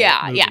original movie.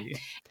 Yeah.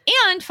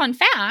 And fun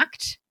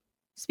fact,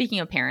 speaking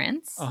of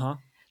parents,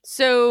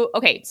 so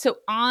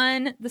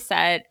on the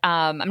set,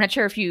 I'm not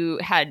sure if you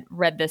had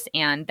read this,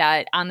 Anne,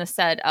 that on the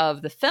set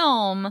of the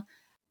film,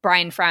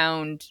 Brian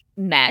Fround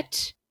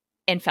met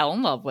and fell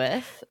in love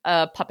with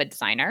a puppet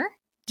designer.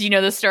 Do you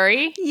know the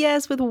story?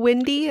 Yes, with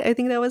Wendy. I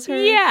think that was her.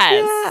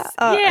 Yes.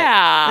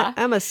 Yeah.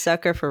 I'm a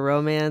sucker for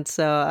romance,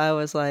 so I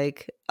was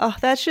like, oh,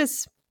 that's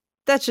just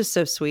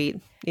so sweet,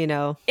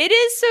 It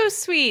is so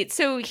sweet.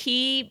 So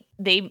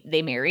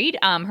they married.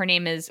 Her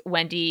name is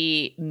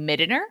Wendy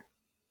Middiner.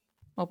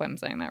 Hope I'm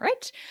saying that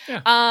right.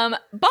 Yeah.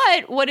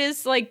 But what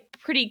is like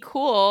pretty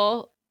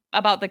cool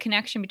about the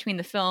connection between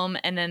the film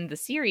and then the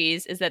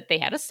series is that they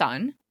had a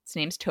son. His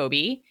name's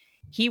Toby.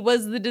 He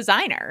was the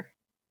designer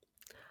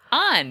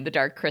on the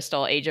Dark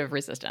Crystal Age of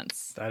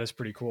Resistance. That is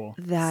pretty cool.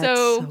 That's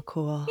so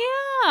cool.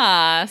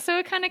 Yeah. So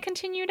it kind of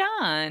continued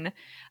on.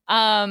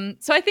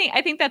 So I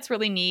think that's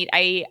really neat.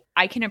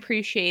 I can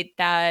appreciate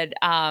that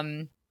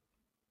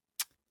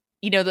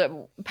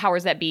the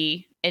powers that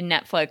be in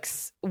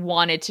Netflix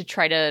wanted to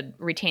try to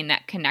retain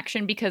that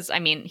connection because, I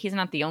mean, he's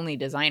not the only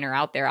designer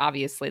out there.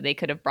 Obviously, they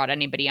could have brought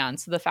anybody on.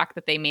 So the fact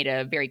that they made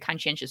a very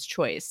conscientious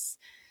choice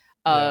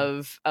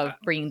of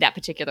bringing that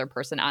particular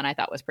person on, I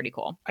thought was pretty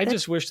cool. I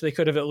just wish they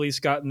could have at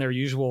least gotten their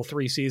usual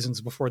 3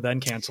 seasons before then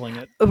canceling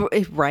it.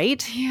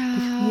 Right?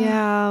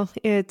 Yeah.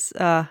 It's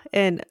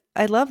and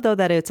I love though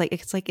that it's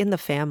like in the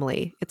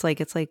family.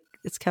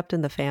 It's kept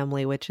in the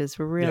family, which is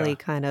really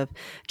kind of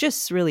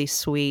just really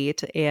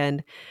sweet.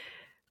 And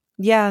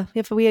yeah,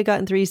 if we had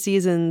gotten 3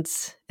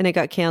 seasons and it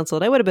got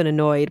canceled, I would have been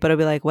annoyed, but I'd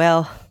be like,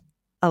 well,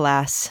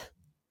 alas,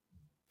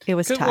 it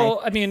was time.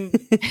 Well, I mean,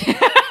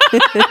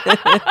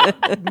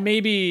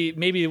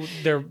 maybe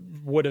there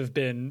would have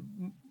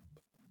been,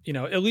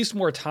 at least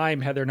more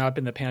time had there not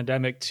been the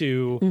pandemic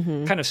to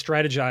kind of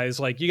strategize.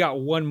 Like you got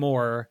one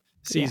more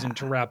season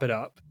to wrap it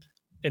up,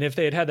 and if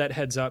they had that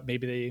heads up,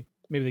 maybe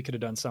they could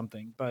have done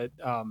something. But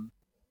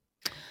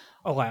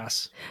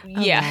alas.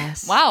 Yeah.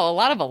 Wow, a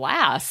lot of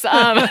alas.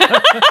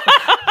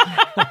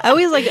 I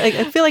always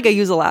I feel like I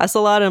use alas a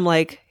lot. I'm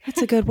like,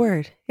 it's a good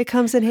word. It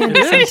comes in handy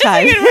sometimes. It's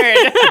a good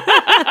word.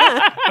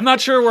 I'm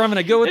not sure where I'm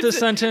going to go with this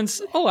sentence.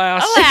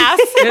 Alas.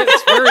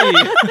 It's very...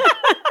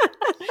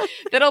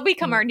 That'll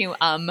become our new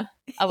alas.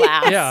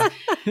 Yeah.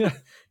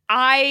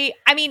 I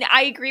mean,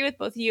 I agree with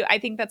both of you. I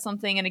think that's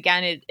something, and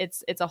again,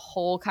 it's a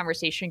whole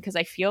conversation because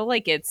I feel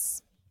like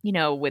it's,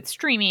 with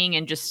streaming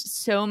and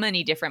just so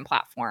many different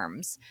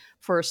platforms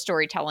for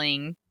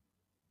storytelling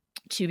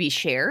to be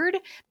shared,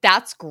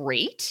 that's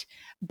great.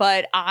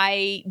 But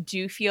I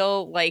do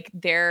feel like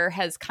there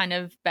has kind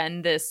of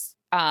been this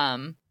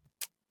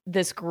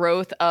this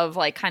growth of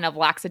like kind of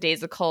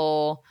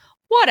lackadaisical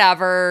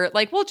whatever,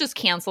 like we'll just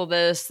cancel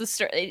this.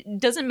 It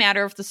doesn't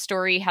matter if the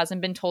story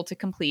hasn't been told to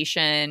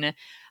completion.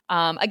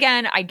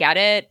 Again, I get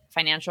it,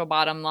 financial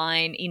bottom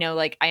line,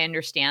 like I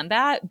understand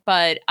that,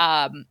 but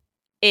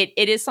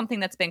it is something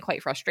that's been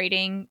quite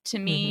frustrating to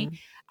me.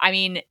 I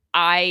mean,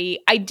 I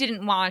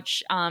didn't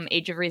watch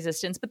Age of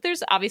Resistance, but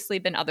there's obviously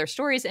been other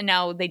stories, and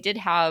now they did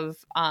have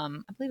I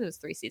believe it was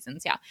 3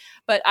 seasons, yeah.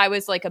 But I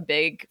was like a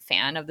big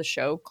fan of the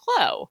show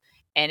Glow,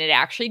 and it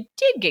actually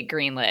did get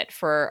greenlit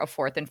for a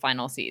 4th and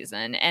final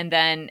season. And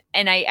then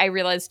I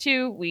realized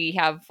too, we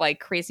have like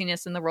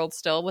craziness in the world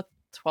still with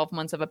 12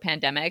 months of a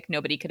pandemic.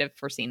 Nobody could have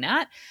foreseen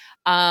that.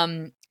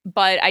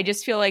 But I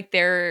just feel like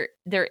there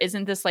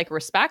isn't this like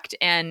respect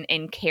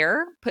and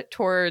care put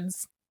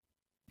towards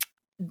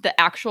the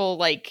actual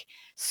like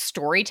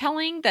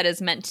storytelling that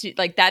is meant to,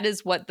 like, that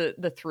is what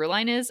the through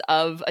line is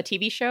of a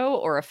TV show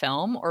or a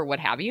film or what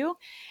have you.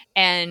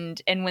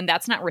 And when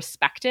that's not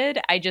respected,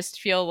 I just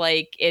feel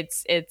like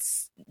it's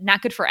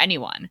not good for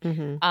anyone.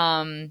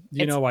 Mm-hmm.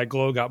 You know why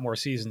Glow got more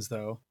seasons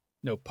though?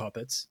 No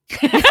puppets.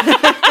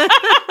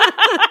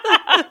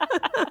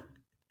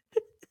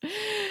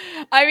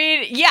 I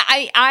mean, yeah,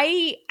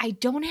 I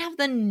don't have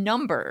the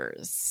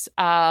numbers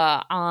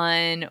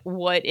on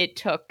what it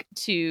took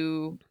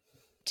to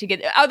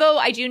get, although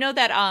I do know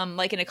that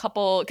like in a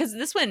couple, because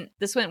this went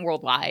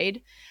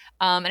worldwide,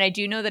 and I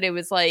do know that it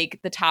was like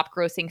the top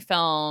grossing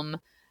film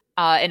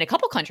in a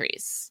couple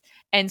countries.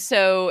 And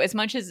so as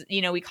much as,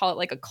 you know, we call it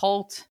like a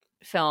cult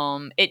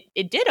film,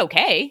 it did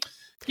okay.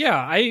 Yeah,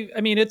 I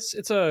mean it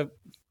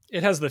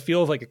has the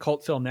feel of like a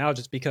cult film now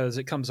just because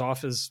it comes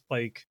off as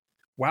like,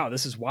 wow,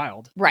 this is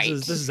wild. Right.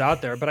 This is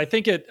out there. But I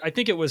think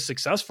it was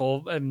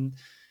successful, and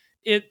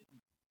it,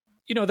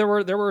 you know, there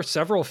were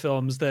several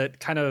films that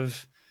kind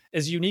of,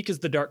 as unique as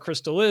The Dark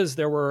Crystal is,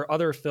 there were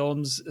other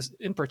films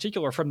in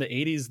particular from the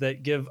 80s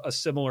that give a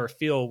similar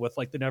feel with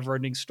like The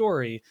Neverending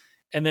Story,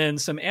 and then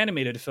some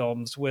animated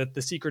films with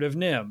The Secret of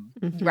Nim.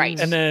 Mm-hmm. Right.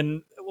 And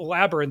then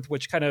Labyrinth,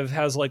 which kind of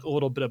has like a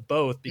little bit of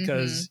both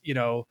because, you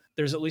know,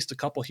 there's at least a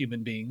couple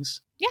human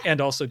beings. Yeah.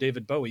 And also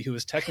David Bowie, who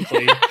is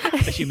technically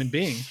a human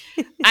being.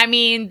 I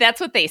mean,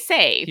 that's what they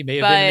say. He may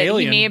have been an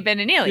alien. He may have been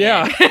an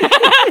alien.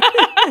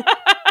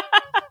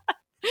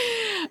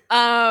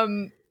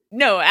 Yeah.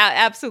 No,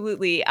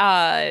 absolutely.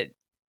 I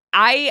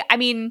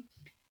mean,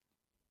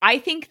 I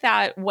think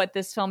that what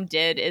this film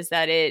did is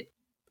that it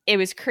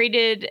was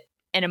created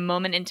in a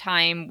moment in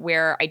time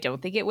where I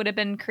don't think it would have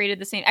been created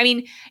the same. I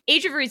mean,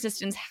 Age of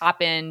Resistance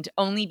happened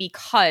only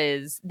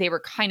because they were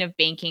kind of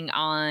banking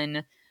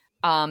on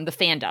the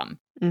fandom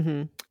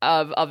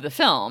of the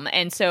film.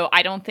 And so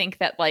I don't think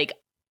that like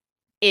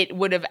it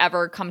would have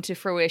ever come to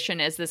fruition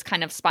as this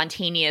kind of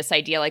spontaneous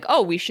idea, like,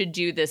 oh, we should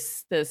do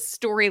this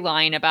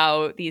storyline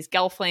about these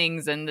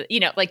gelflings, and, you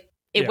know, like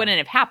it wouldn't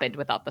have happened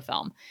without the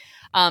film.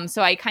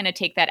 So I kind of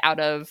take that out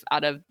of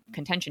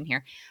contention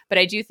here. But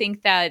I do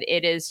think that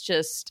it is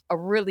just a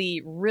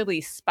really,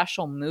 really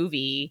special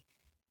movie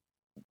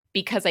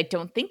because I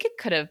don't think it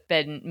could have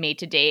been made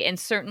today. And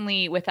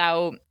certainly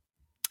without,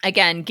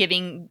 again,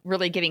 giving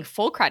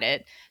full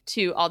credit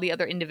to all the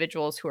other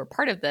individuals who are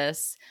part of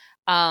this,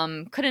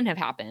 couldn't have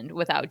happened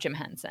without Jim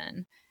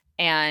Henson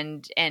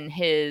and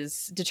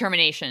his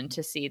determination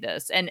to see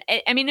this. And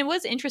I mean, it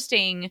was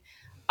interesting,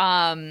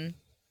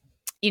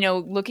 you know,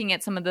 looking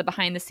at some of the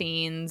behind the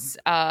scenes,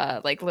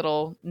 like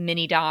little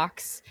mini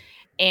docs,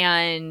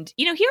 and,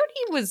 you know, he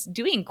already was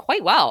doing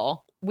quite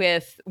well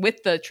with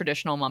the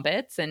traditional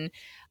Muppets,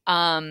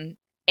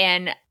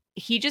 and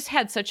he just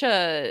had such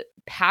a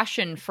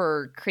passion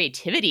for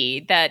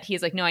creativity that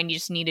he's like, no, I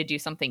just need to do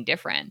something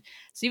different.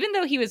 So even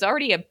though he was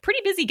already a pretty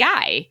busy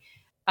guy,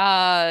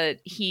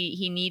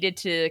 he needed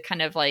to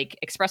kind of like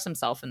express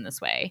himself in this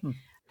way.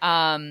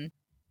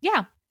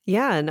 Yeah.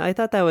 Yeah, and I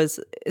thought that was,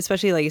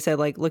 especially like you said,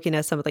 like looking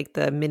at some of like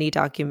the mini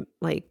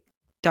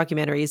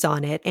documentaries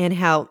on it, and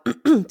how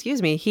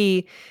excuse me,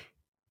 he,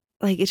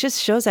 like, it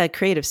just shows that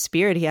creative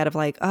spirit he had of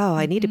like, oh,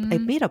 I need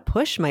to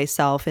push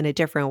myself in a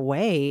different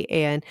way.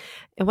 And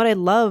what I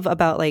love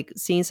about like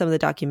seeing some of the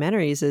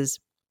documentaries is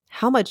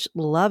how much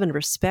love and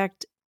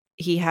respect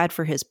he had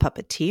for his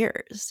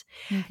puppeteers.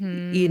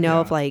 You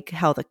know, of like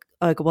how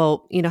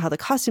well, you know, how the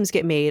costumes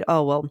get made.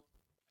 Oh, well,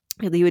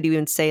 he would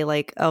even say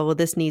like, oh, well,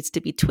 this needs to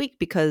be tweaked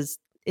because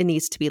it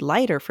needs to be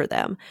lighter for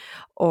them,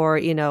 or,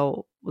 you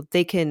know,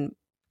 they can,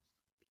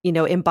 you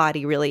know,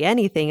 embody really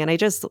anything. And I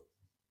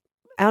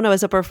don't know,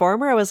 as a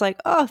performer, I was like,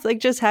 oh, like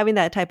just having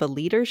that type of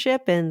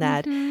leadership and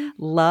that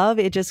love,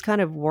 it just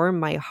kind of warmed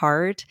my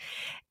heart.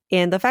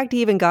 And the fact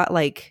he even got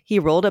like, he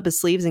rolled up his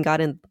sleeves and got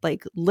in,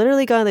 like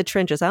literally got in the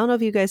trenches. I don't know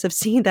if you guys have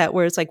seen that,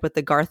 where it's like with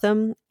the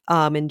Gartham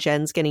and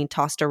Jen's getting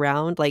tossed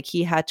around, like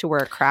he had to wear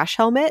a crash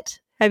helmet.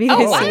 Have you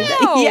guys seen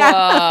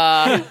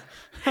that?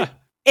 Yeah.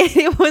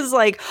 It was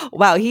like,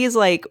 wow, he's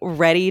like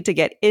ready to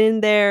get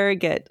in there,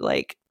 get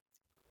like,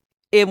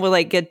 it will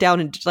like get down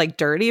and like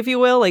dirty, if you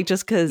will, like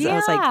just because I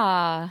was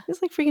like,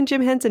 it's like freaking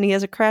Jim Henson. He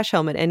has a crash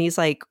helmet and he's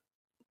like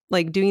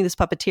doing this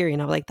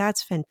puppeteering. I'm like,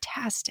 that's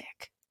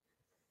fantastic.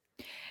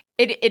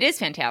 It is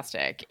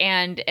fantastic,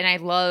 and I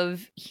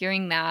love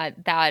hearing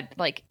that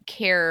like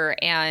care,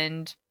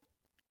 and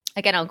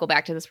again, I'll go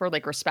back to this word,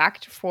 like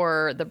respect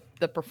for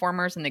the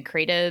performers and the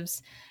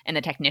creatives and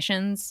the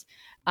technicians,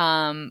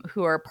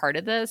 who are part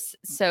of this.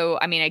 So,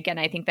 I mean, again,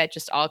 I think that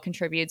just all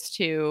contributes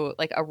to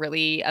like a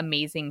really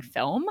amazing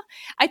film.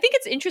 I think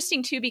it's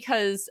interesting too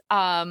because,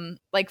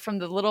 like from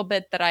the little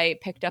bit that I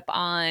picked up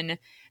on,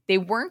 they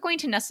weren't going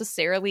to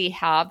necessarily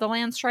have the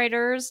Lance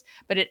Riders,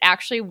 but it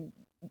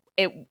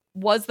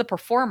was the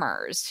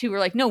performers who were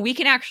like, no, we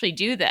can actually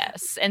do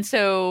this. And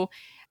so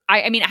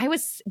I mean, I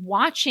was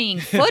watching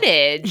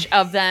footage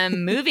of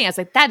them moving. I was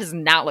like, that does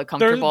not look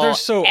comfortable They're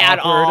so at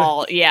awkward.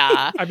 all.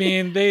 Yeah. I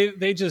mean,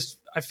 they just,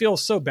 I feel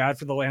so bad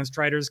for the Lance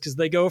Striders because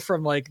they go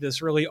from like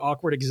this really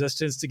awkward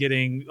existence to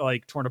getting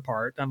like torn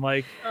apart. I'm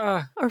like,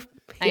 Or,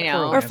 I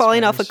know. or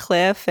falling off a Striders.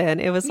 cliff, and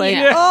it was like,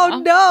 Yeah.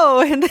 oh no,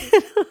 and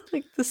then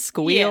like the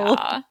squeal.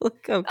 Yeah. Like,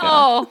 oh, God.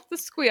 Oh, the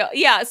squeal.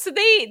 Yeah. So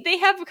they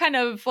have kind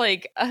of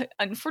like,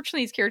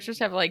 unfortunately, these characters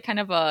have like kind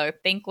of a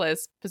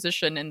thankless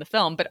position in the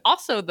film, but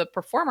also the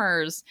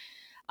performers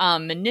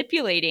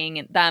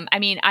manipulating them. I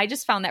mean, I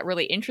just found that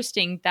really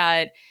interesting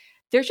that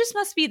there just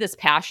must be this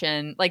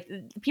passion. Like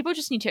people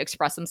just need to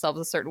express themselves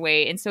a certain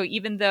way. And so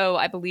even though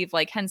I believe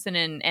like Henson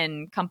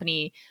and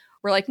company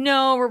were like,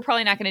 no, we're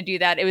probably not going to do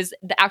that. It was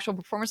the actual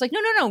performers like,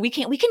 no, we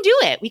can do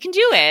it. We can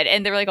do it.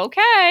 And they were like,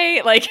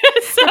 okay. Like,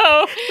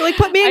 so Like,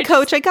 put me in,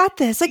 coach. I got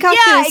this. I got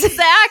yeah, this.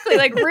 exactly.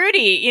 Like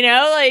Rudy, you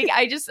know, like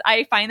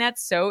I find that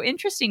so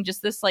interesting.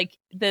 Just this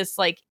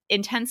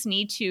intense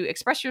need to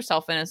express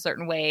yourself in a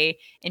certain way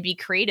and be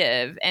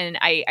creative. And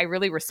I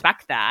really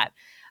respect that.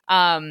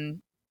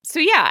 So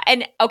yeah.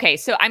 And okay,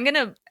 so I'm going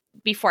to,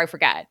 before I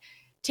forget,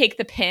 take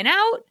the pin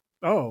out.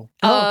 oh,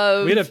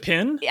 Of, we had a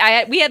pin?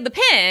 we had the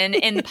pin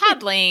in the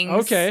Podlings.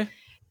 Okay.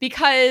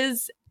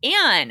 Because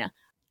Anne,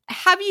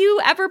 have you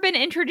ever been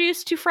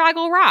introduced to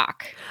Fraggle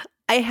Rock?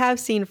 I have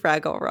seen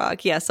Fraggle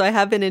Rock. Yeah, so I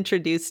have been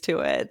introduced to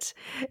it.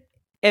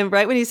 And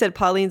right when you said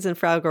Pauline's and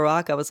Fraggle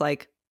Rock, I was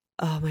like,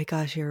 oh my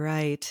gosh, you're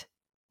right.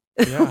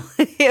 Yeah.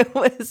 It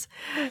was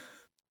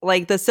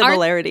like the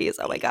similarities.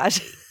 Oh my gosh.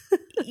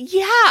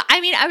 Yeah, I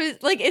mean, I was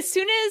like, as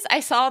soon as I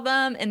saw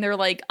them in their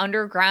like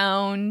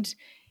underground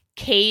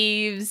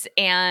caves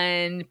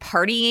and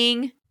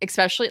partying,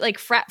 especially like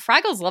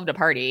Fraggles love to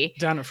party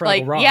Down at Fraggle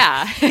like, Rock.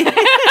 yeah.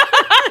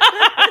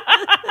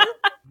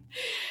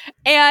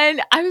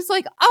 And I was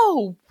like,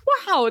 oh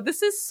wow,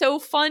 this is so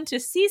fun to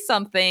see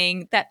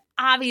something that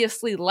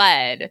obviously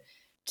led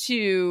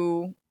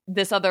to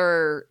this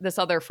other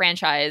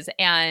franchise.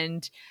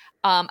 And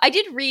I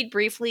did read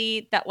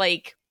briefly that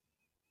like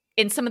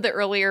in some of the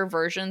earlier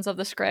versions of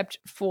the script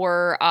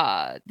for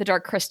the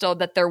Dark Crystal,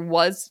 that there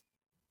was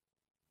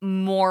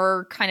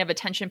more kind of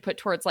attention put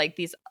towards like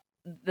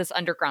this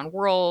underground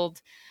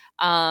world,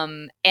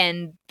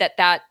 and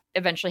that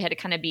eventually had to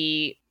kind of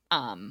be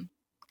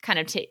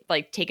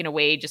taken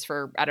away just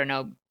for, I don't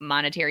know,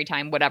 monetary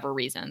time, whatever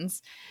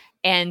reasons.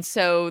 And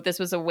so this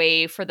was a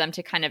way for them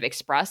to kind of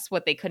express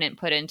what they couldn't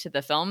put into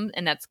the film,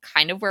 and that's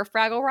kind of where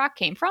Fraggle Rock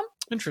came from.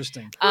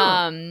 Interesting.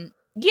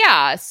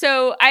 Yeah,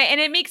 so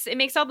it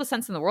makes all the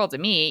sense in the world to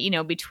me, you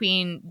know,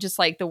 between just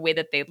like the way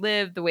that they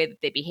live, the way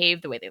that they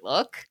behave, the way they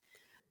look.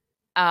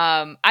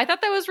 I thought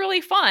that was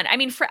really fun. I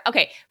mean,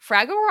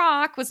 Fraggle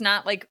Rock was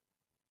not like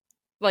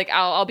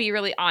I'll be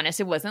really honest,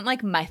 it wasn't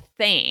like my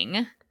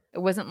thing. It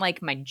wasn't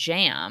like my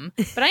jam,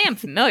 but I am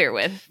familiar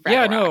with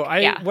Fraggle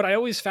Rock. What I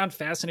always found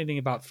fascinating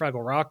about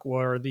Fraggle Rock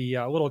were the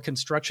little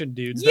construction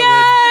dudes Yes!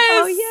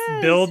 Oh, that yes.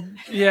 would build.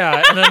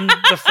 Yeah. And then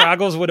the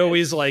Fraggles would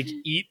always like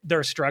eat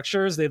their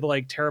structures. They'd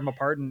like tear them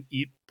apart and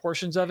eat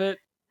portions of it.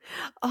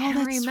 Oh, I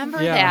that's remember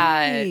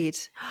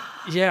right.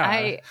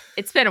 Yeah.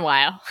 It's been a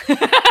while. So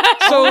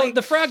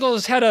the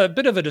Fraggles had a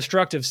bit of a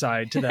destructive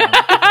side to them.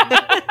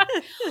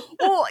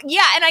 Well,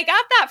 yeah, and I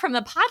got that from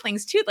the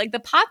Podlings too. Like the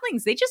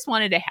Podlings, they just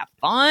wanted to have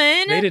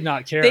fun. They did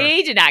not care.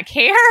 They did not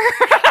care.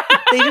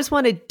 They just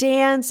want to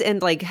dance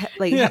and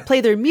Yeah.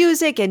 play their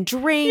music and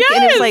drink. Yes!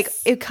 And it was like,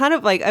 it kind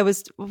of like, I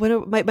was,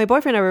 when my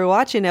boyfriend and I were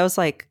watching, I was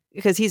like,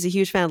 because he's a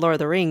huge fan of Lord of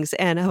the Rings,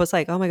 and I was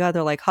like, oh my God,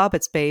 they're like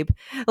hobbits, babe.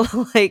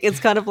 Like, it's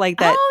kind of like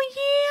that,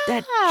 Oh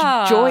yeah,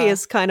 that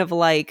joyous kind of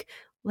like,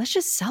 let's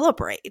just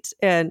celebrate.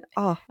 And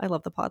oh, I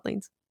love the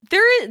Podlings.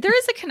 There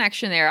is a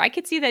connection there. I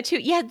could see that too.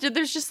 Yeah,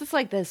 there's just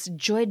this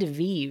joie de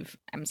vivre.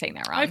 I'm saying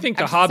that wrong. I think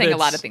I'm the saying a Hobbits-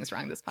 lot of things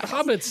wrong this The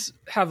podcast. Hobbits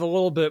have a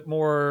little bit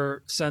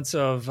more sense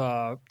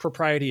of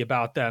propriety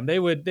about them. They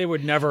would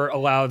never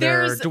allow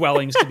their There's-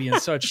 dwellings to be in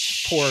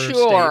such poor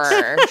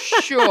states.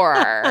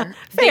 Sure.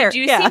 Fair, They do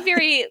yeah. seem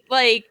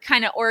very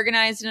kind of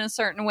organized in a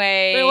certain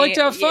way. They like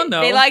to have fun, though.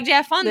 They like to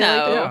have fun They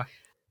like to- though.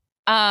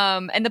 Yeah.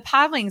 And the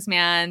Podlings,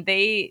 man,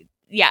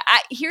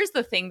 here's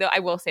the thing though. I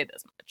will say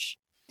this much.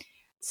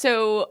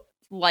 So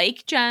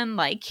like Jen,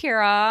 like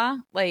Kira,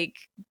 like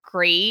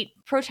great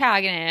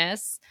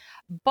protagonists,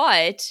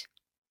 but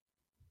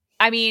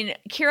I mean,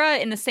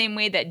 Kira, in the same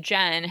way that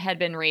Jen had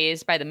been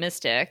raised by the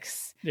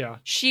Mystics, Yeah.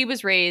 she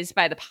was raised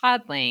by the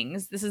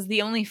Podlings. This is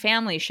the only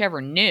family she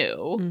ever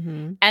knew.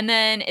 Mm-hmm. And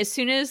then as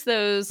soon as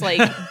those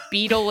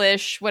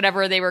Beetle-ish,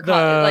 whatever they were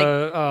called,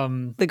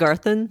 The The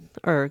Garthen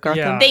or Gartham.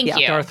 Yeah. Thank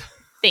you. Darth.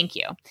 Thank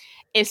you.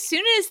 as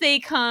soon as they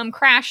come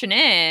crashing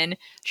in,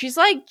 she's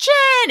like,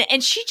 Jen!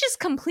 And she just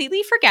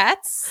completely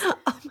forgets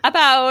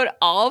about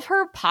all of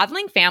her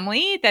podling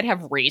family that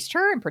have raised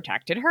her and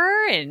protected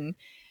her. And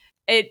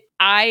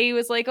I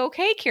was like,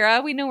 okay,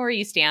 Kira, we know where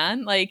you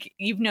stand. Like,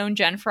 you've known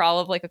Jen for all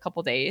of like a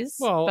couple days.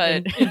 Well,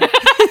 but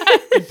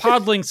in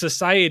podling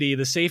society,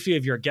 the safety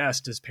of your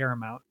guest is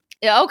paramount.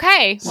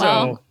 okay.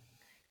 Well, So,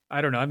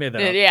 I don't know. I made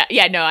that up.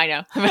 yeah, no, I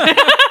know.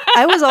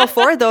 I was all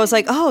for it, though. I was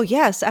like, oh,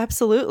 yes,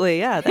 absolutely.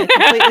 Yeah, that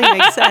completely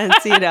makes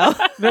sense, you know?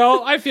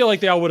 No, I feel like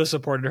they all would have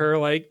supported her.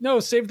 Like,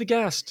 no, save the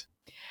guest.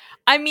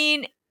 I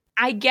mean,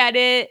 I get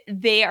it.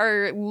 They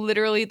are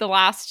literally the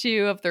last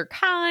two of their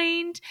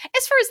kind,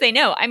 as far as they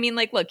know. I mean,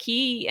 like, look,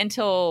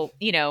 until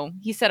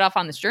he set off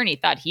on this journey,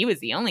 thought he was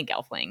the only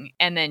Gelfling,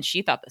 and then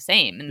she thought the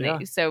same.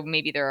 And so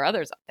maybe there are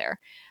others up there.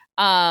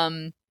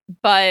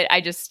 But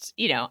I just,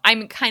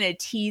 I'm kind of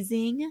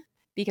teasing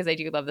because I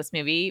do love this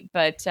movie,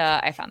 but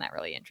I found that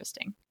really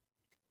interesting.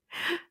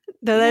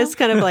 No, that's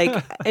kind of like,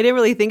 I didn't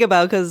really think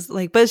about because,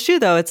 like, but it's true,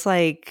 though. It's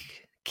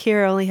like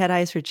Kira only had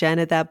eyes for Jen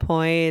at that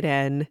point,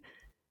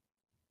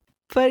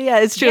 but yeah,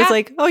 it's true. Yeah. It's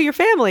like, oh, your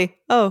family.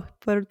 Oh,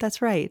 but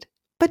that's right.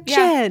 But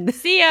Jen.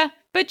 See ya.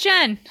 But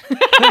Jen.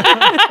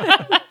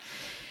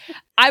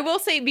 I will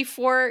say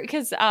before,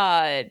 because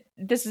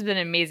this has been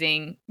an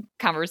amazing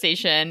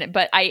conversation,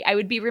 but I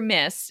would be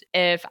remiss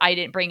if I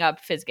didn't bring up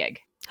Fizzgig.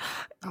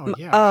 Oh,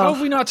 yeah. How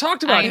have we not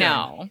talked about I him?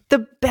 know.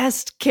 The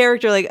best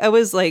character. Like, I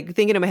was like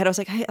thinking in my head, I was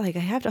like, I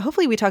have to,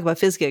 hopefully we talk about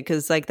Fizzgig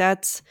because like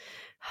that's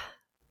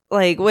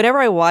like whenever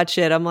I watch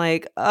it, I'm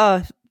like,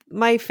 oh,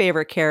 my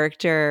favorite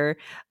character.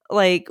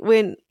 Like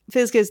when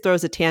Fizzgig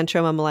throws a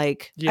tantrum, I'm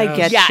like, I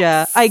Yes. getcha.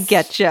 Yes. I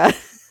getcha.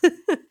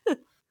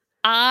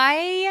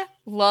 I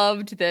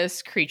loved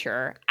this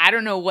creature. I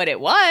don't know what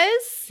it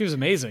was. He was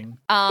amazing.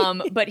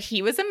 But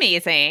he was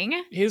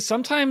amazing.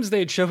 Sometimes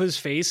they'd show his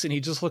face and he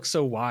just looked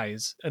so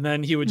wise. And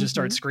then he would just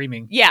start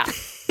screaming. Yeah.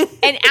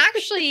 And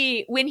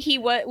actually, when he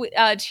was,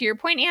 to your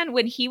point, Anne,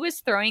 when he was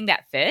throwing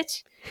that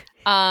fit,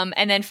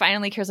 and then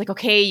finally Kira's like,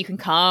 okay, you can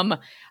come.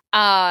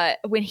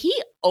 When he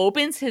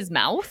opens his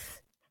mouth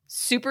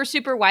super,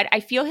 super wide,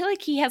 I feel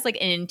like he has like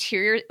an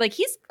interior, like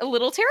he's a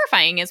little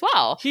terrifying as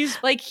well. He's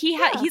Like he's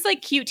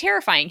like cute,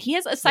 terrifying. He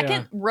has a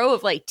second row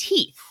of like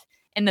teeth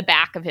in the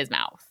back of his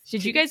mouth.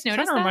 Did you guys notice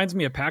kind of that? reminds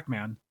me of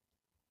Pac-Man.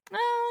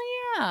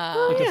 Oh yeah,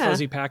 Oh, Like yeah. a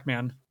fuzzy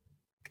Pac-Man.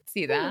 could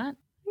see that.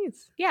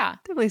 Yes, Yeah.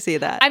 definitely see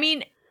that. I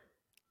mean,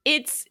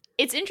 it's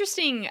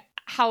interesting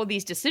how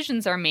these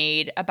decisions are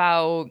made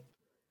about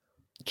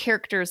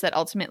characters that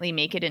ultimately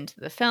make it into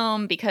the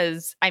film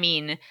because, I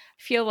mean, I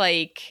feel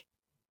like,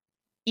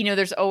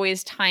 there's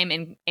always time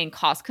and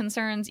cost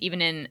concerns,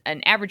 even in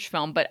an average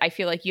film, but I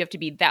feel like you have to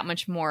be that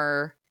much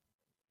more,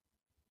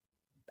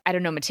 I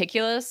don't know,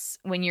 meticulous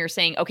when you're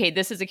saying, okay,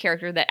 this is a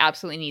character that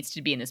absolutely needs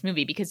to be in this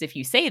movie, because if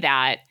you say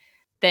that,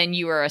 then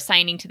you are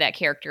assigning to that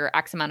character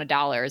X amount of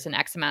dollars and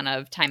X amount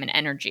of time and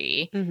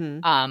energy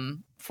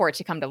for it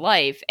to come to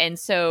life. And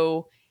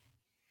so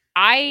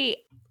I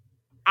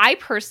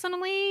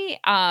personally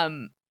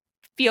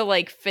feel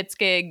like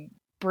Fitzgig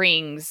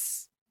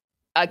brings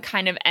a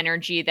kind of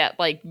energy that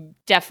like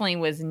definitely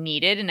was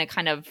needed in a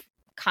kind of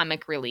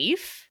comic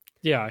relief.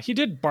 Yeah, he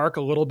did bark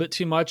a little bit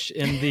too much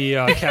in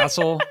the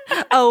castle.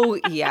 Oh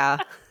yeah.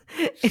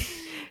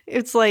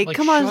 It's like,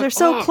 come on, shut they're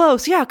so up.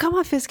 close. Yeah, come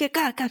on, Fizzgig.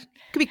 God, can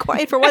be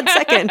quiet for 1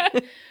 second.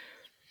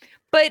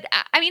 But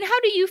I mean, how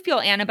do you feel,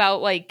 Anne,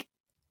 about like,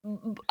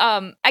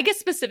 I guess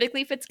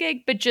specifically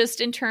Fitzgig, but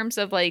just in terms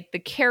of like the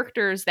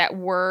characters that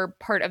were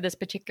part of this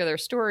particular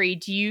story,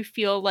 do you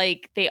feel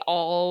like they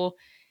all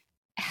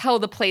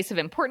held a place of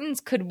importance?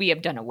 Could we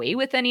have done away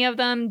with any of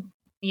them?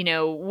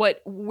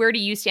 Where do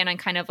you stand on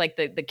kind of like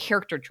the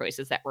character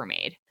choices that were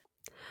made?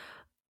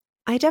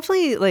 I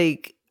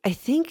definitely I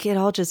think it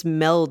all just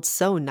melds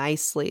so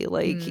nicely.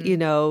 Like,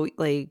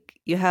 like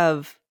you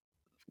have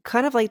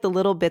kind of like the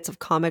little bits of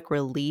comic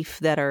relief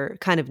that are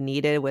kind of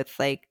needed with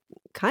like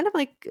kind of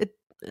like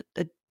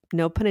a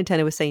no pun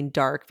intended with saying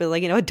dark, but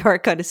like, a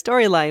dark kind of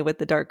storyline with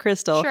the Dark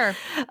Crystal. Sure.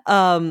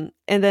 And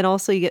then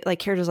also you get like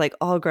characters like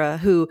Algra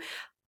who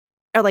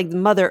are like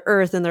Mother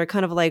Earth and they're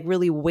kind of like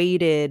really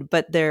weighted,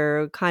 but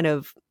they're kind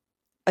of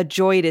a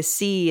joy to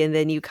see. And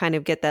then you kind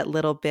of get that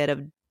little bit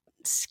of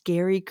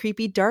scary,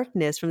 creepy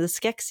darkness from the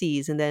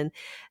Skeksis and then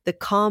the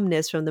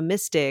calmness from the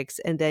Mystics.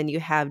 And then you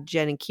have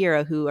Jen and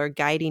Kira who are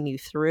guiding you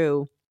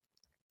through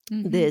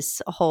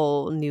this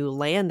whole new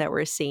land that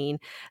we're seeing.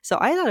 So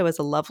I thought it was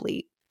a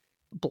lovely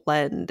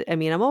blend. I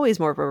mean, I'm always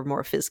more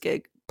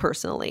Fizzgig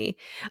personally,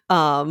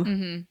 or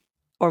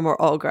more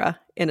Algra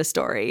in a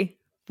story.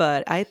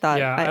 But I thought,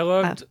 Yeah, I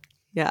loved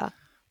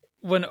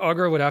when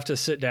Augur would have to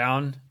sit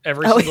down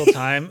every single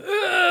time.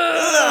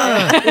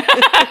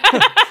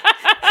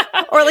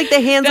 Or like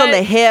the hands on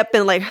the hip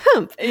and like,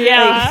 hump.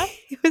 Yeah. Like,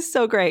 it was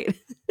so great.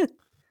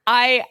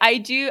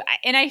 I do,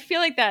 and I feel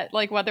like that,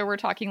 like whether we're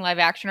talking live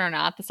action or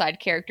not, the side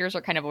characters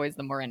are kind of always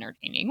the more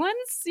entertaining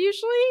ones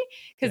usually,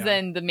 because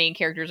then the main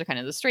characters are kind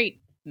of the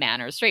straight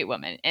man or straight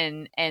woman,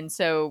 and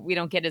so we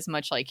don't get as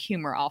much like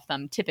humor off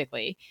them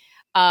typically.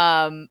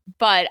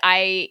 But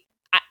I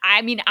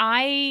mean,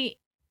 I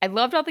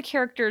loved all the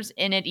characters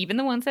in it, even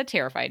the ones that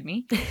terrified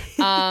me.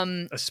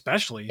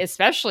 Especially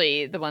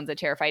The ones that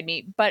terrified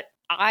me. But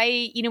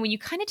when you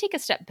kind of take a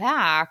step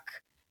back,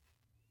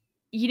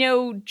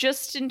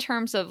 just in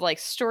terms of like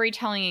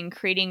storytelling and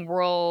creating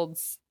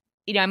worlds,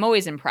 I'm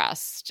always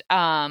impressed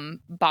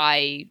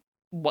by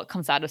what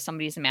comes out of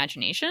somebody's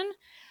imagination.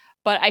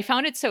 But I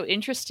found it so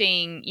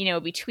interesting,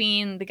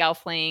 between the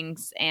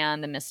Gelflings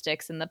and the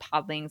Mystics and the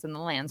Podlings and the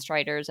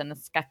Landstriders and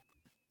the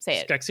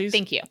Skeksis.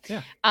 Thank you.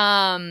 Yeah.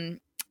 I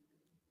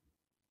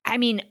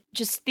mean,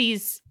 just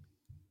these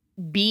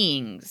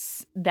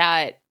beings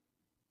that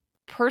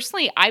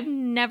personally I've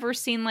never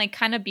seen like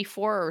kind of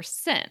before or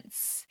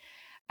since.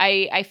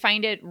 I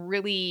find it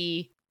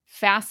really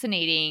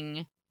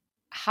fascinating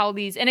how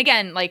these, and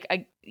again, like,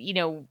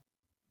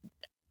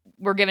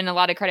 we're giving a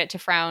lot of credit to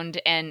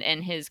Fround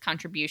and his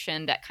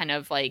contribution that kind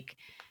of like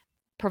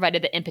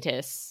provided the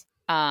impetus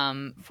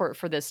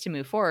for this to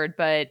move forward.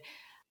 But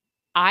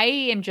I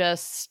am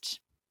just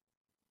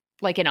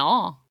like in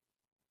awe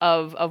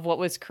of what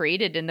was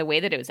created and the way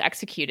that it was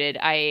executed.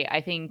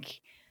 I think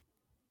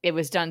it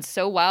was done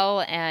so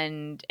well,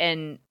 and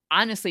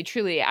honestly,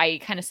 truly, I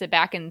kind of sit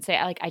back and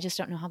say, like, I just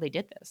don't know how they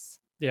did this.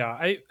 Yeah,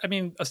 I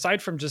mean,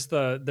 aside from just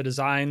the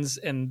designs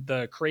and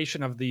the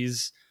creation of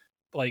these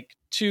like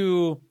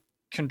two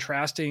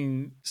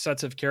contrasting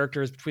sets of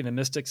characters between the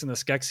Mystics and the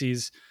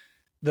Skeksis,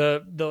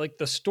 the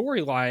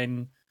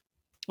storyline,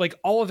 like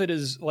all of it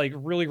is like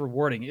really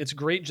rewarding. It's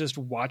great just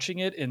watching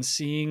it and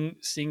seeing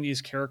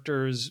these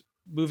characters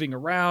moving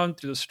around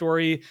through the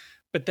story.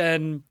 But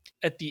then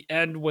at the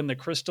end, when the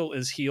crystal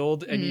is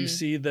healed and you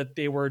see that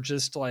they were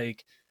just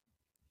like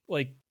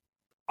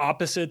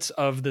opposites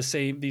of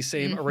these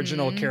same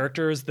original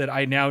characters that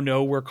I now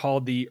know were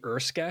called the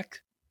Urskek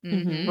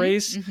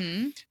race.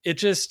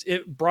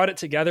 It brought it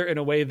together in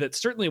a way that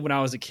certainly when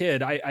I was a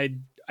kid, I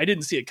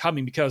didn't see it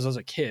coming because I was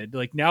a kid.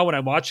 Like now when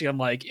I'm watching, I'm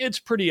like, it's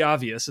pretty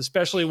obvious,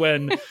 especially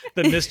when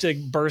the Mystic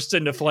bursts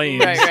into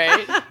flames.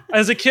 Right.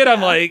 As a kid,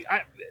 I'm like,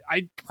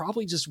 I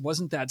probably just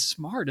wasn't that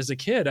smart as a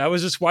kid. I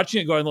was just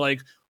watching it going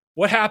like,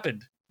 what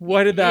happened?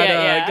 Why did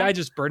that guy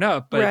just burn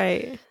up?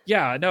 But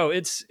yeah, no,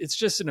 it's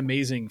just an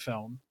amazing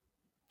film.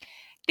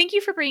 Thank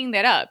you for bringing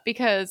that up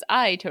because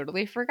I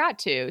totally forgot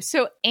to.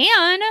 So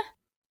Anne,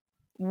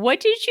 what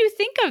did you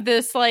think of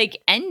this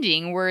like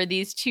ending where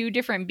these two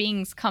different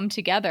beings come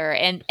together?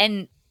 And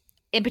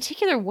in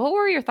particular, what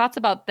were your thoughts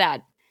about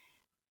that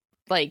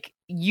like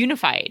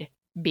unified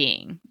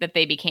being that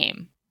they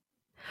became?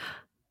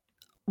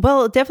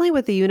 Well, definitely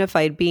with the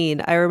unified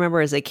being, I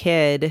remember as a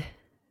kid,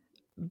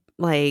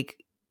 like,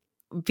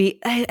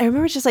 I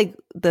remember just like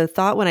the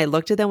thought when I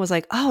looked at them was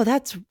like, oh,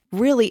 that's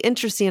really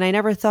interesting. I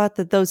never thought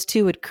that those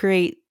two would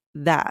create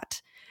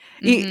that.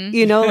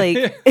 You know, like,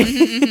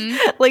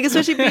 like,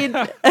 especially being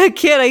a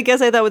kid, I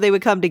guess I thought when they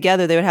would come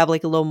together, they would have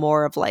like a little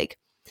more of like,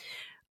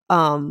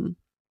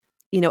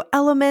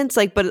 elements,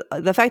 like, but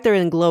the fact they're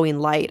in glowing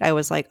light, I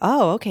was like,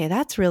 oh, okay,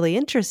 that's really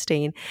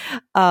interesting.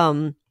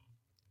 But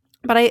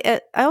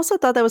I also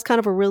thought that was kind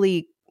of a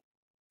really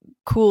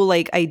cool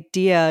like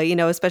idea,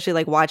 especially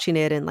like watching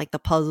it and like the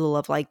puzzle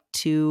of like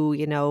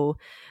two,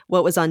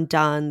 what was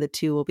undone, the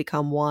two will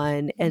become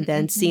one, and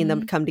then seeing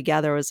them come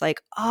together was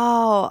like,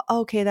 oh,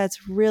 okay,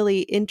 that's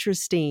really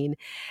interesting.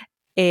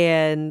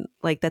 And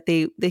like that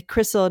the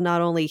crystal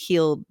not only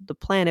healed the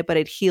planet, but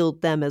it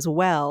healed them as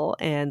well.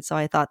 And so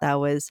I thought that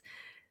was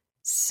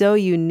so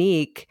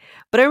unique.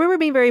 But I remember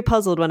being very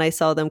puzzled when I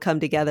saw them come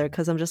together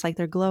because I'm just like,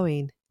 they're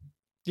glowing.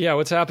 Yeah,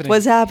 what's happening?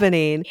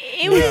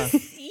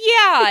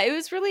 It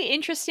was really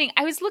interesting.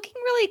 I was looking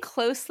really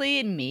closely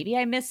and maybe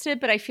I missed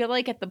it, but I feel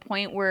like at the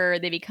point where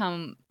they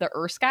become the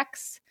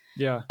Urskeks,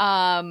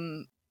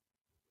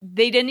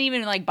 they didn't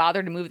even like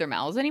bother to move their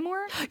mouths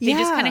anymore. They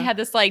just kind of had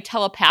this like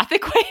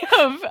telepathic way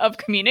of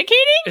communicating.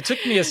 It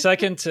took me a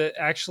second to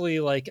actually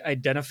like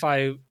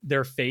identify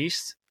their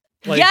face.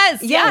 Like,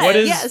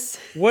 yes.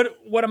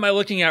 What am I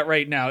looking at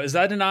right now? Is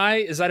that an eye?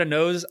 Is that a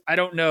nose? I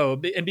don't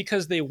know. And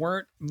because they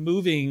weren't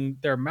moving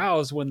their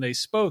mouths when they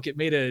spoke, it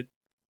made it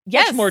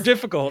much more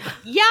difficult.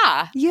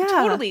 Yeah,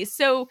 totally.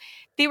 So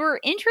they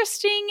were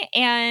interesting.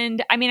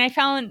 And I mean, I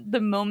found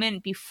the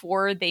moment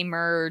before they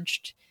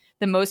merged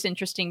the most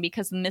interesting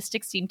because the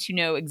Mystics seemed to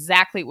know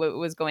exactly what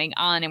was going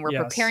on and were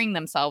preparing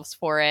themselves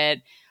for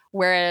it.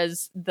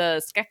 Whereas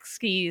the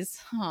Skeksis,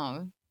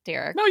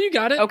 Derek. No, you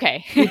got it.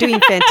 Okay. You're doing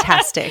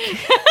fantastic.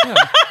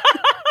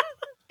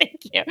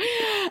 Thank you.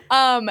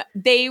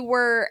 They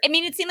were, I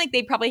mean, it seemed like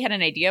they probably had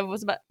an idea of what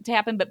was about to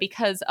happen, but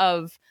because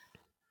of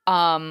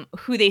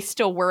who they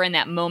still were in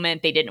that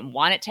moment, they didn't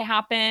want it to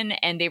happen.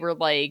 And they were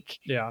like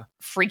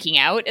freaking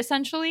out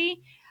essentially.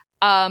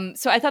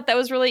 So I thought that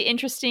was really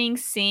interesting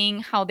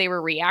seeing how they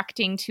were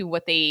reacting to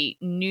what they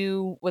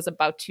knew was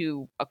about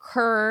to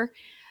occur.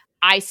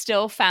 I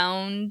still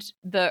found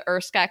the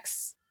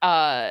Urskeks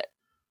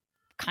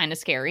kind of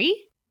scary.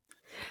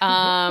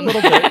 A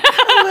little bit.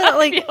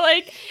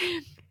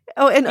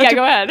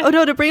 Go ahead. Oh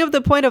no, to bring up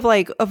the point of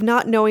like of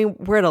not knowing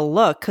where to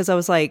look, because I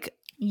was like,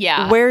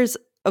 where's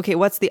okay,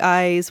 what's the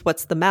eyes?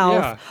 What's the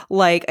mouth? Yeah.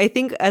 Like, I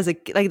think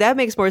like that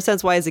makes more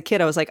sense why as a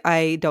kid I was like,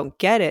 I don't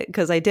get it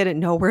because I didn't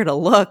know where to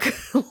look,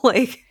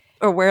 like,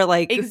 or where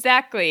like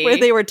Exactly. where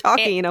they were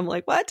talking. And I'm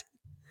like, what?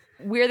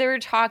 Where they were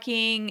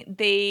talking,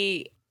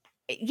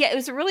 it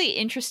was a really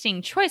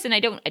interesting choice, and I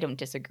don't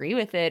disagree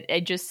with it. I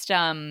just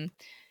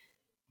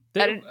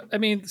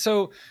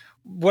So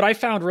what I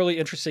found really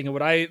interesting and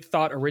what I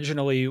thought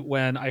originally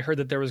when I heard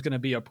that there was going to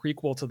be a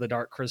prequel to The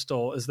Dark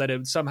Crystal is that it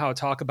would somehow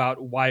talk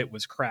about why it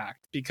was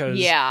cracked.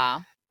 Because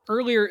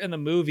earlier in the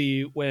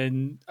movie,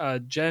 when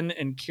Jen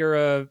and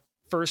Kira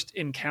first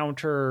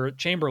encounter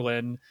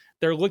Chamberlain,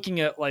 they're looking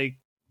at like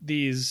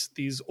these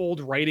old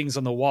writings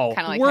on the wall,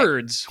 kinda like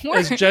words,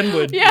 as Jen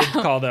would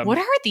call them. What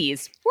are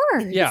these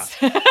words? Yeah.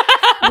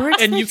 Words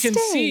And that you can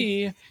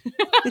stay. see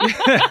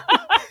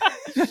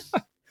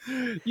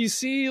you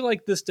see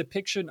like this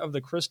depiction of the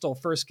crystal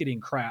first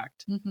getting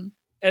cracked. Mm-hmm.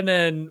 And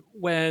then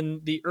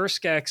when the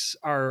Urskeks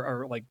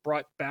are like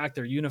brought back,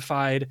 they're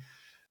unified,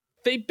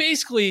 they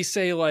basically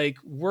say like,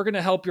 we're going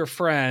to help your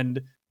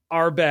friend,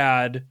 our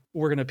bad,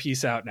 we're going to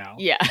peace out now.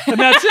 Yeah. And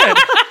that's it.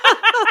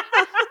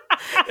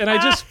 And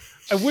I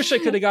wish I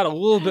could have got a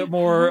little bit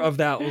more of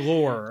that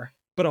lore,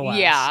 but alas.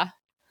 Yeah.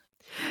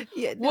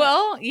 Yeah, no.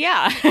 Well,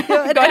 yeah.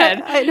 No, Go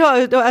ahead.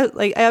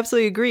 I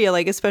absolutely agree.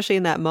 Like, especially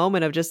in that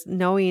moment of just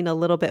knowing a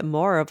little bit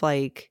more of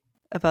like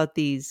about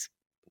these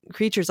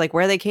creatures, like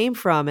where they came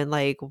from and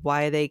like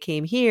why they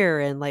came here,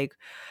 and like,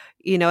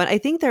 you know. And I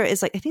think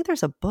there's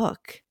a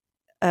book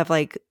of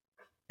like,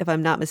 if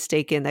I'm not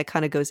mistaken, that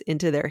kind of goes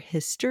into their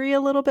history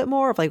a little bit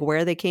more of like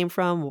where they came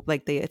from.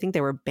 Like I think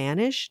they were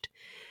banished.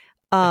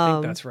 I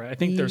think that's right. I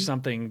think there's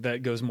something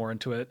that goes more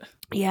into it.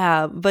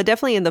 Yeah, but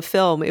definitely in the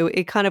film,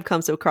 it kind of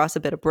comes across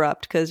a bit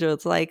abrupt because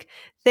it's like,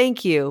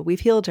 thank you, we've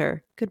healed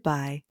her,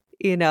 goodbye,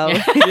 you know?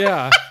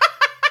 Yeah.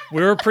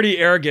 We were pretty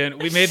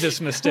arrogant. We made this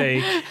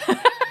mistake.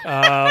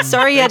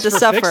 Sorry you had to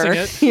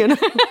suffer, you know?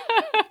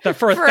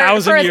 For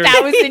 1,000 years.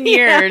 1,000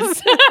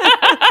 years.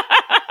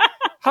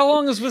 How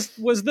long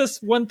was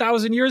this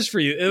 1,000 years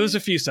for you? It was a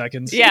few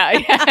seconds. Yeah,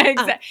 exactly.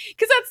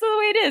 Because that's the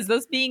way it is.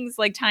 Those beings,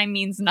 like, time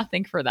means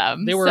nothing for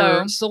them. They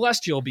were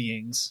celestial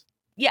beings.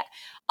 Yeah.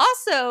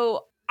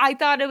 Also, I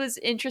thought it was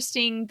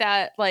interesting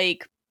that,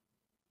 like,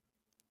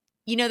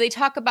 you know, they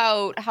talk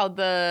about how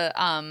the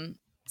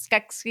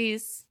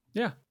Skeksis.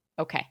 Yeah.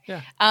 Okay.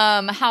 Yeah.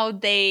 How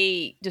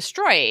they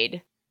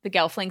destroyed the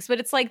Gelflings, but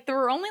it's like there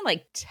were only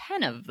like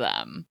 10 of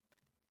them.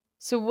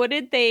 So what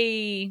did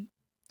they?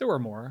 There were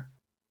more.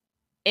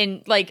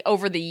 In like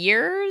over the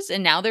years,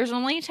 and now there's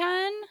only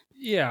 10?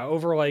 Yeah,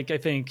 over like I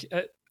think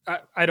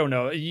I don't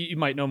know. You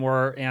might know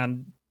more,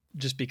 and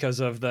just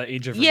because of the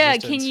age of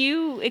resistance. Can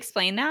you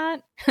explain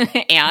that,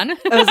 Anne?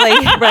 I was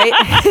like, right.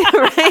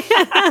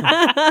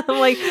 I'm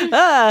like,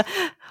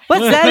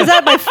 what's that? Is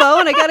that my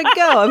phone? I gotta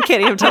go. I'm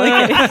kidding. I'm totally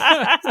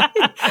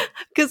kidding.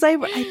 Because I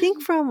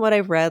think from what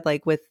I've read,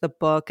 like with the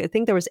book, I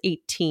think there was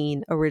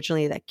 18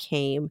 originally that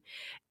came,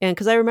 and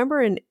because I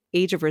remember in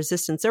Age of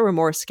Resistance there were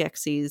more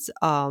Skeksis,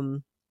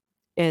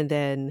 and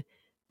then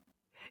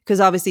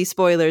because obviously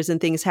spoilers and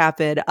things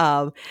happen,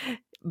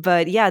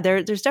 but yeah,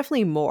 there's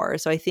definitely more.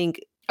 So I think.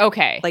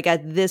 Okay. Like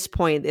at this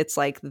point, it's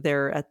like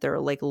they're at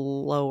their like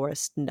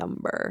lowest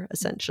number,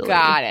 essentially.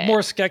 Got it. More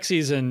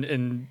Skeksis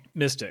and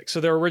Mystics. So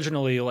they're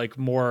originally like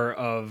more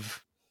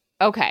of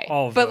okay.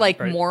 all of but them, like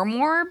right?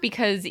 more,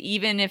 because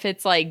even if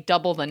it's like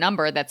double the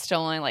number, that's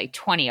still only like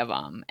 20 of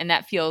them. And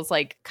that feels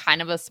like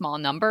kind of a small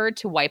number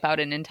to wipe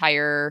out an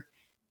entire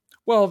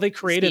Well, they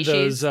created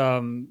species.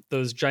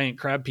 those giant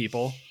crab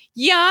people.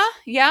 Yeah,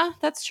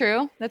 that's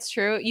true. That's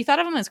true. You thought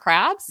of them as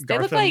crabs?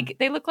 Gartham.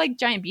 They look like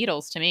giant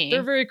beetles to me.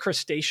 They're very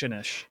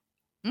crustacean-ish.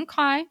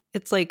 Okay.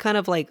 It's like kind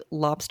of like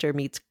lobster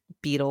meets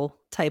beetle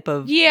type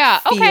of Yeah,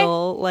 okay.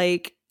 feel.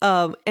 Like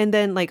and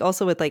then like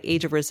also with like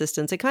Age of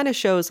Resistance, it kind of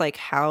shows like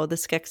how the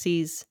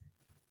Skeksis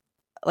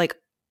like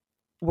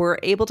were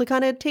able to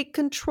kind of take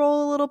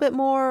control a little bit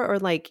more, or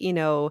like, you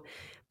know,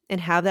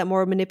 and have that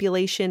more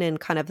manipulation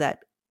and kind of that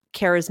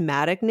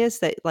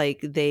charismaticness that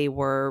like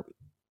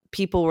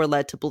people were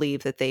led to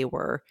believe that they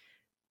were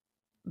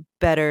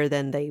better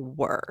than they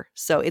were.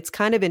 So it's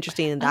kind of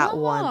interesting in that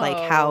one, like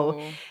how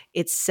Oh.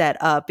 it's set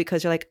up,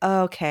 because you're like,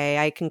 oh, okay,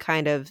 I can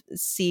kind of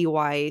see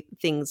why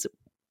things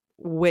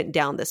went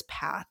down this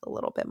path a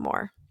little bit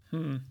more.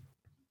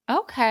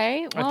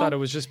 Okay. I thought it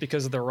was just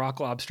because of the rock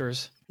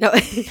lobsters. No,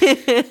 I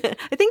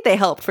think they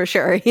help for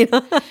sure. You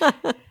know,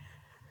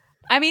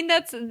 I mean,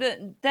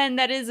 then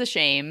that is a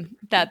shame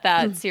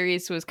that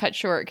series was cut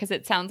short, because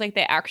it sounds like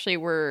they actually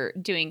were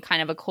doing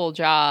kind of a cool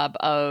job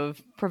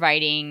of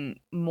providing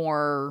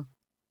more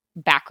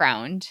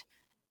background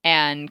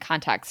and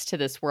context to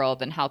this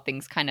world and how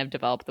things kind of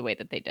developed the way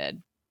that they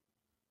did.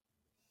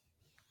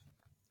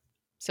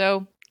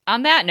 So,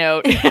 on that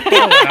note,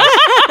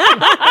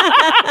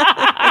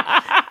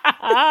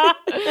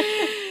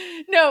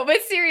 no,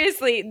 but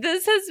seriously,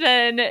 this has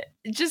been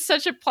just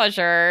such a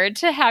pleasure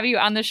to have you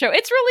on the show.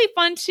 It's really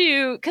fun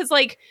too, because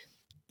like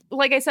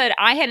I said,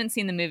 I hadn't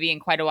seen the movie in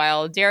quite a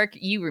while. Derek,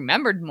 you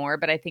remembered more,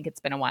 but I think it's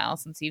been a while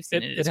since you've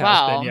seen it as has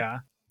well. been, yeah.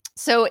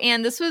 So,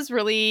 Anne, this was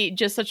really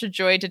just such a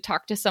joy to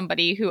talk to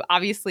somebody who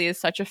obviously is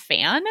such a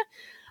fan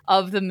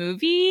of the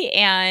movie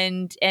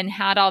and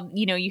had all,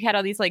 you had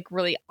all these like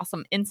really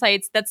awesome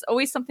insights. That's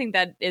always something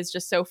that is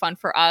just so fun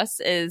for us,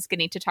 is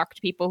getting to talk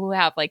to people who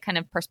have like kind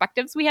of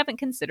perspectives we haven't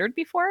considered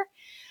before.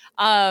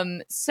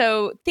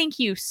 So thank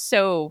you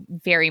so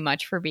very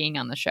much for being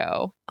on the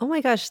show. Oh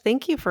my gosh,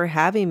 thank you for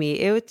having me.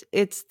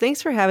 It's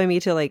thanks for having me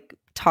to like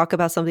talk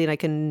about something I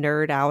can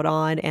nerd out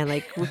on, and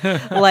like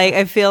like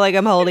I feel like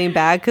I'm holding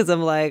back because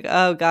I'm like,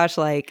 oh gosh,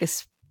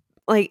 it's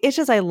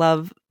just I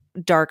love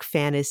dark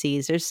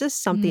fantasies. There's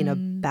just something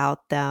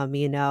about them,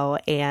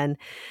 and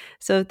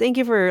so thank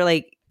you for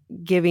like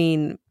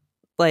giving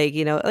like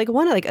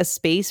a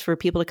space for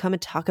people to come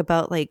and talk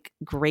about like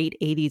great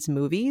 80s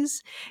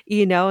movies,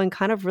 and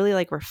kind of really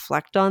like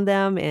reflect on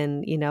them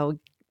and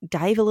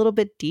dive a little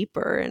bit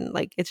deeper. And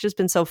like it's just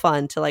been so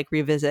fun to like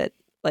revisit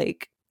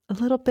like a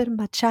little bit of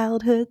my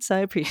childhood, so I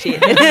appreciate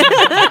it.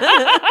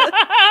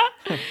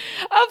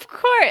 Of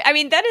course. I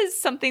mean, that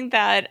is something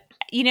that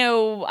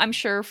I'm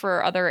sure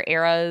for other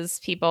eras,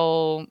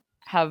 people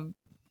have,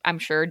 I'm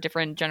sure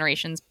different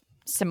generations,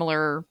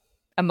 similar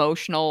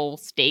emotional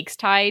stakes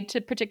tied to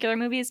particular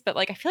movies. But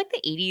like, I feel like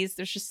the 80s,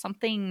 there's just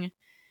something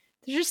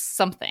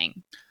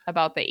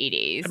about the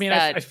 80s. I mean,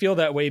 I feel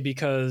that way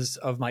because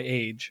of my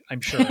age,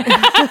 I'm sure.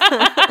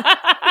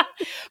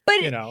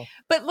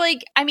 But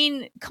like, I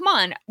mean, come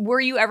on. Were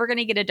you ever going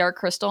to get a Dark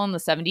Crystal in the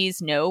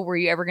 70s? No. Were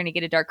you ever going to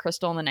get a Dark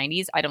Crystal in the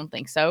 90s? I don't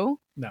think so.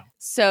 No.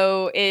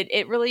 So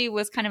it really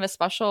was kind of a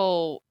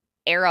special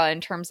era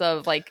in terms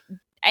of like,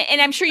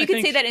 and I'm sure you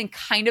could say that in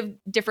kind of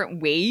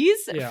different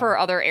ways for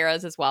other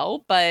eras as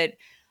well. But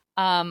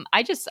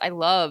I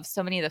love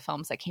so many of the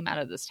films that came out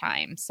of this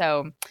time.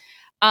 So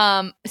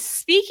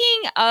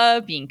speaking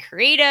of being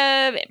creative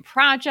and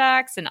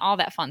projects and all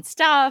that fun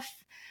stuff,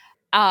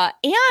 and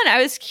I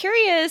was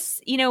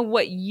curious,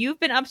 what you've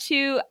been up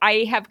to.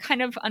 I have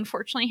kind of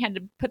unfortunately had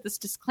to put this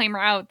disclaimer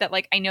out that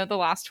like I know the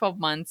last 12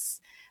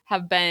 months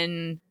have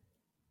been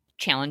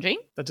challenging.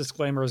 That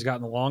disclaimer has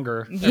gotten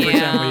longer every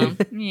time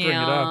we bring it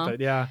up. But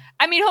yeah.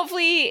 I mean,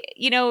 hopefully,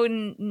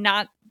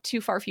 not too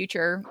far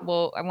future,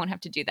 I won't have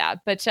to do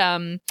that. But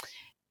so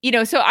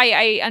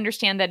I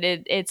understand that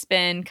it's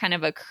been kind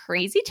of a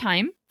crazy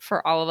time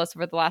for all of us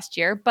over the last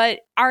year, but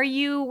are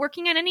you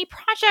working on any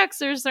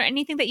projects, or is there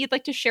anything that you'd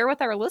like to share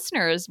with our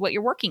listeners what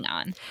you're working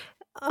on?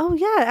 Oh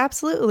yeah,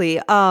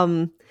 absolutely.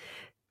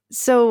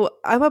 So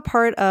I'm a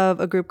part of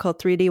a group called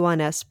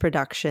 3D1S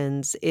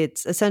Productions.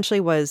 It's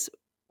essentially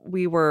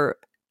we were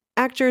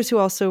actors who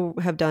also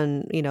have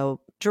done,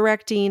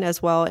 directing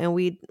as well. And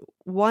we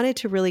wanted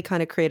to really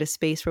kind of create a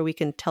space where we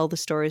can tell the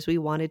stories we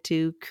wanted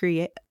to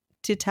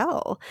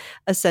tell,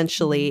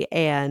 essentially. Mm-hmm.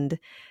 And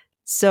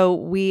so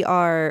we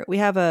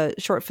have a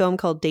short film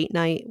called Date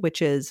Night,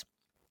 which is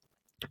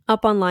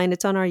up online.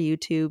 It's on our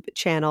YouTube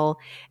channel.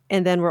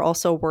 And then we're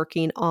also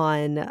working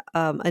on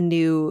a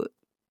new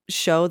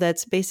show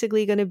that's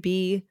basically going to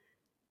be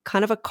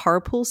kind of a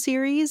carpool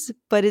series,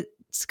 but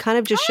it's kind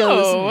of just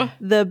shows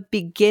the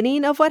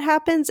beginning of what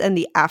happens and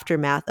the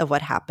aftermath of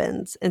what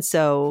happens. And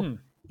so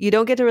you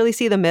don't get to really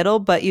see the middle,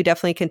 but you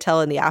definitely can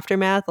tell in the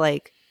aftermath,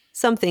 like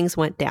some things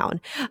went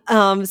down.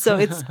 So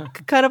it's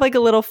kind of like a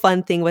little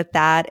fun thing with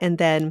that. And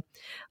then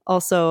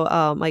also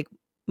like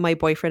my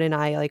boyfriend and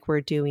I, like we're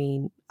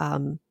doing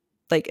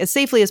like as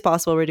safely as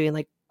possible, we're doing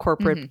like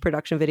corporate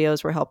production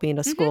videos. We're helping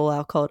a school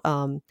out called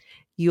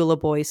Eula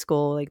Boys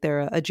School. Like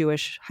they're a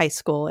Jewish high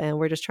school. And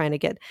we're just trying to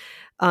get,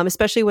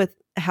 especially with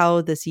how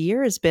this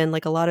year has been,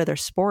 like a lot of their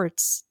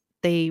sports,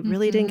 they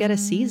really didn't get a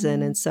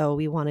season. And so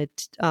we wanted,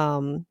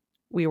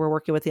 we were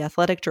working with the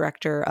athletic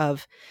director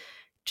of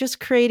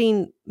just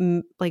creating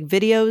like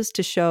videos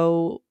to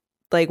show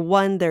like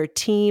their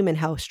team and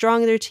how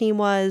strong their team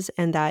was.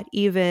 And that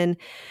even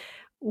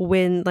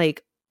when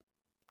like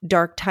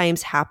dark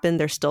times happen,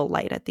 there's still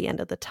light at the end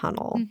of the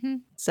tunnel.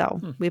 So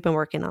we've been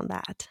working on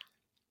that.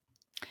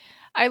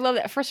 I love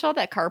that. First of all,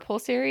 that carpool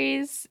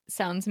series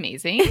sounds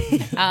amazing.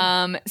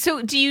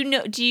 So do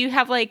you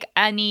have like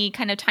any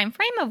kind of time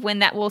frame of when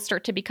that will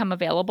start to become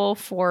available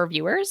for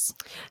viewers?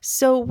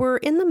 So we're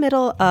in the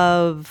middle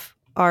of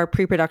our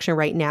pre-production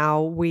right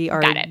now. We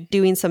are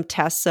doing some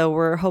tests. So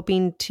we're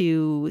hoping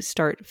to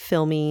start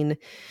filming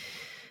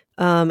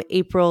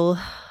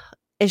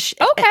April-ish.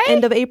 Okay.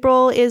 End of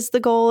April is the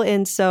goal.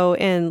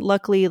 And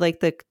luckily like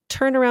the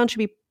turnaround should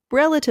be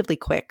relatively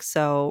quick.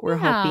 So we're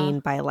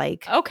hoping by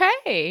like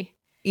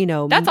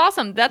that's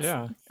awesome.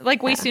 That's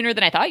like way sooner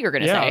than I thought you were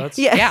going to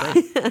say. Yeah.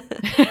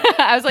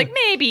 I was like,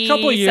 maybe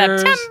couple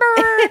years. September.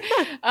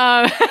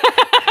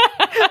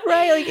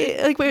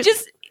 Right. Like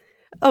just.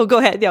 Oh, go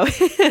ahead. No,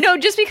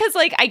 just because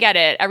like I get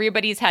it.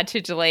 Everybody's had to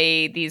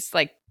delay these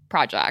like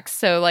projects.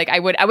 So like I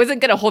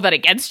wasn't going to hold that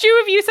against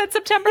you if you said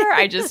September.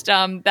 I just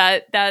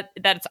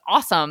that's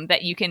awesome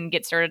that you can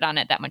get started on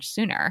it that much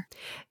sooner.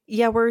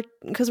 Yeah,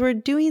 because we're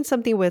doing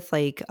something with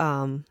like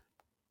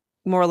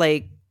more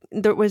like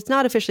there was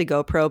not officially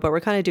GoPro, but we're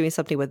kind of doing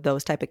something with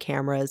those type of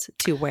cameras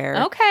to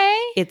where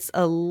it's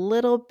a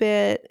little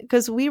bit,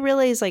 because we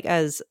realize like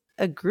as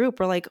a group,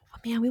 we're like, oh,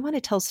 man, we want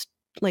to tell,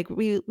 like,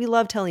 we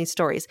love telling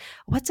stories.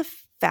 What's a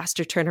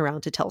faster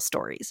turnaround to tell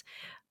stories?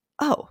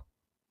 Oh,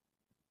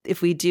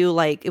 if we do,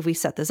 like, if we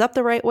set this up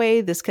the right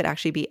way, this could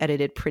actually be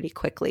edited pretty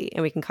quickly,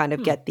 and we can kind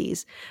of get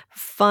these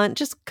fun,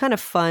 just kind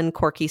of fun,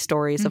 quirky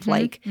stories of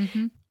like,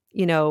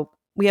 you know,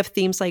 we have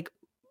themes like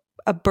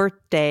a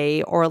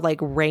birthday or like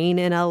rain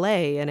in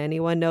LA, and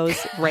anyone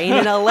knows rain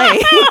in LA.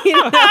 You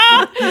know?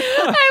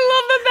 I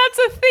love that that's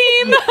a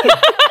theme.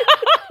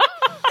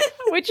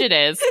 Which it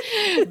is.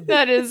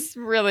 That is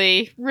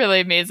really, really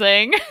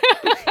amazing.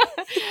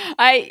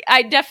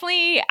 I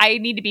definitely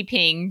need to be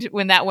pinged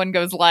when that one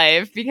goes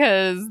live,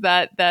 because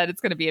that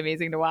it's going to be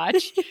amazing to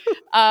watch.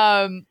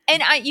 And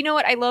you know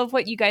what? I love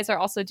what you guys are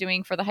also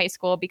doing for the high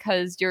school,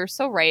 because you're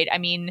so right. I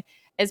mean,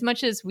 as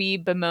much as we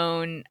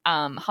bemoan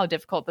how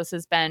difficult this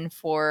has been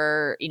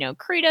for, you know,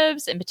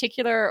 creatives in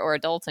particular, or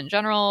adults in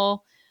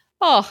general,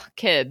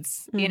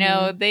 kids, you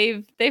know,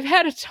 they've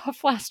had a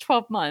tough last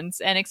 12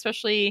 months, and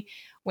especially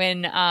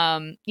when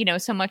you know,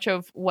 so much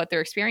of what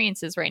their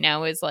experience is right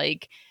now is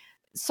like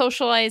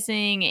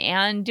socializing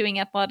and doing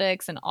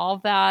athletics and all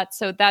of that.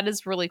 So that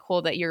is really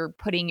cool that you're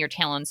putting your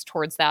talents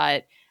towards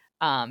that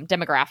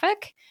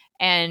demographic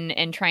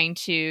and trying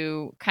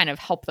to kind of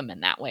help them in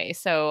that way.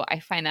 So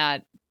I find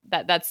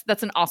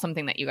that's an awesome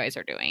thing that you guys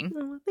are doing.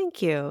 Oh,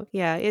 thank you.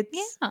 Yeah,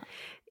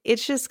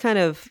 it's just kind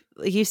of,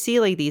 you see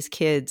like these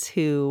kids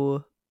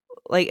who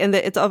like, and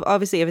it's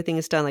obviously everything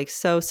is done like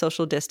so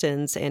social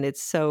distance, and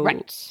it's so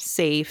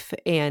safe,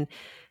 and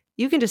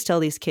you can just tell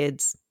these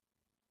kids,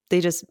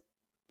 they just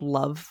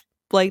love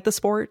like the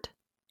sport,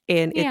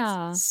 and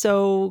it's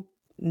so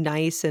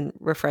nice and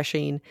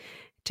refreshing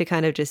to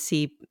kind of just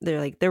see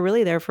they're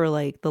really there for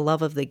like the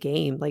love of the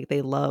game, like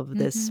they love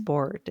this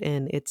sport,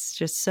 and it's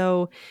just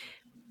so,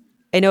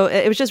 I know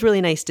it was just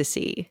really nice to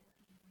see.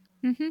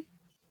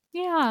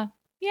 Yeah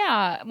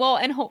well,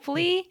 and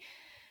hopefully,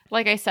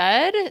 like I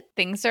said,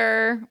 things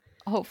are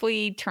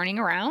hopefully turning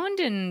around,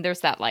 and there's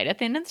that light at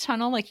the end of the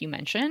tunnel, like you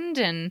mentioned,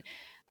 and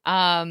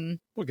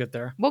we'll get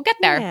there.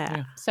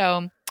 Yeah.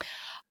 So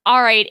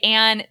all right,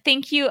 Anne,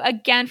 thank you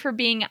again for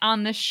being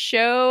on the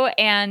show,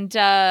 and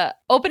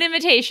open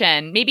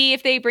invitation. Maybe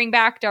if they bring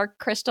back Dark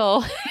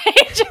Crystal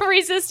Age of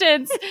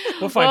Resistance,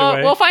 we'll find a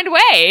way. We'll find a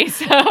way.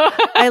 So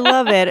I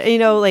love it. You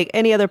know, like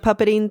any other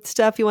puppeting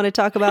stuff you want to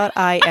talk about,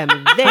 I am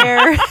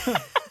there.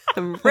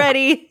 I'm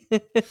ready.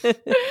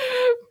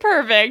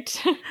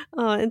 Perfect.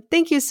 Oh, and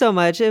thank you so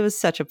much. It was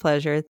such a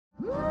pleasure.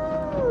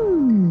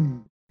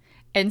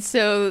 And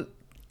so,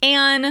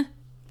 Anne,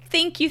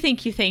 thank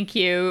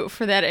you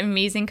for that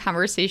amazing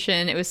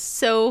conversation. It was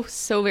so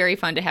very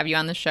fun to have you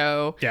on the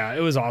show. Yeah,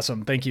 it was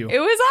awesome. Thank you. It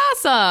was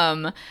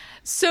awesome.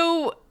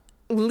 So,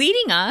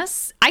 leading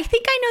us, I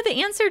think I know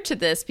the answer to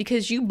this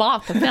because you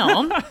bought the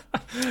film.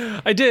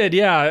 I did,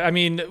 yeah. I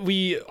mean,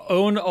 we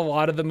own a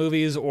lot of the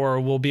movies, or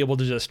we'll be able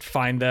to just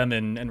find them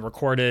and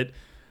record it.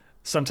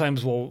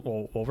 Sometimes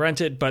we'll rent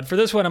it, but for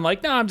this one, I'm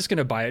like, no, I'm just going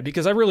to buy it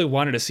because I really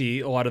wanted to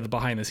see a lot of the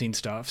behind the scenes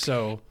stuff.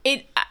 So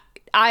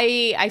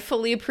I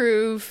fully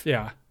approve.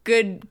 Yeah.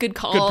 Good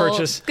call.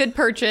 Good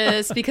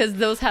purchase. Because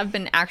those have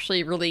been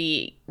actually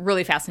really,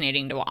 really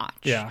fascinating to watch.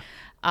 Yeah.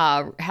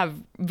 Have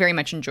very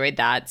much enjoyed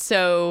that.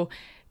 So,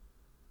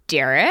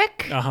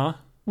 Derek,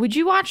 would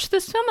you watch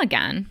this film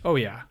again? Oh,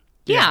 yeah.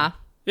 Yeah.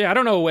 Yeah, I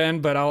don't know when,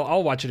 but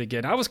I'll watch it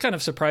again. I was kind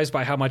of surprised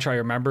by how much I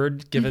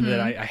remembered, given that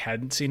I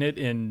hadn't seen it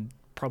in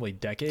probably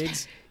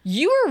decades.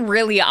 You were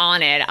really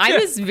on it. I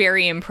was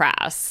very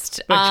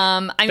impressed.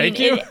 I mean,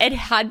 it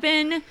had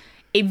been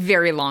a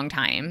very long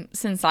time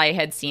since I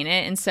had seen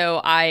it. And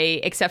so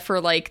except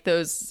for like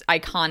those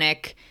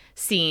iconic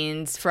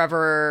scenes,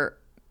 forever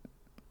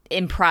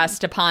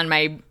impressed upon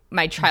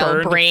my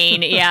child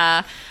brain.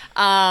 Yeah.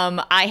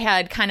 I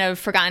had kind of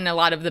forgotten a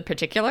lot of the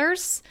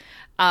particulars.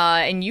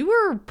 And you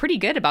were pretty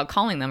good about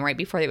calling them right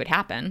before they would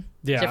happen.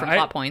 Yeah, different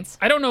plot points.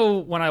 I don't know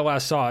when I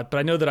last saw it, but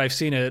I know that I've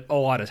seen it a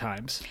lot of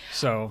times.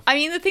 So I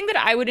mean, the thing that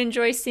I would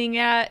enjoy seeing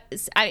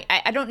is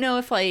I don't know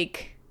if,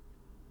 like,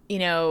 you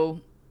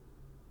know,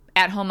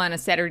 at home on a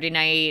Saturday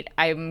night,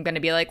 I'm going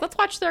to be like, let's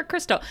watch Dark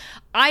Crystal.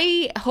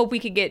 I hope we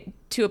could get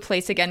to a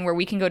place again where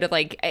we can go to,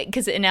 like,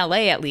 because in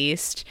LA at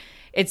least,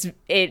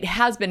 it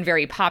has been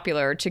very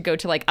popular to go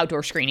to like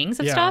outdoor screenings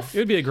of stuff. It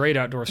would be a great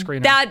outdoor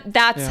screening.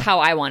 That's how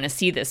I want to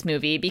see this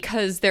movie,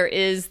 because there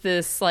is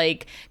this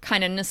like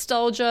kind of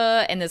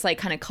nostalgia and this like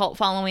kind of cult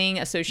following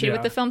associated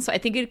with the film. So I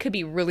think it could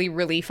be really,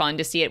 really fun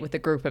to see it with a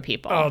group of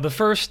people. Oh, the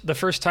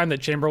first time that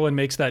Chamberlain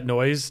makes that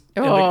noise,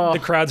 and the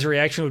crowd's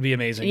reaction would be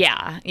amazing.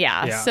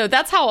 Yeah. So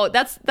that's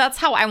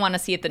how I want to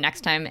see it the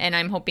next time, and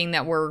I'm hoping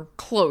that we're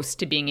close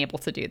to being able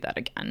to do that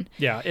again.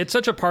 Yeah, it's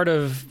such a part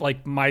of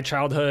like my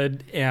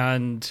childhood,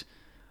 and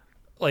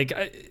like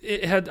I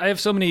have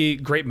so many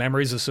great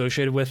memories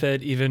associated with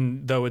it,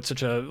 even though it's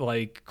such a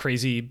like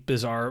crazy,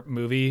 bizarre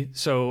movie.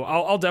 So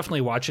I'll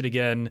definitely watch it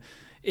again.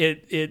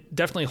 It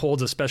definitely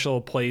holds a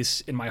special place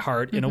in my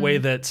heart in a way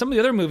that some of the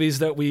other movies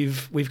that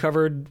we've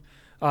covered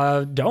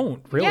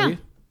don't really. Yeah,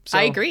 so.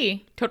 I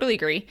agree, totally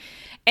agree,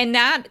 and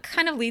that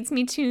kind of leads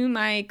me to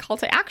my call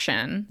to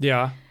action.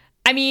 Yeah.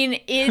 I mean,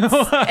 it's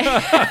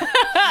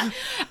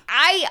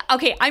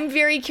I'm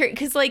very curious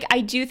because like I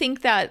do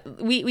think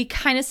that we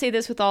kind of say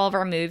this with all of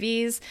our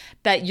movies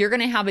that you're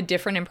going to have a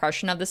different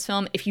impression of this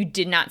film if you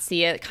did not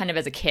see it kind of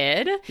as a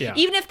kid. Yeah.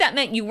 Even if that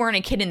meant you weren't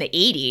a kid in the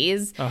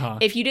 80s.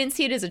 If you didn't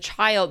see it as a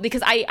child,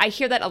 because I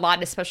hear that a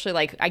lot, especially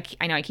like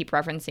I know I keep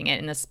referencing it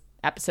in this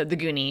episode, The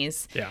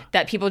Goonies,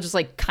 that people just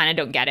like kind of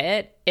don't get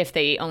it if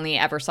they only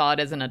ever saw it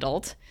as an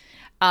adult.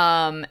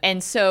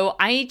 And so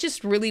I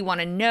just really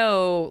want to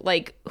know,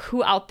 like,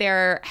 who out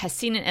there has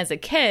seen it as a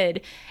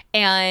kid,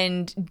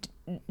 and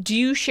do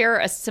you share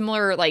a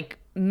similar, like,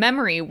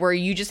 memory where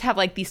you just have,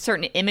 like, these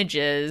certain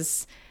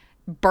images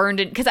burned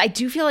in? Because I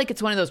do feel like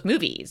it's one of those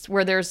movies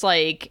where there's,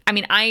 like, I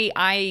mean,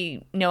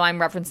 I know I'm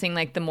referencing,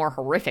 like, the more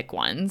horrific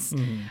ones,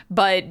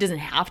 but it doesn't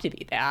have to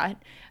be that.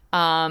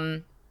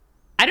 I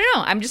don't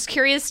know. I'm just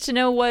curious to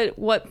know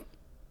what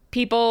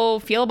people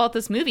feel about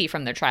this movie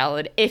from their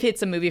childhood, if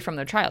it's a movie from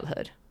their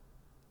childhood.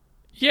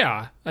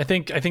 Yeah, I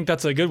think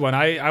that's a good one.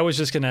 I was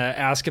just gonna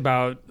ask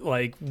about,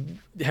 like,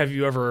 have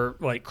you ever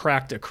like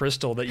cracked a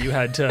crystal that you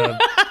had to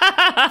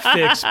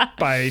fix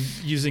by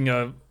using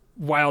a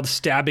wild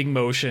stabbing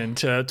motion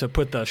to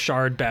put the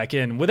shard back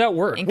in? Would that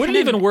work? Would it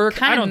even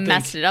work? I don't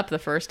messed it up the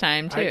first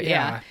time too.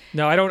 Yeah.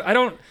 No, I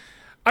don't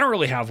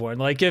really have one.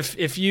 Like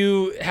if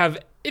you have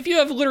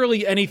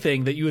literally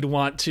anything that you would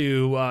want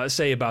to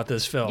say about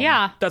this film,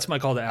 that's my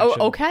call to action.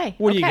 Oh, okay.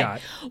 What do you got?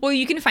 Well,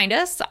 you can find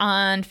us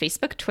on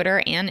Facebook,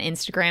 Twitter, and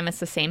Instagram. It's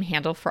the same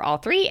handle for all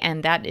three,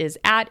 and that is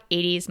at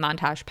 80s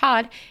Montage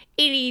Pod.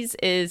 80s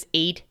is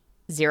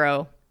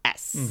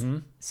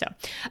 80S. So,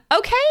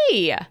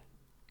 okay.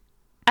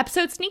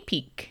 Episode sneak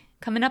peek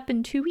coming up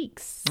in 2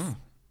 weeks.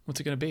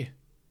 What's it going to be?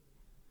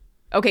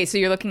 Okay, so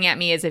you're looking at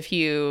me as if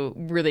you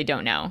really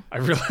don't know. I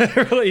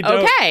really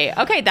don't.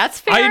 Okay, that's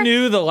fair. I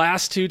knew the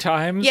last 2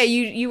 times. Yeah,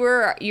 you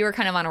were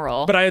kind of on a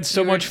roll. But I had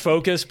so much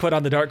focus put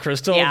on the Dark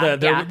Crystal that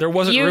there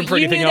wasn't room for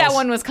anything else. You knew that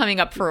one was coming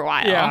up for a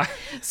while. Yeah.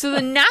 So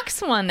the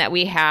next one that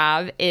we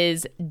have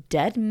is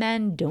Dead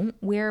Men Don't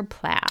Wear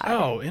Plaid.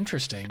 Oh,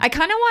 interesting. I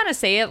kind of want to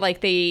say it like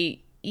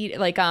they eat,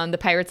 like on the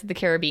Pirates of the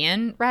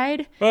Caribbean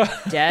ride.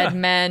 Dead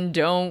men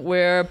don't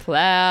wear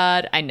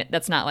plaid.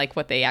 That's not like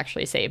what they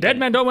actually say. Dead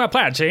men don't wear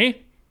plaid,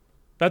 see?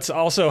 That's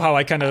also how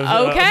I kind of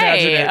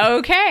imagine it.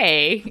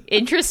 Okay.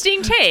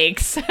 Interesting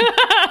takes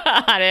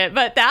on it.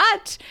 But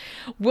that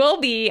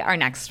will be our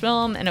next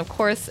film. And of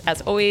course,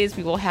 as always,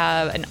 we will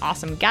have an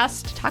awesome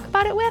guest to talk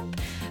about it with.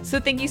 So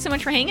thank you so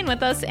much for hanging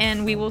with us,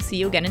 and we will see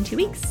you again in 2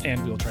 weeks.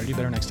 And we'll try to do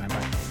better next time.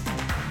 Bye.